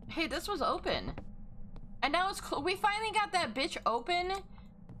 Hey, this was open. And now it's we finally got that bitch open.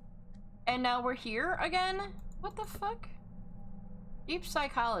 And now we're here again? What the fuck? Deep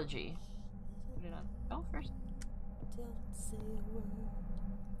psychology. Put it on. Oh, first. Don't say a word.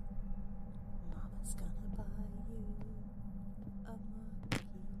 Mama's gonna buy you a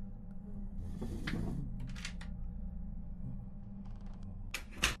mockingbird.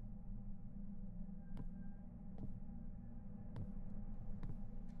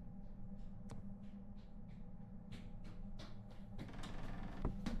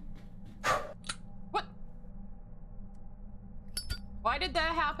 What? Why did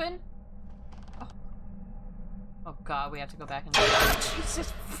that happen? Oh, oh god, we have to go back and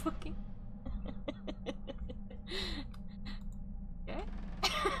Jesus fucking okay.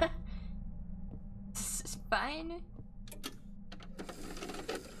 This is fine.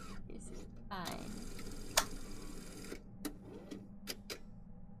 This is fine.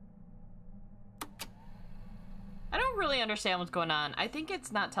 I don't really understand what's going on. I think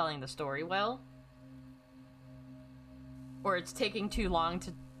it's not telling the story well. Or it's taking too long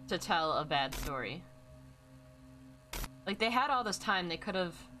to tell a bad story. Like, they had all this time, they could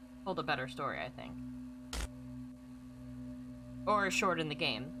have told a better story, I think. Or shortened the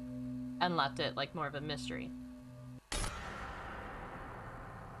game. And left it, like, more of a mystery.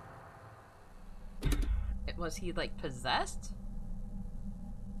 Was he, like, possessed?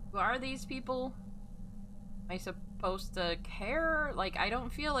 Who are these people? Am I supposed to care? Like, I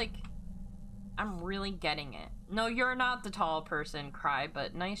don't feel like I'm really getting it. No, you're not the tall person, Cry,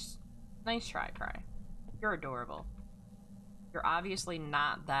 but nice try, Cry. You're adorable. You're obviously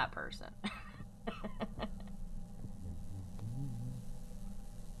not that person.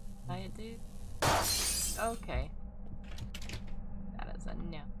 I do. Okay. That is a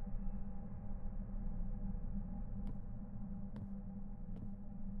no.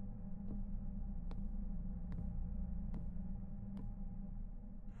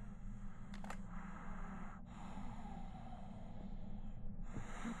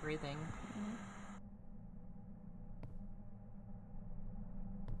 Breathing.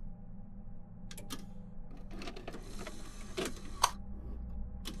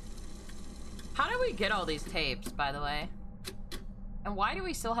 How did we get all these tapes, by the way? And why do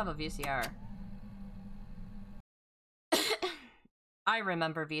we still have a VCR? I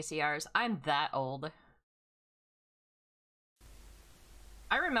remember VCRs. I'm that old.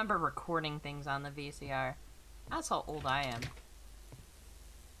 I remember recording things on the VCR. That's how old I am.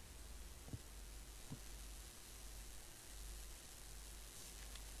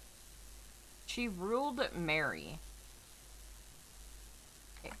 She ruled Mary.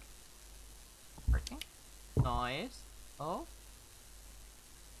 Okay. Working. Nice. Oh.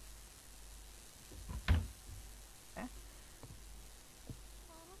 Okay.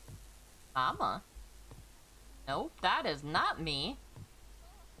 Mama. Nope, that is not me.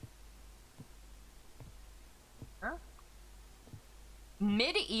 Sure.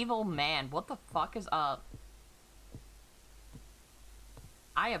 Medieval man, what the fuck is up?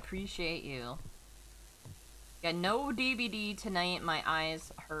 I appreciate you. Yeah, no DVD tonight, my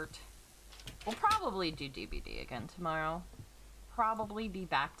eyes hurt. We'll probably do DVD again tomorrow. Probably be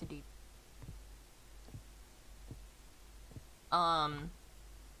back to DVD.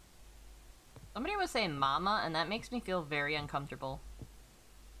 Somebody was saying mama, and that makes me feel very uncomfortable.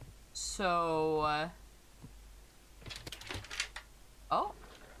 So, oh.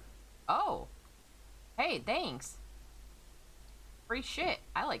 Oh. Hey, thanks. Free shit.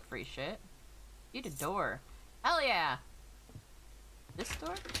 I like free shit. Need a door. Hell yeah! This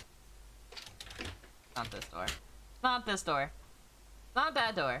door? Not this door. Not this door. Not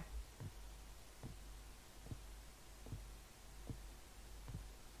that door.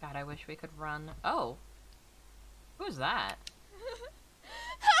 God, I wish we could run. Oh. Who's that?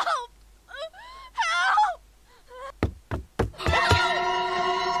 Help! Help!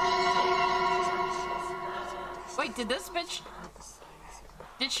 Wait, did this bitch...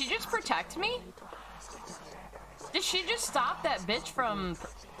 Did she just protect me? Did she just stop that bitch from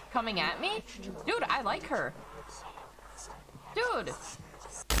coming at me? Dude, I like her. Dude.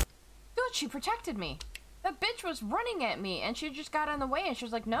 Dude, she protected me. That bitch was running at me and she just got in the way and she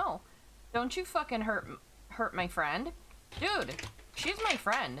was like, no. Don't you fucking hurt my friend. Dude, she's my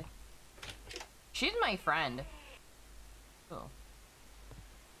friend. She's my friend. Cool.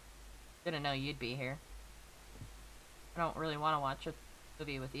 Didn't know you'd be here. I don't really want to watch a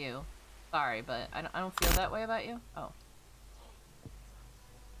movie with you. Sorry, but I don't feel that way about you. Oh.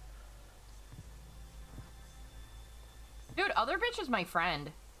 Dude, other bitch is my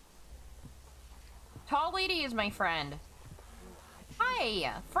friend. Tall lady is my friend.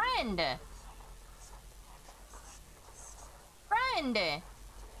 Hi, friend. Friend.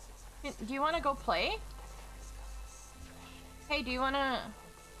 Do you want to go play? Hey, do you want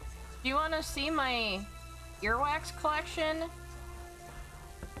to see my earwax collection?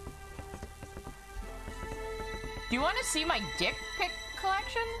 Do you want to see my dick pic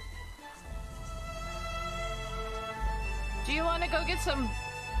collection? Do you want to go get some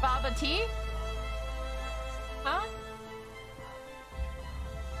baba tea? Huh?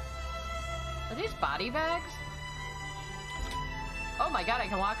 Are these body bags? Oh my god, I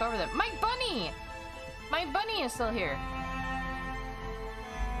can walk over them. My bunny! My bunny is still here.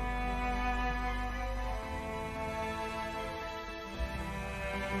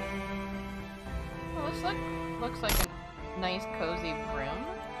 Oh, this looks like a nice cozy room.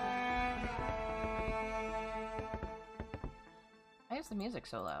 Why is the music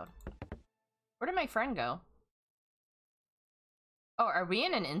so loud? Where did my friend go? Oh, are we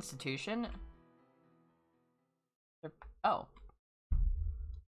in an institution? Oh.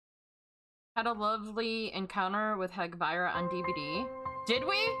 Had a lovely encounter with Hegvira on DVD. Did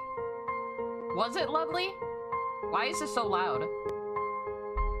we? Was it lovely? Why is this so loud?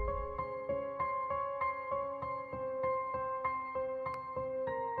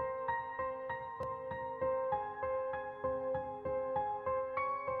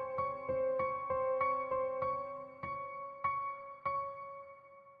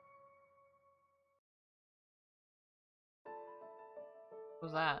 What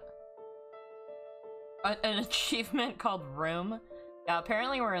was that? An achievement called Room? Yeah,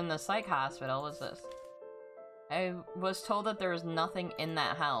 apparently we're in the psych hospital. What's this? I was told that there was nothing in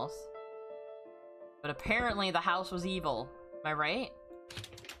that house. But apparently the house was evil. Am I right?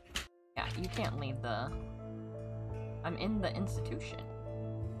 Yeah, you can't leave the... I'm in the institution.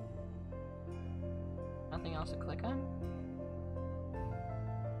 Nothing else to click on?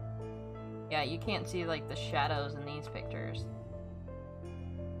 Yeah, you can't see, like, the shadows in these pictures.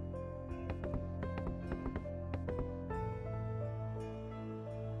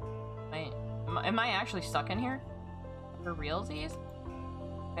 Am I actually stuck in here? For realsies?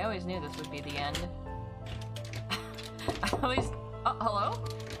 I always knew this would be the end. I always... Oh, hello?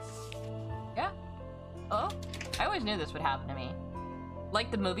 Yeah? Hello? I always knew this would happen to me.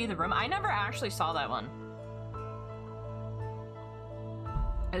 Like the movie The Room. I never actually saw that one.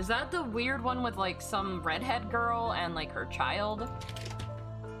 Is that the weird one with, like, some redhead girl and, like, her child?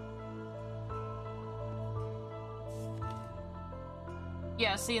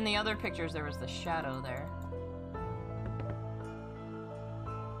 Yeah, see, in the other pictures, there was the shadow there.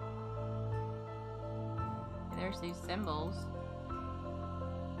 And there's these symbols.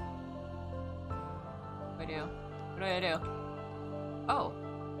 What do I do? What do I do? Oh.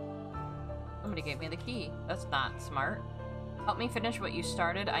 Somebody gave me the key. That's not smart. Help me finish what you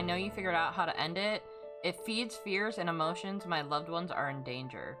started. I know you figured out how to end it. It feeds fears and emotions. My loved ones are in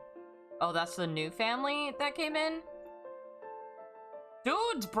danger. Oh, that's the new family that came in?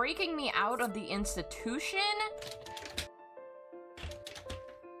 Dude's breaking me out of the institution?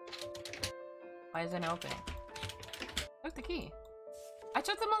 Why isn't it opening? Took the key. I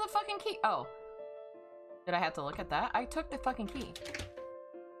took the motherfucking key. Oh. Did I have to look at that? I took the fucking key.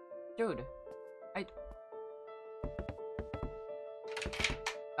 Dude.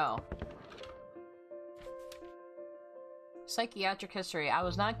 Oh. Psychiatric history. I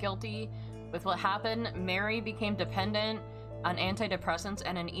was not guilty with what happened. Mary became dependent on antidepressants,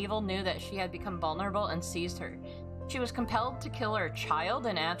 and an evil knew that she had become vulnerable and seized her. She was compelled to kill her child,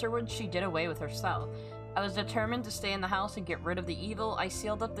 and afterwards she did away with herself. I was determined to stay in the house and get rid of the evil. I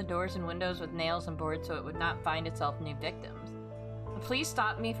sealed up the doors and windows with nails and boards so it would not find itself new victims. The police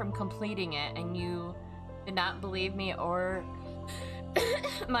stopped me from completing it, and you did not believe me or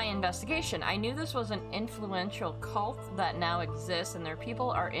my investigation. I knew this was an influential cult that now exists, and their people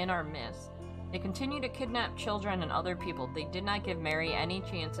are in our midst. They continue to kidnap children and other people. They did not give Mary any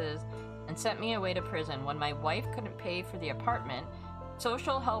chances and sent me away to prison. When my wife couldn't pay for the apartment,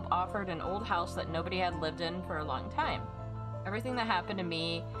 social help offered an old house that nobody had lived in for a long time. Everything that happened to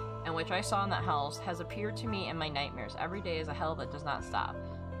me and which I saw in that house has appeared to me in my nightmares. Every day is a hell that does not stop.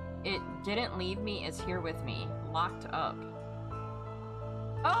 It didn't leave me, it's here with me, locked up.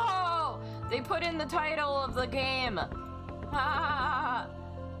 Oh! They put in the title of the game! Ah!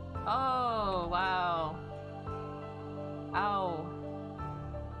 Oh, wow. Ow.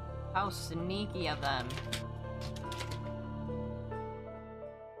 How sneaky of them.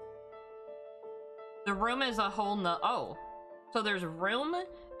 The room is a whole no- oh. So there's room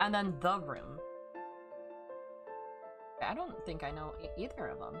and then the room. I don't think I know either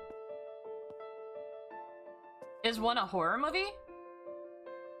of them. Is one a horror movie?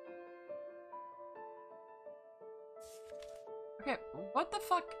 Okay, what the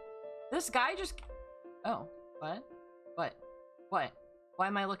fuck? This guy just... Oh, what? What? What? Why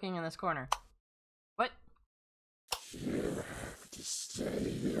am I looking in this corner? What? You have to stay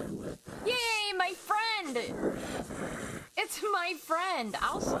here with us. Yay, my friend! It's my friend!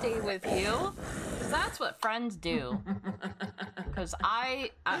 I'll stay with you. That's what friends do. Because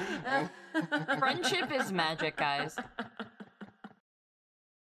friendship is magic, guys.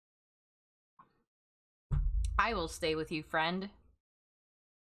 I will stay with you, friend.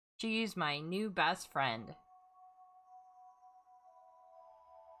 She's my new best friend.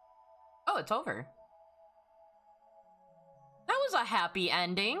 Oh, it's over. That was a happy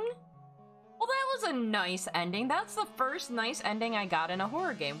ending. Well, that was a nice ending. That's the first nice ending I got in a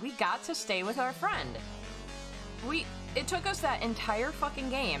horror game. We got to stay with our friend. It took us that entire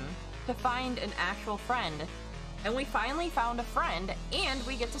fucking game to find an actual friend, and we finally found a friend, and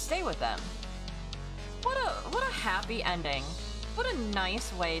we get to stay with them. What a happy ending. What a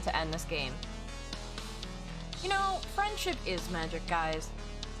nice way to end this game. You know, friendship is magic, guys.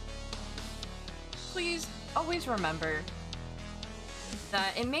 Please always remember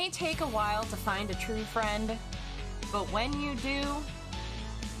that it may take a while to find a true friend, but when you do,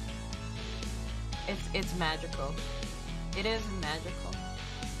 it's magical. It is magical.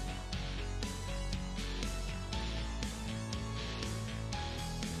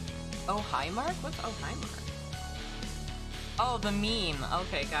 Oh, hi, Mark? What's oh, hi, Mark? Oh, the meme.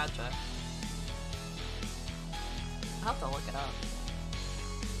 Okay, gotcha. I'll have to look it up.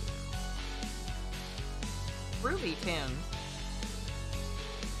 Ruby Tunes.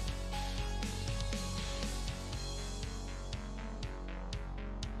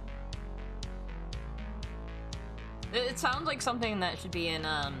 It sounds like something that should be in,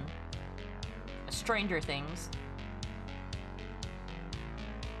 Stranger Things.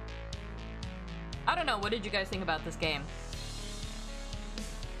 I don't know, what did you guys think about this game?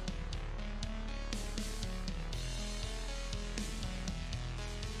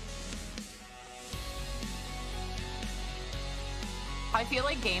 I feel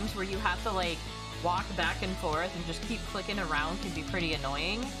like games where you have to, like, walk back and forth and just keep clicking around can be pretty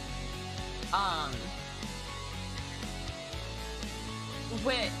annoying.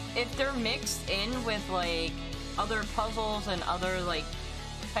 If they're mixed in with, like, other puzzles and other, like,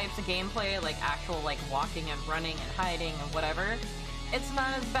 types of gameplay, like actual, like, walking and running and hiding and whatever, it's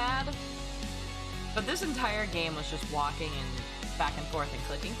not as bad. But this entire game was just walking and back and forth and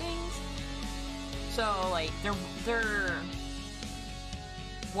clicking things. So, like, there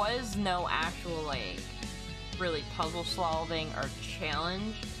was no actual, like, really puzzle solving or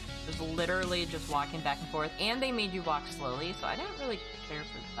challenge. It was literally just walking back and forth, and they made you walk slowly, so I didn't really care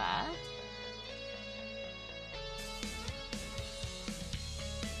for that.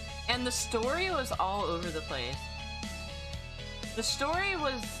 And the story was all over the place. The story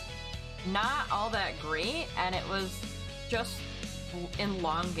was not all that great, and it was just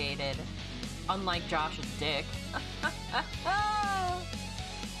elongated, unlike Josh's dick.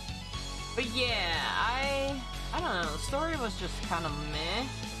 But yeah, I don't know, the story was just kind of meh.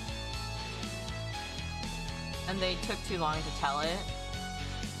 And they took too long to tell it.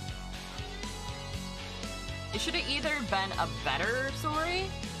 It should have either been a better story,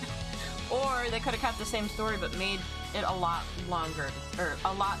 or they could have kept the same story but made it a lot longer, or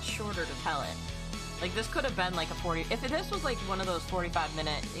a lot shorter to tell it. Like, this could have been like a 40... If this was like one of those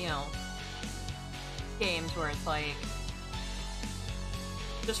 45-minute, you know, games where it's like...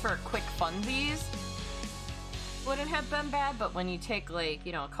 just for quick funsies, wouldn't have been bad, but when you take, like,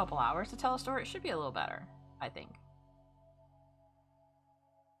 you know, a couple hours to tell a story, it should be a little better, I think.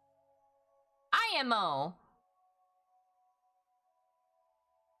 IMO!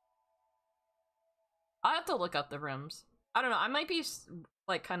 I'll have to look up the rooms. I don't know, I might be,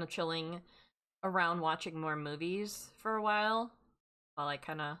 like, kind of chilling around watching more movies for a while I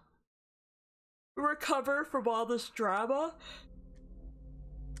kind of recover from all this drama.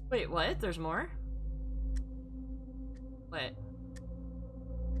 Wait, what? There's more? What?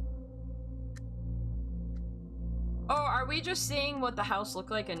 Oh, are we just seeing what the house looked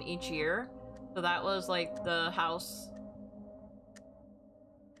like in each year? So that was, like, the house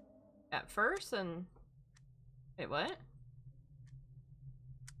at first, and... Wait, what?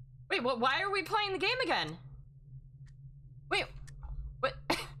 Wait, what? Why are we playing the game again? Wait, what?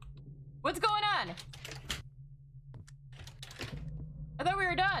 What's going on? I thought we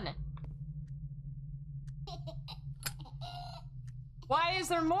were done. Why is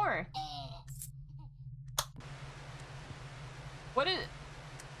there more? What is...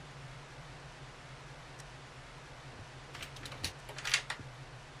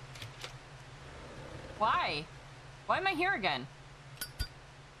 Why? Why am I here again?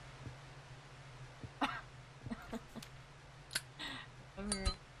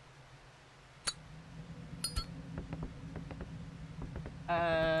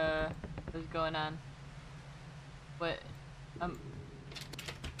 What's going on? What?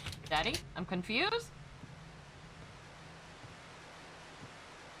 Daddy? I'm confused?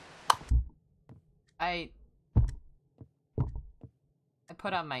 I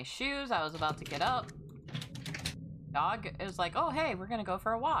put on my shoes, I was about to get up. Dog is like, oh hey, we're gonna go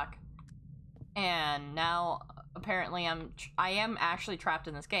for a walk. And now, apparently I am actually trapped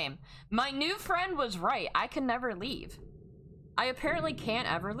in this game. My new friend was right, I can never leave. I apparently can't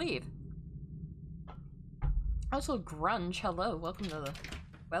ever leave. Also, Grunge, hello, welcome to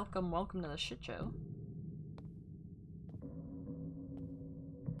the shit show.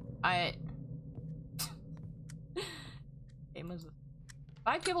 Game was...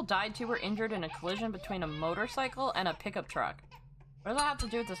 5 people died, 2 were injured in a collision between a motorcycle and a pickup truck. What does that have to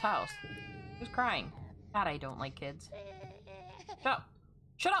do with this house? Who's crying? God, I don't like kids. Shut up!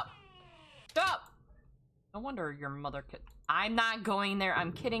 Shut up! Shut up! No wonder your mother could... I'm not going there.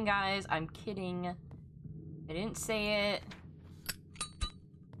 I'm kidding, guys. I'm kidding. I didn't say it.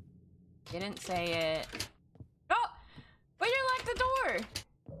 Didn't say it. Oh! Why did you lock the door?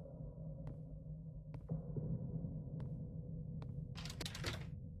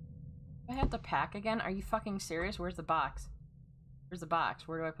 I have to pack again? Are you fucking serious? Where's the box? Where's the box?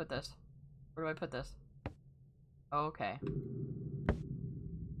 Where do I put this? Where do I put this? Oh, okay.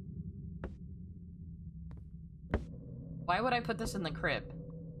 Why would I put this in the crib?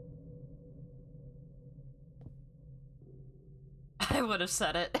 I would have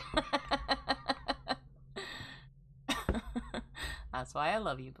said it. That's why I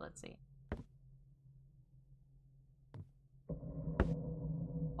love you, Blitzy.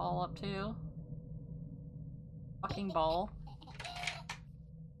 Ball up too. Fucking ball.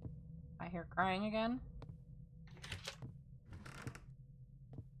 I hear crying again.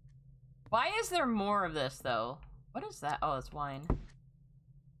 Why is there more of this though? What is that? Oh, it's wine.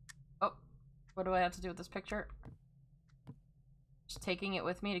 Oh, what do I have to do with this picture? Just taking it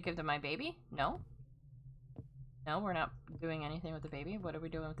with me to give to my baby? No? No, we're not doing anything with the baby. What are we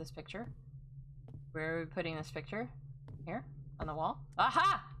doing with this picture? Where are we putting this picture? Here? On the wall?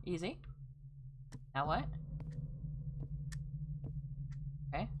 Aha! Easy. Now what?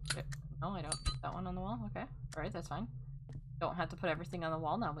 Okay. No, I don't put that one on the wall. Okay. Alright, that's fine. Don't have to put everything on the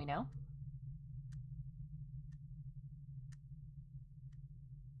wall now, we know.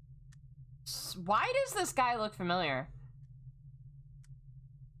 Why does this guy look familiar?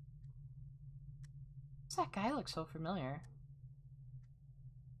 Does that guy look so familiar?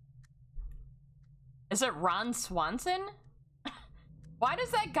 Is it Ron Swanson? Why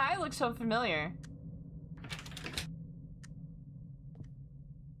does that guy look so familiar?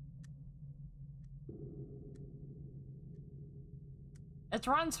 It's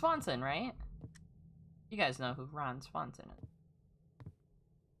Ron Swanson, right? You guys know who Ron Swanson is.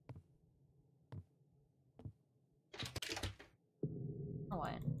 Now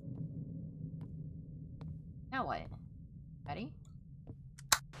what? Now what? Ready?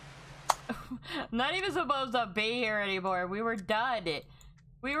 I'm not even supposed to be here anymore. We were done.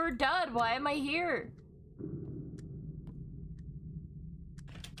 We were done. Why am I here?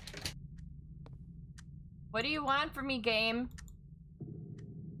 What do you want from me, game?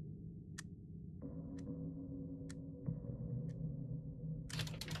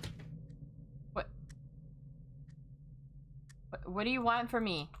 What do you want from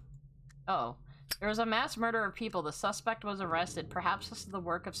me? Oh. There was a mass murder of people. The suspect was arrested. Perhaps this is the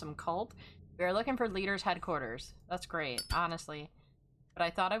work of some cult. We are looking for leaders' headquarters. That's great, honestly. But I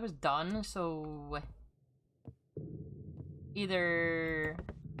thought I was done, so... either...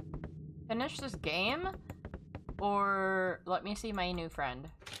 finish this game, or let me see my new friend.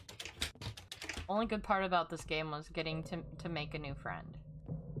 Only good part about this game was getting to make a new friend.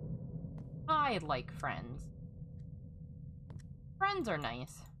 I like friends. Friends are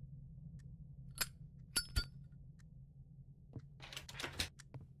nice.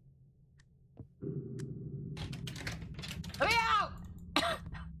 Let me out!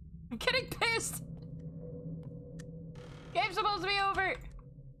 I'm getting pissed! Game's supposed to be over!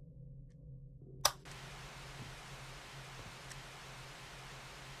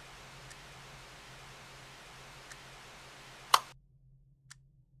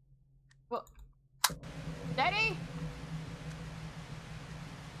 Well, Daddy?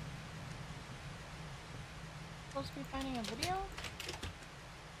 Supposed to be finding a video?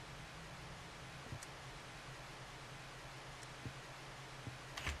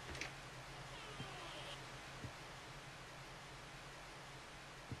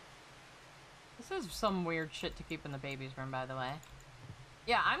 This is some weird shit to keep in the baby's room, by the way.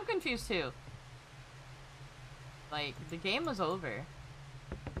 Yeah, I'm confused too. Like, the game was over.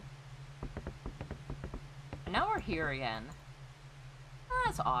 And now we're here again.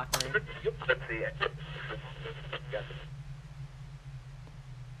 That's awkward.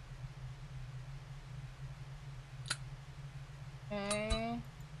 Okay.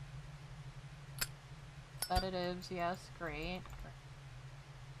 Sedatives, yes, great.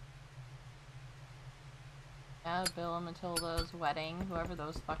 Yeah, Bill and Matilda's wedding, whoever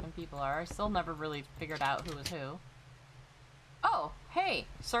those fucking people are. I still never really figured out who was who. Oh, hey,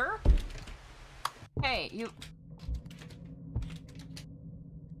 sir? Hey, you...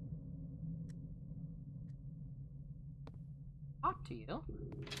 Talk to you?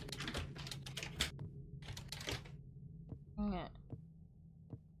 Yeah.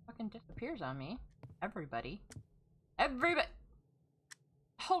 Fucking disappears on me. Everybody. Everybody!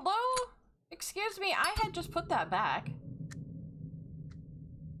 Hello? Excuse me, I had just put that back.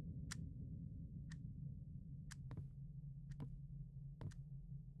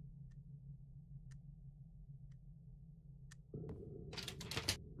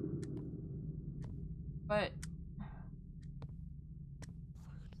 But...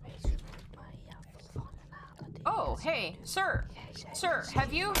 Oh, hey, sir! Sir,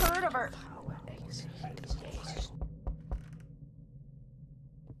 have you heard of our...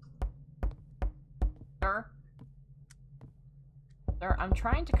 Sir? Sir, I'm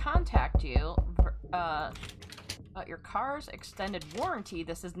trying to contact you about your car's extended warranty.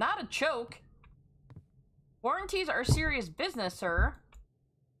 This is not a joke. Warranties are serious business, sir.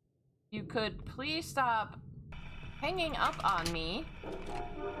 You could please stop hanging up on me.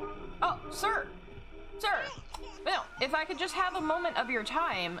 Oh, sir! Sir! No, if I could just have a moment of your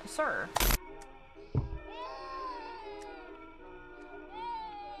time, sir.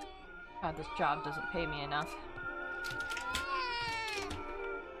 God, this job doesn't pay me enough.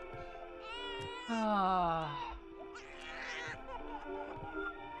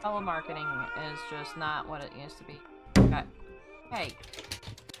 Telemarketing is just not what it used to be. Okay. Hey.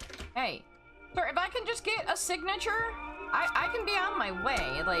 Hey. Sir, if I can just get a signature, I can be on my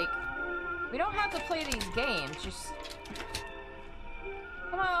way. Like, we don't have to play these games. Just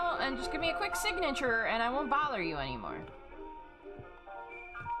come out and just give me a quick signature and I won't bother you anymore.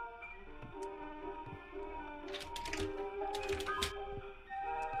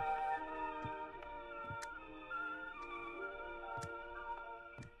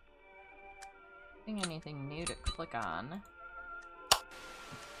 click on.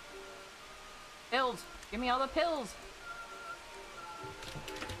 Pills! Give me all the pills!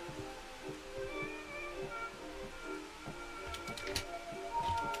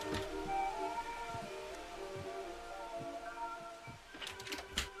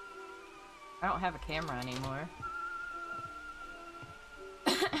 I don't have a camera anymore.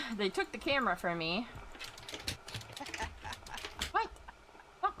 They took the camera from me. What?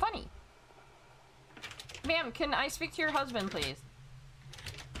 Not funny. Ma'am, can I speak to your husband, please?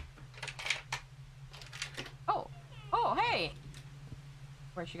 Oh. Oh, hey!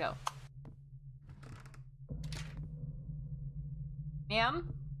 Where'd she go?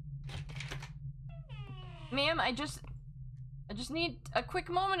 Ma'am? Ma'am, I just need a quick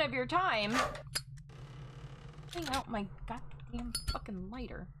moment of your time. Putting out my goddamn fucking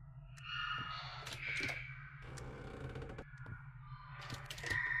lighter.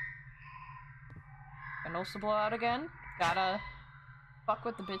 Candles to blow out again. Gotta fuck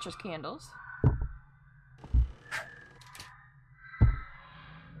with the bitch's candles.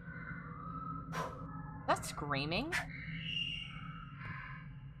 That's screaming.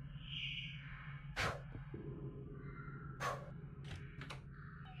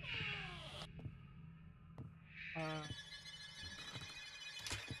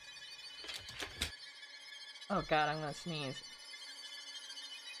 Oh god, I'm gonna sneeze.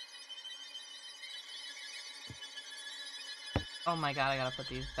 Oh my god, I gotta put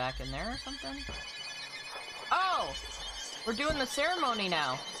these back in there or something? Oh! We're doing the ceremony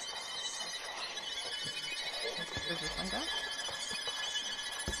now! Where's this one go?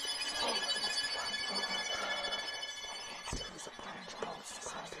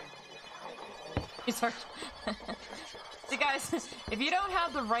 These are... See guys, if you don't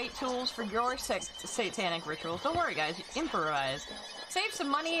have the right tools for your satanic rituals, don't worry guys, improvise. Save some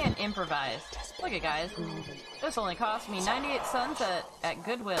money and improvise. Look at guys, this only cost me 98 cents at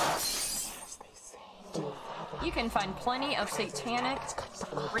Goodwill. You can find plenty of satanic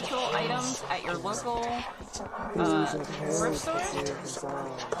ritual items at your local thrift store.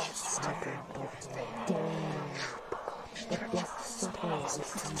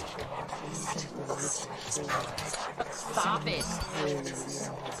 Stop it!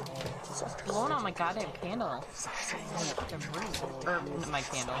 Blowing on my goddamn candle. Or my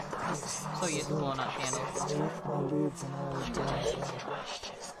candle. So used to blowing out candles.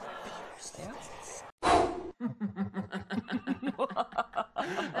 Yeah.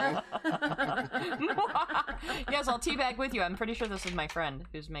 Yes, I'll teabag with you. I'm pretty sure this is my friend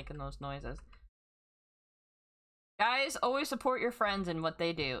who's making those noises. Guys, always support your friends in what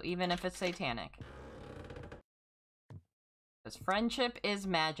they do, even if it's satanic. Because friendship is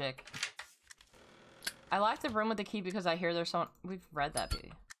magic. I locked the room with the key because I hear there's someone— we've read that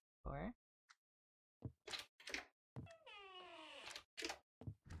before.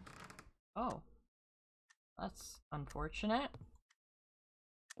 Oh. That's unfortunate.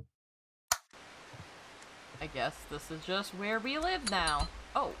 I guess this is just where we live now.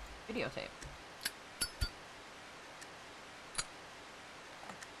 Oh, videotape.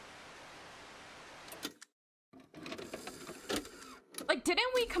 Like,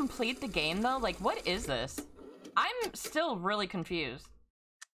 didn't we complete the game, though? Like, what is this? I'm still really confused.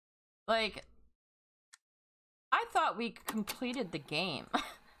 Like, I thought we completed the game.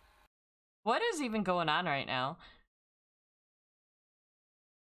 What is even going on right now?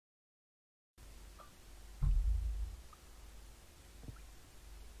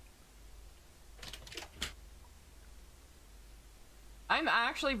 I'm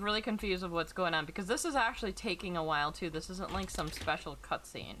actually really confused of what's going on because this is actually taking a while too. This isn't like some special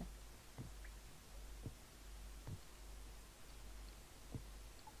cutscene.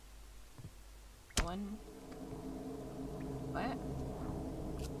 One. What?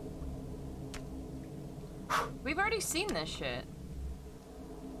 We've already seen this shit.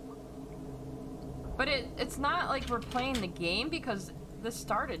 But it's not like we're playing the game because this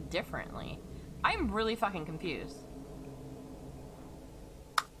started differently. I'm really fucking confused.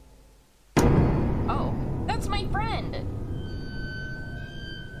 Oh, that's my friend!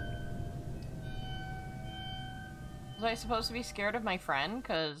 Was I supposed to be scared of my friend?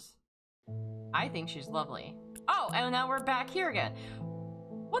 Because I think she's lovely. Oh, and now we're back here again.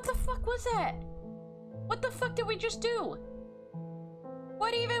 What the fuck was that? What the fuck did we just do?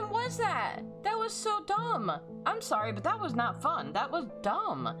 What even was that? That was so dumb. I'm sorry, but that was not fun. That was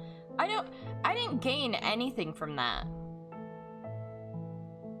dumb. I didn't gain anything from that.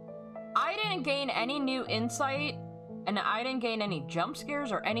 I didn't gain any new insight, and I didn't gain any jump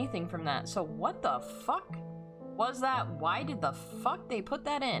scares or anything from that. So what the fuck was that? Why did the fuck they put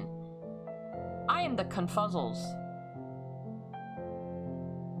that in? I am the confuzzles.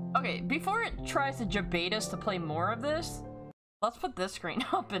 Okay, before it tries to debate us to play more of this, let's put this screen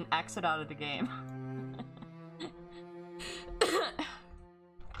up and exit out of the game.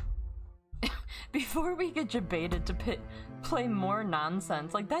 Before we get debated to play more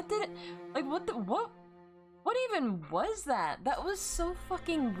nonsense, like that didn't, like what even was that? That was so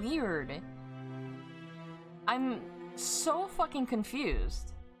fucking weird. I'm so fucking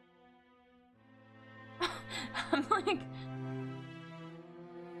confused. I'm like,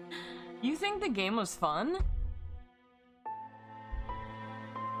 you think the game was fun?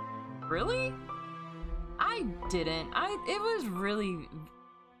 Really? I didn't. It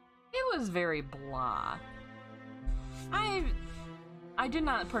was very blah. I did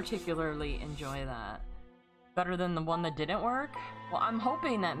not particularly enjoy that. Better than the one that didn't work? Well, I'm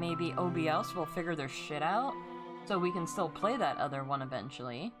hoping that maybe OBS will figure their shit out so we can still play that other one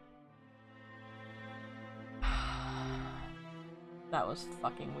eventually. That was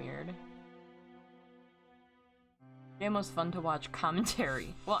fucking weird. Game was fun to watch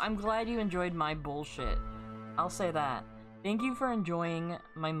commentary. Well, I'm glad you enjoyed my bullshit. I'll say that. Thank you for enjoying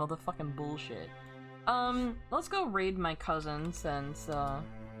my motherfucking bullshit. Let's go raid my cousin since,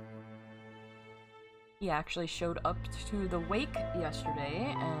 he actually showed up to the wake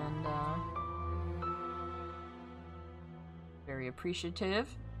yesterday, and, very appreciative.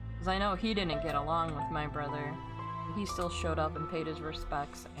 Because I know he didn't get along with my brother. He still showed up and paid his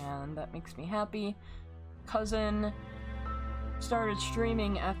respects, and that makes me happy. Cousin started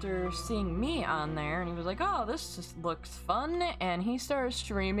streaming after seeing me on there, and he was like, oh, this just looks fun, and he started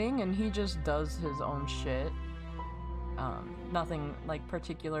streaming, and he just does his own shit. Nothing, like,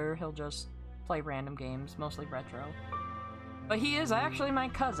 particular, he'll just play random games, mostly retro. But he is actually my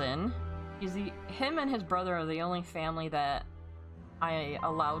cousin. Him and his brother are the only family that I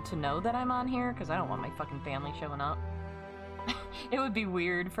allowed to know that I'm on here, because I don't want my fucking family showing up. It would be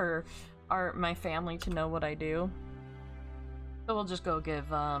weird for my family to know what I do. So we'll just go give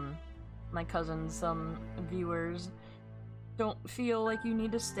my cousins some viewers. Don't feel like you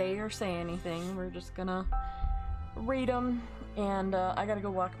need to stay or say anything. We're just gonna raid them, and I gotta go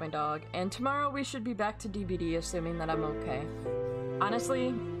walk my dog. And tomorrow we should be back to DBD, assuming that I'm okay.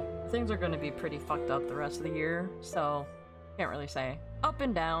 Honestly, things are gonna be pretty fucked up the rest of the year, so can't really say. Up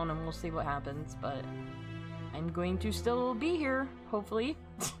and down, and we'll see what happens, but I'm going to still be here, hopefully.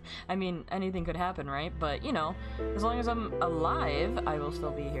 I mean, anything could happen, right? But, you know, as long as I'm alive, I will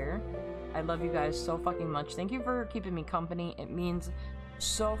still be here. I love you guys so fucking much. Thank you for keeping me company. It means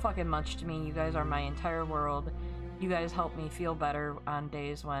so fucking much to me. You guys are my entire world. You guys help me feel better on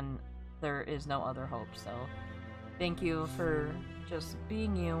days when there is no other hope, so thank you for just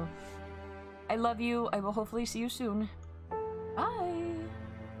being you. I love you. I will hopefully see you soon. Bye!